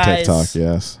past two on guys- TikTok,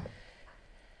 yes.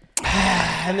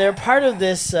 And they're part of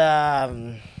this.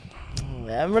 We're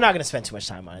not gonna spend too much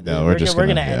time on it. No, we're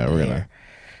gonna end we're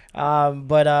gonna.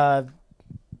 But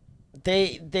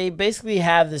they basically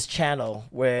have this channel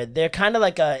where they're kind of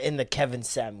like in the Kevin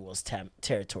Samuels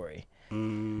territory.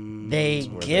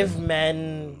 They give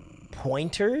men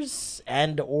pointers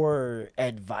and or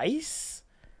advice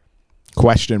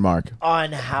Question mark.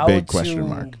 on how Big to question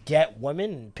mark. get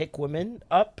women and pick women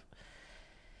up.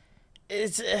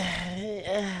 It's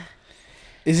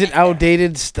Is it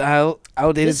outdated This is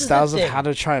the styles of thing. how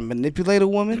to try and manipulate a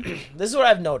woman? this is what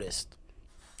I've noticed,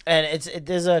 and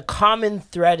there's a common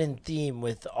thread and theme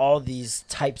with all these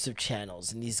types of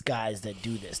channels and these guys that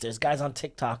do this. There's guys on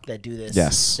TikTok that do this.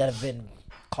 Yes. That have been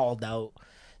called out.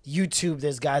 YouTube,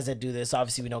 there's guys that do this.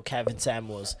 Obviously, we know Kevin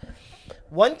Samuels.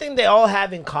 One thing they all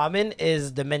have in common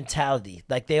is the mentality.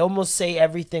 Like they almost say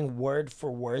everything word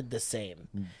for word the same.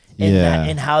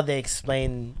 In how they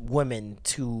explain women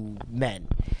to men.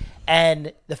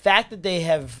 And the fact that they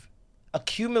have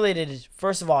accumulated,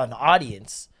 first of all, an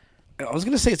audience. I was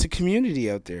gonna say it's a community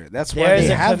out there. That's why There's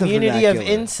they a have the community of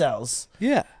vernacular. incels.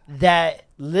 Yeah. That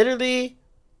literally,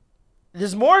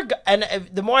 there's more, and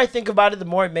the more I think about it, the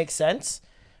more it makes sense,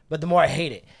 but the more I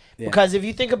hate it. Yeah. Because if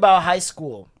you think about high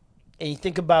school, and you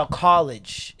think about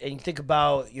college, and you think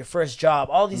about your first job,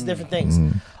 all these different things,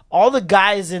 all the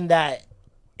guys in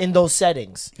in those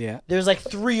settings. Yeah. There's like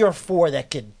 3 or 4 that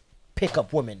could pick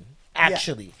up women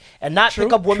actually, and not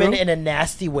pick up women in a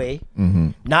nasty way,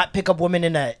 not pick up women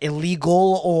in a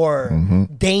illegal or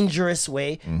dangerous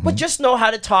way, but just know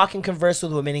how to talk and converse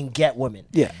with women and get women.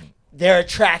 Yeah. They're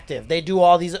attractive. They do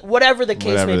all these, whatever the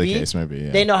case may be.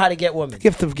 Yeah. They know how to get women.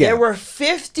 Gift of gab. There were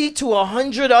 50 to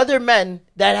 100 other men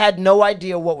that had no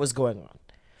idea what was going on.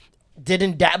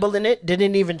 Didn't dabble in it.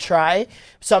 Didn't even try.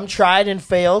 Some tried and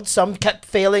failed. Some kept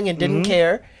failing and didn't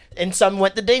care. And some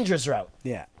went the dangerous route.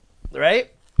 Yeah.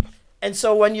 Right? And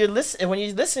so when you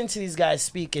listen to these guys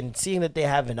speak and seeing that they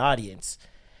have an audience,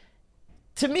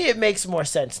 to me it makes more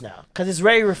sense now because it's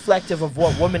very reflective of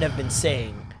what women have been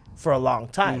saying for a long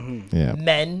time. Yeah.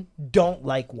 Men don't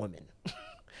like women.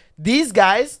 These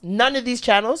guys, none of these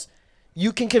channels,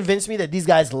 you can convince me that these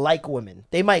guys like women.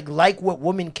 They might like what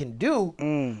women can do.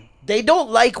 They don't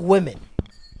like women.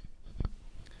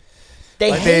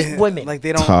 They hate women. Like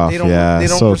they don't. Tough, they don't. yeah, They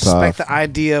don't so respect tough. the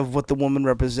idea of what the woman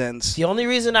represents. The only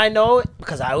reason I know it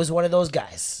because I was one of those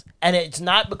guys, and it's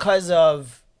not because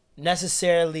of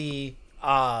necessarily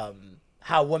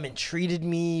how women treated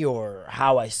me or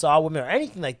how I saw women or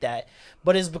anything like that,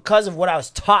 but it's because of what I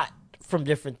was taught from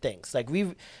different things. Like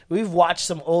we've watched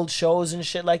some old shows and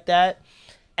shit like that,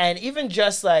 and even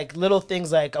just like little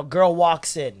things like a girl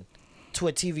walks in to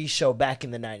a TV show back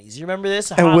in the 90s. You remember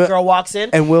this? A hot girl walks in.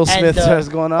 And Will Smith starts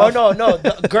going off? Oh, no.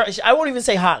 The girl, I won't even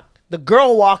say hot. The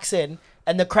girl walks in,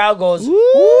 and the crowd goes,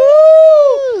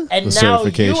 woo! And The now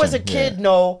you certification, as a kid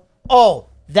know, oh,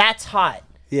 that's hot.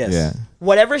 Yes. Yeah.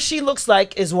 Whatever she looks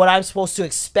like is what I'm supposed to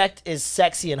expect is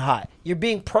sexy and hot. You're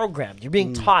being programmed. You're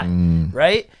being taught,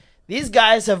 right? These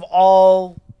guys have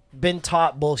all been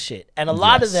taught bullshit. And a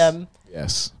lot of them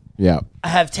Yes. Yeah.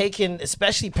 have taken,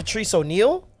 especially Patrice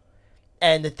O'Neal,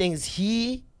 and the things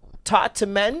he taught to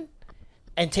men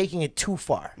and taking it too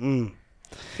far.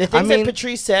 The things that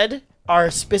Patrice said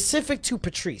are specific to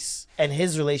Patrice and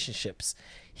his relationships.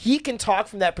 He can talk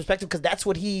from that perspective because that's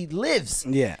what he lives.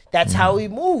 Yeah. That's how he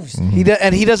moves. He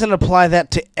doesn't apply that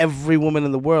to every woman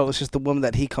in the world. It's just the woman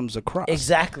that he comes across.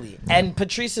 Exactly. And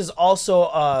Patrice is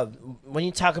also, when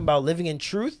you're talking about living in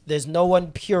truth, there's no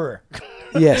one purer.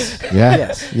 Yes. Yeah.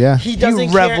 Yes. Yeah. He doesn't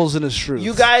care. revels in his truth.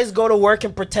 You guys go to work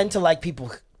and pretend to like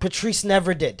people. Patrice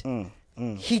never did.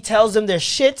 He tells them they're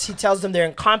shits. He tells them they're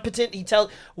incompetent. He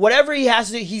tells whatever he has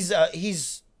to do.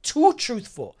 He's too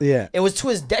truthful. Yeah. It was to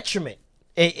his detriment.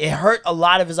 It hurt a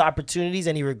lot of his opportunities,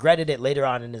 and he regretted it later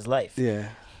on in his life. Yeah.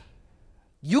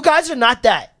 You guys are not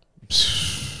that.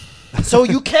 So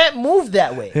you can't move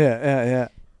that way. Yeah.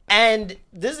 And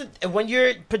this is when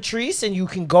you're Patrice and you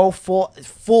can go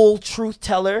full truth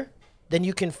teller, then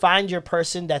you can find your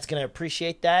person that's gonna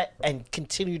appreciate that and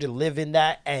continue to live in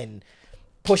that and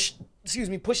push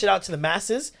it out to the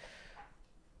masses.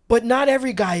 But not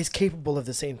every guy is capable of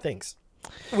the same things,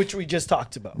 which we just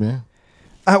talked about. Yeah.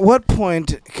 At what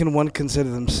point can one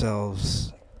consider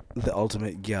themselves the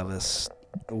ultimate jealous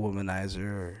womanizer?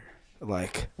 Or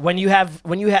like When you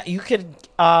could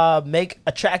make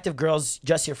attractive girls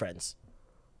just your friends.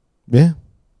 Yeah.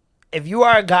 If you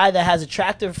are a guy that has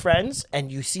attractive friends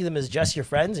and you see them as just your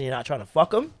friends and you're not trying to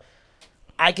fuck them,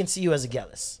 I can see you as a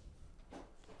jealous.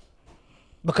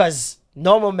 Because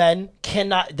normal men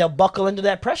they'll buckle into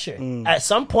that pressure. At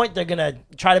some point, they're going to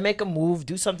try to make a move,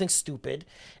 do something stupid,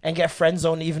 and get friend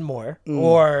zoned even more,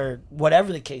 or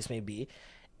whatever the case may be.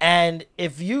 And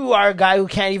if you are a guy who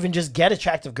can't even just get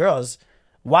attractive girls,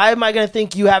 why am I going to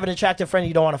think you have an attractive friend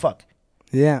you don't want to fuck?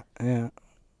 Yeah.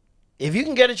 If you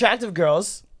can get attractive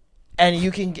girls, and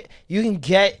you can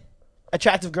get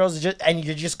attractive girls, and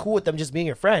you're just cool with them just being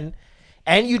your friend,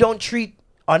 and you don't treat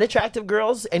unattractive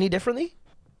girls any differently,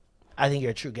 I think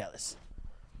you're a true jealous.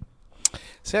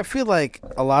 See, I feel like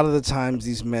a lot of the times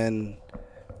these men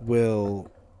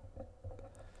will...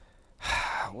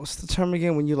 What's the term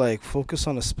again? When you like focus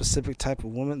on a specific type of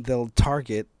woman, they'll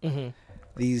target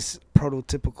these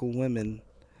prototypical women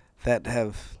that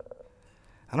have...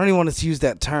 I don't even want to use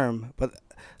that term, but...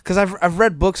 Because I've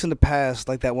read books in the past,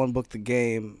 like that one book, The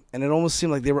Game, and it almost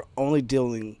seemed like they were only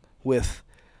dealing with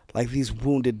like these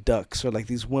wounded ducks or like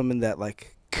these women that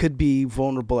like could be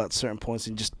vulnerable at certain points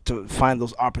and just to find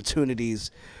those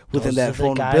opportunities within that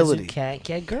vulnerability. Guys who can't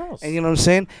get girls. And you know what I'm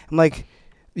saying? I'm like,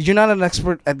 you're not an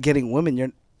expert at getting women.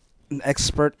 You're an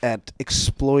expert at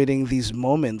exploiting these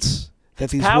moments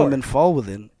that these women fall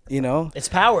within. You know, it's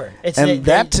power.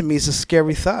 That to me is a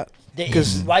scary thought.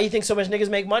 Why do you think so much niggas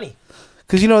make money?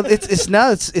 Because you know it's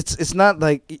not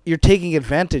like you're taking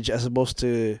advantage as opposed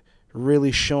to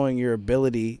really showing your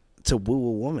ability to woo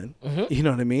a woman. You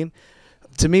know what I mean?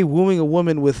 To me, wooing a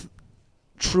woman with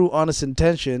true, honest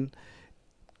intention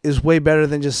is way better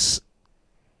than just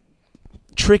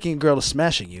tricking a girl to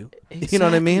smashing you. You know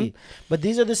what I mean? But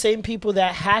these are the same people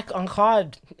that hack on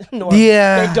COD. Norm.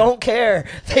 Yeah. They don't care.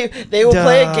 They will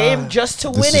play a game just to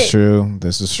win it. This is true.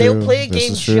 This is true. They'll play a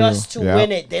game just to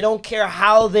win it. They don't care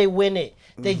how they win it.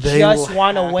 They just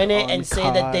want to win it and say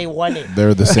that they won it.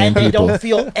 They're the same people. And they don't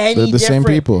feel any They're the same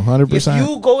different. people, 100%. If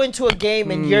you go into a game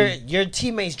and your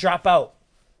teammates drop out,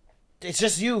 it's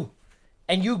just you.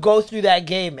 And you go through that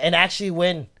game and actually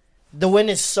win. The win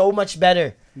is so much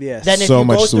better than if So you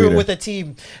much go through sweeter. it with a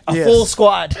team, a full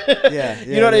squad.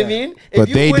 You know what I mean? But If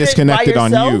you they win it by disconnected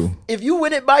on yourself- you. If you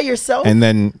win it by yourself, And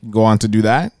then go on to do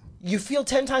that? you feel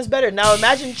 10 times better. Now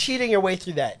imagine cheating your way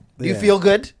through that. Do you Yeah. feel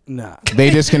good? Nah. They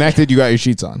disconnected, you got your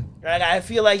sheets on. Right? I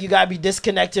feel like you gotta be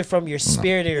disconnected from your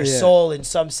spirit or your Yeah. soul in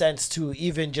some sense to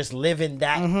even just live in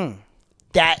that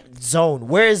that zone.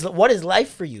 What is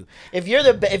life for you? If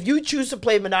you choose to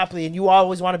play Monopoly and you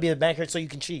always want to be a banker so you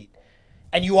can cheat,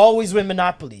 and you always win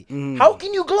Monopoly, how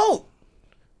can you gloat?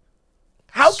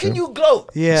 How can you gloat?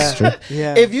 Yeah.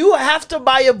 Yeah. If you have to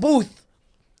buy a booth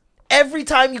every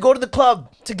time you go to the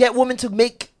club to get women to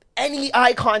make any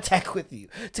eye contact with you,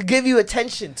 to give you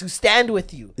attention, to stand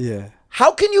with you, Yeah.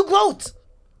 how can you gloat?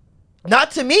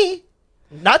 Not to me.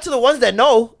 Not to the ones that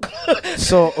know.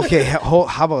 So, okay, how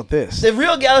about this? The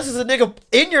real gallus is a nigga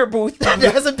in your booth that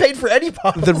hasn't paid for any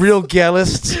bottles. The real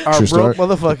Gallists are True broke story.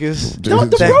 motherfuckers No,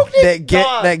 the that, broke niggas- that get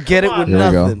Dog, that get it come with Here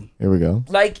we go. nothing. Here we go.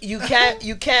 Like you can't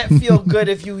feel good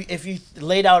if you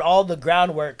laid out all the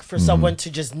groundwork for someone to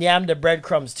just yam the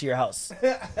breadcrumbs to your house.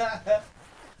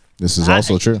 This is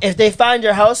also true. If they find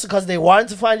your house because they wanted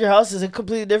to find your house, is a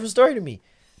completely different story to me.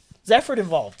 There's effort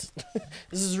involved.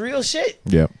 This is real shit.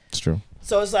 Yeah, it's true.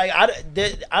 So it's like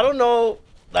I don't know.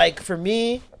 Like for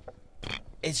me,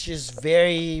 it's just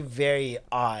very very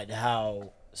odd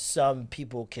how some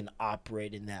people can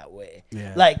operate in that way.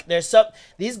 Yeah. Like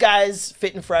these guys,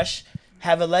 Fit and Fresh,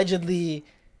 have allegedly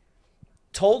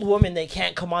told women they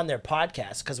can't come on their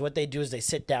podcast because what they do is they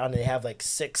sit down and they have like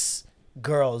 6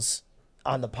 girls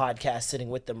on the podcast sitting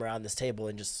with them around this table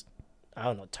and just, I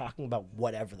don't know, talking about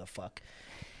whatever the fuck.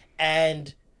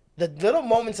 And the little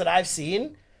moments that I've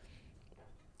seen,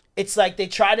 it's like they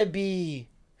try to be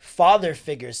father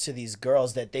figures to these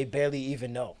girls that they barely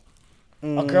even know.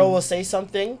 A girl will say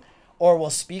something or will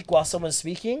speak while someone's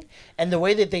speaking, and the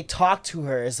way that they talk to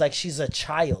her is like she's a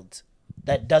child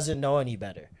that doesn't know any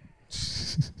better.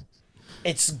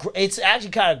 It's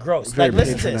actually kind of gross. Very Like,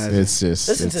 listen to this. It's just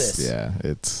Listen to it's, this. yeah,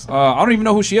 it's I don't even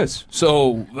know who she is,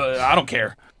 so I don't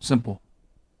care. Simple.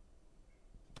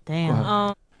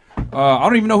 Damn. I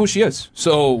don't even know who she is,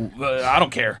 so I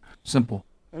don't care. Simple.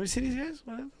 Let me see these guys.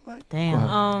 What like?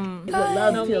 Damn.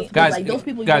 Guys,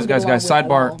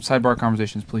 sidebar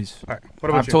conversations, please. All right. What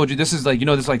about I've told you this is like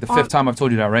this is like the 5th time I've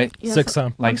told you that, right? Yeah, 6th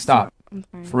time. Like stop,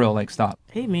 for real, like stop.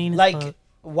 He mean as Like, fuck.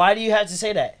 why do you have to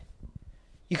say that?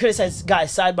 You could have said,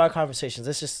 guys, sidebar conversations.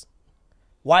 Let's just.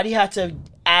 Why do you have to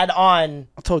add on?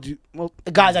 I told you. Well,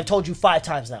 Guys, I've told you 5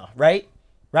 times now, right?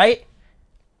 Right?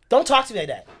 Don't talk to me like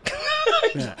that.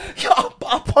 Yo,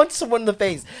 I'll punch someone in the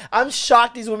face. I'm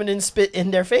shocked these women didn't spit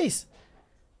in their face.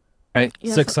 Right?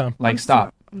 Yeah, 6th time. Like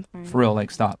stop, for real,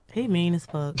 like stop. He mean as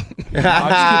fuck. I'm just keeping it real,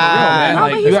 man. No,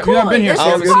 Like but you he's haven't been here, cool.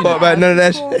 so you This haven't is seen cool. it. About none of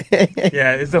that shit.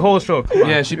 Yeah, it's the whole show. Come on.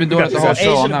 Yeah, she's been We doing got it the this whole out.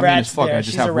 show. Asian I'm not mean Brat's as fuck. there. I just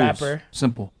She's have a rules. rapper.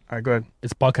 Simple. All right, go ahead.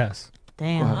 It's podcast.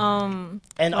 Damn.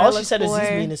 And all she said is he's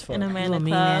mean as fuck. In Amanda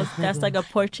Club. Club. That's like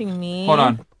approaching me. Hold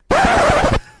on.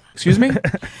 Excuse me?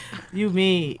 You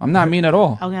mean. I'm not mean at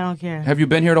all. Okay, I don't care. Have you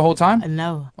been here the whole time?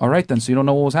 No. All right then. So you don't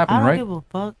know what was I happening, don't right? give a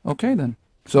fuck. Okay then.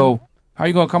 So how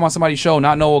you gonna come on somebody's show,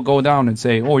 not know what go down, and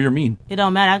say, "Oh, you're mean"? It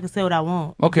don't matter. I can say what I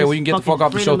want. Okay, well you can get the fuck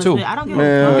off the show too. I don't give a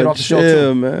Man, fuck. Get off the show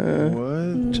chill, too. man.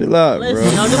 What? Chill out, Listen,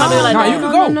 bro. don't do my like Nah, you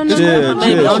can go. Chill, chill. She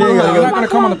ain't You're gotta not gonna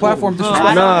come on the platform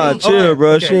disrespect. Nah, chill,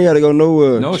 bro. She ain't gotta go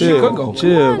nowhere. No, she chill. could go.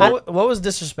 Chill. What was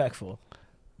disrespectful?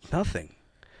 Nothing.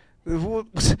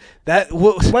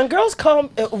 When girls come,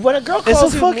 when a girl it's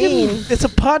calls a you fucking, mean, it's a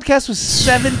podcast with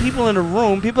 7 people in a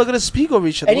room. People are gonna speak over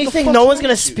each other. and you think no one's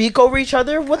gonna speak over each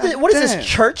other? What is Damn. this,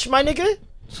 church, my nigga?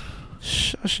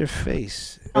 Shut your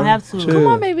face. I have to. Come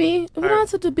on, baby. We don't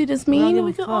have to be this mean.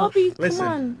 We can all be. Listen.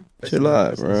 Come on. Chill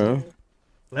out, bro.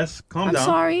 Let's calm I'm down.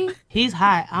 sorry. He's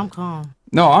hot. I'm calm.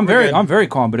 No, I'm very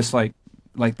calm, but it's like,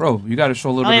 bro, you got to show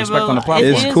a little bit of respect on the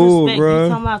platform. It's cool, respect. bro. You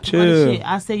talking about Chill. shit.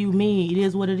 I say you mean. It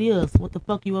is what it is. What the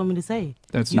fuck you want me to say?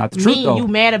 That's You not the truth, mean, though. You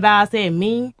mad about I said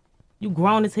mean? You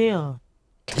grown as hell.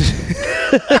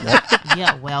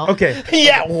 Yeah, well. Okay.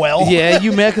 Yeah, well. Yeah,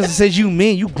 you mad because it says you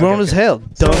mean. You grown as hell.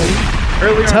 Dummy.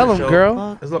 Earlier Tell on him, the show,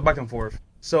 girl. There's a little back and forth.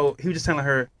 So he was just telling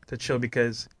her to chill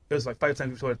because it was like 5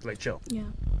 times before to like chill. Yeah.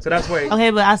 So that's why.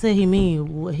 Okay, but I said he mean.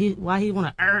 Why he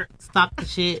want to stop the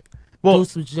shit? Well, do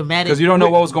some dramatic. Because you don't know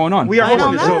what was going on. We are I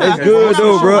don't holding know. it. It's good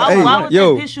though, bro. Why would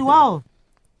Yo, that piss you off?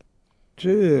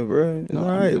 chill, bro. It's all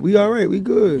right. We all right. We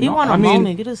good. He want a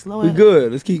moment. Get it slow. We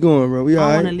good. Let's keep going, bro. We all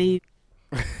I want to right. leave.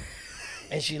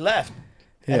 And she left.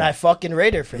 And Yeah. I fucking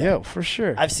rate her for that. Yo, for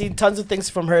sure. I've seen tons of things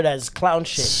from her that is clown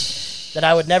shit that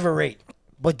I would never rate.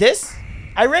 But this,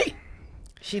 I rate.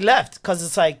 She left because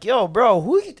it's like, yo,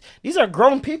 bro, these are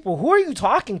grown people. Who are you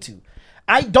talking to?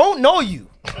 I don't know you,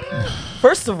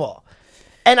 first of all.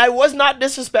 And I was not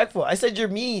disrespectful. I said you're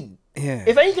mean. Yeah.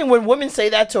 If anything, when women say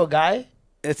that to a guy,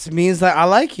 It means that I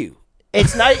like you.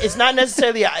 it's not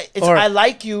necessarily I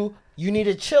like you. You need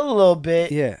to chill a little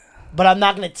bit. Yeah. But I'm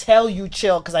not gonna tell you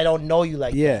chill because I don't know you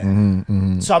like Yeah.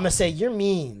 that. So I'm gonna say you're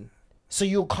mean. So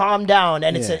you calm down,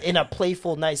 and it's Yeah. in a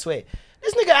playful, nice way.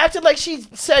 This nigga acted like she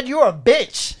said you're a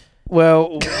bitch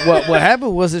Well, what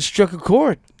happened was it struck a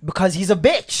chord because he's a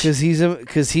bitch.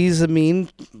 because he's a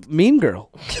mean girl.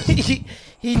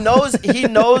 he knows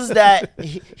that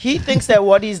he thinks that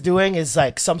what he's doing is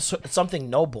like something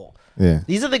noble. Yeah.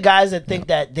 These are the guys that think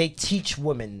that they teach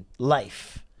women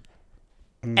life.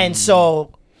 And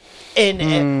so,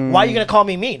 and why are you gonna call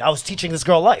me mean? I was teaching this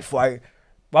girl life. Why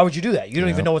would you do that? You don't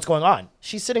even know what's going on.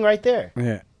 She's sitting right there.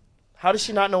 Yeah. How does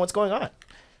she not know what's going on?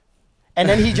 And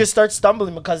then he just starts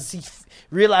stumbling because he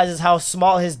realizes how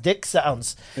small his dick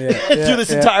sounds through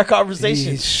this entire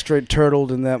conversation. He's straight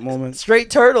turtled in that moment. Straight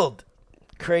turtled.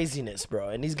 Craziness, bro.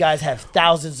 And these guys have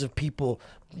thousands of people,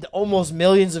 almost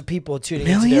millions of people tuning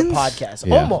into their podcast.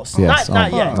 Yeah. Almost. Yes,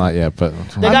 Not yet. Not yet, but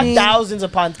They got thousands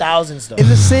upon thousands, though. In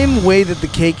the same way that the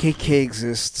KKK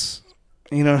exists.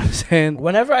 You know what I'm saying?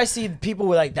 Whenever I see people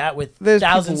like that with There's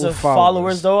thousands people of with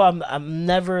followers, though, I'm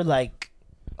never like,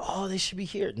 oh, they should be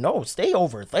here. No, stay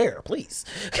over there, please.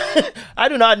 I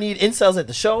do not need incels at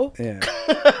the show. Yeah.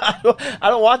 I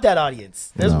don't want that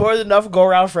audience. There's more than enough go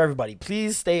around for everybody.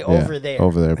 Please stay over there.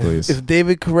 Over there, please. If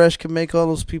David Koresh can make all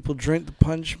those people drink the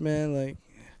punch, man, like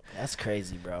that's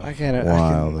crazy, bro. I can't.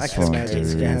 Wow, I that's can fucking imagine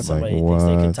crazy. it can happen. Somebody Like, thinks they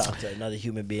can what? talk to another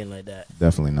human being like that.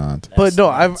 Definitely not. But no,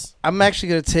 nuts. I'm actually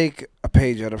gonna take a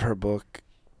page out of her book,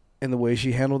 in the way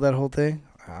she handled that whole thing.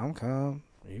 I'm calm.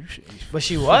 But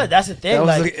she was. That's the thing. That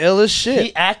was like the illest shit.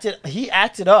 He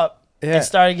acted up Yeah. and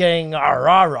started getting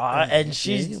rah rah, and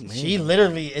she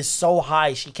literally is so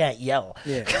high she can't yell.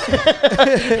 Yeah.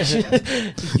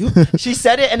 she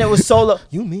said it and it was so low.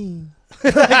 You mean?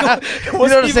 You know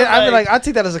what I'm saying? I mean, like, I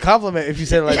take that as a compliment if you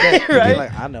say it like that. Right? You're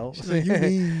like, I know. She's like,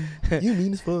 you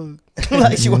mean as fuck.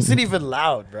 Like, she wasn't even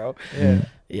loud, bro. Yeah.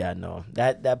 Yeah, no.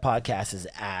 That podcast is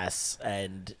ass,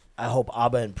 and I hope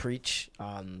Abba and Preach,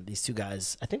 these two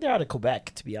guys, I think they're out of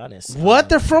Quebec, to be honest. What?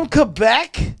 They're from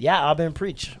Quebec? Yeah, Abba and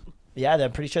Preach. Yeah,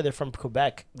 I'm pretty sure they're from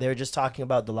Quebec. They were just talking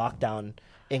about the lockdown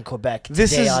in Quebec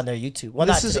today on their YouTube. Well,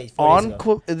 this not today, is 4 days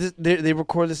ago. they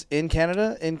record this in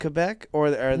Canada, in Quebec, or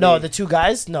are No, they? the two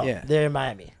guys, no, Yeah. they're in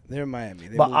Miami. They're in Miami.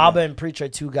 They But moved Abba out. and Preach are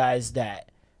two guys that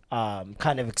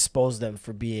kind of expose them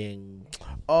for being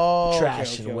Oh,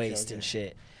 trash okay, and okay, waste okay. and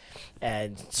shit.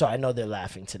 And so I know they're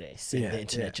laughing today, seeing Yeah, the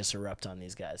internet yeah. just erupt on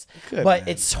these guys. Good, but man.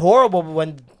 it's horrible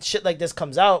when shit like this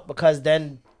comes out, because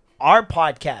then our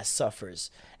podcast suffers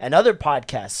and other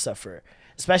podcasts suffer,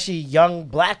 especially young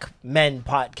black men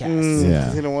podcasts. Yeah.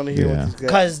 They don't want to hear what this guy.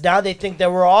 Because now they think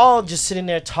that we're all just sitting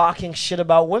there talking shit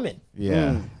about women.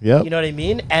 Yeah. Yep. You know what I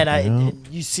mean? And I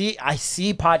see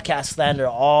podcast slander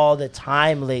all the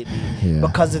time lately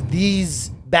because of these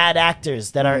bad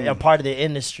actors that are a part of the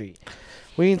industry.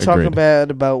 We ain't talking bad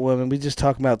about women. We just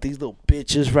talking about these little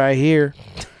bitches right here.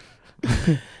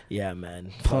 Yeah,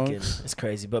 man. Punks. Fucking, it's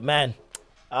crazy. But man,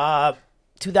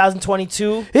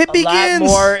 2022, It a begins. lot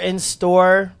more in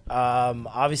store.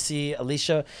 Obviously,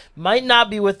 Alicia might not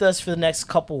be with us for the next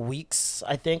couple weeks.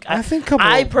 I think. I think couple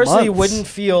I personally months. wouldn't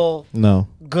feel No.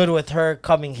 good with her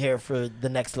coming here for the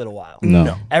next little while.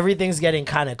 No. Everything's getting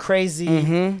kind of crazy.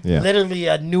 Yeah. Literally,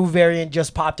 a new variant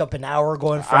just popped up an hour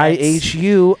ago in France.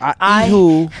 IHU.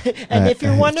 IHU. And if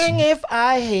you're wondering if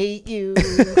I hate you,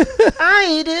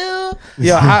 I do.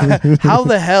 Yo, how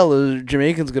the hell is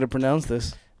Jamaicans gonna pronounce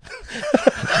this?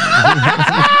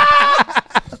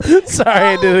 Sorry,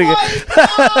 I did it again.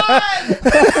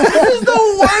 This is the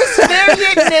worst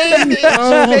variant name in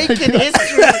Jamaican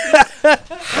history.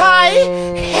 Hi,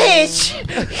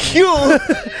 H-U.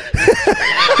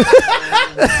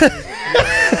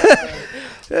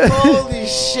 Holy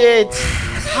shit.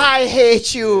 Hi,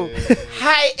 H-U.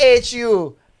 Hi,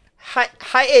 H-U.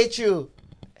 Hi, H-U.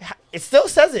 It still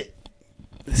says it.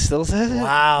 It still says it?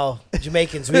 Wow.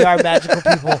 Jamaicans, we are magical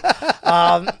people.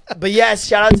 But yes,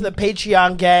 shout out to the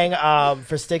Patreon gang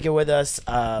for sticking with us.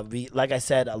 We, like I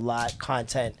said, a lot of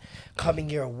content coming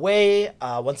your way.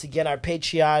 Once again, our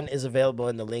Patreon is available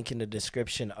in the link in the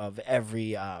description of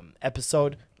every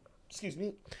episode. Excuse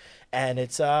me. And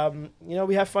it's,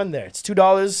 we have fun there. It's $2,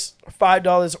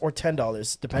 $5, or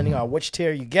 $10, depending on which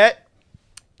tier you get.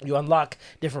 You unlock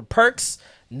different perks.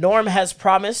 Norm has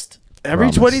promised. Every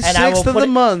 26th of the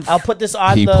month. I'll put this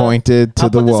on He pointed to I'll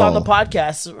the put this wall. on the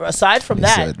podcast. Aside from He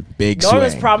that, said, "Big Norm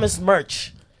has swing." promised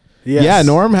merch. Yes. Yeah,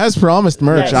 Norm has promised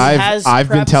merch. Yes, he has I've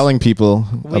been prepped- telling people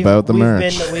about the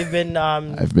merch. We've been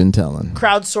I've been telling.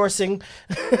 crowdsourcing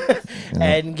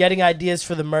and getting ideas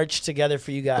for the merch together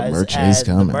for you guys. merch and is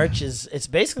coming. The merch it's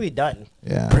basically done.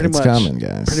 Yeah, Pretty it's much. coming,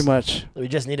 guys. Pretty much. We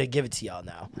just need to give it to y'all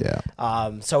now. Yeah.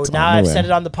 So It's now on the I've way. said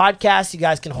it on the podcast. You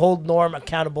guys can hold Norm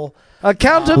accountable.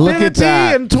 Accountability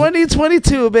in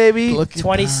 2022, baby.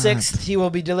 26th, he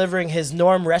will be delivering his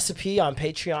Norm recipe on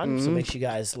Patreon. So make sure you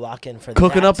guys lock in for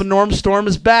Cooking that. up a Norm Storm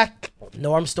is back.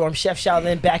 Norm Storm, Chef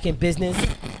Shaolin back in business.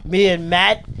 Me and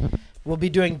Matt will be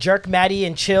doing Jerk Matty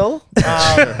and Chill.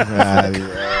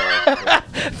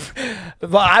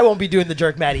 Well, I won't be doing the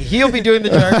Jerk Matty. He'll be doing the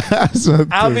jerk.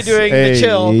 I'll be doing the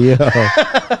chill.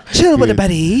 Chill with a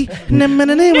buddy. With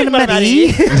a buddy.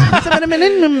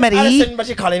 Addison, but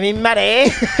you calling me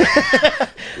Matty.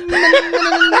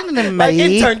 Like,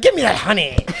 intern, give me that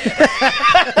honey.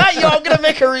 Y'all gonna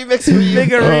make a remix for you. Make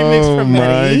a remix for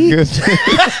Matty.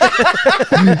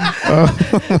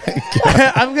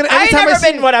 I'm gonna. I ain't never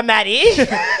been with a Matty.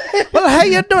 Well, how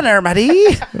you doing there, Matty?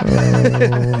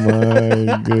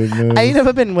 My goodness. I ain't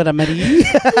never been with a Matty. Yo,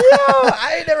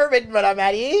 I ain't never been with a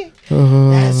Matty.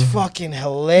 That's fucking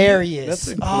hilarious. That's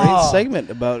a great segment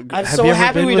about. I'm have so you ever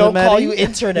happy been we with a don't call Matty? you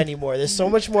intern anymore. There's so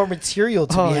much more material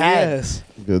to be had. Yes.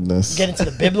 Goodness. Get into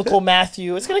the biblical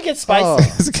Matthew. It's gonna get spicy. Oh.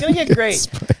 It's gonna get great.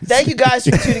 Thank you guys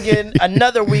for tuning in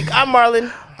another week. I'm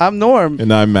Marlon, I'm Norm.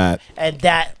 And I'm Matt. and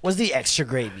that was the extra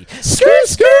gravy. Skirt,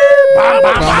 skirt.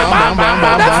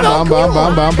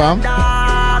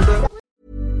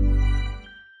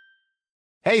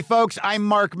 Hey, folks, I'm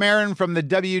Mark Maron from the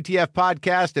WTF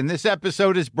Podcast, and this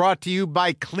episode is brought to you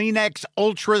by Kleenex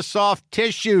Ultra Soft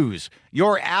Tissues,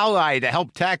 your ally to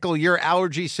help tackle your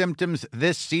allergy symptoms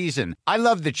this season. I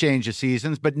love the change of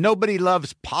seasons, but nobody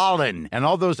loves pollen and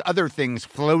all those other things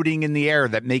floating in the air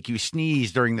that make you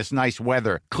sneeze during this nice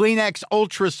weather. Kleenex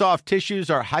Ultra Soft Tissues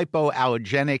are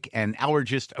hypoallergenic and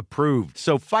allergist approved,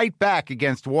 so fight back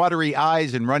against watery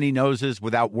eyes and runny noses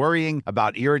without worrying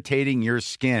about irritating your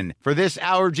skin. For this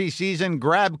allergy season,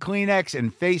 grab Kleenex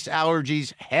and face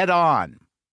allergies head on.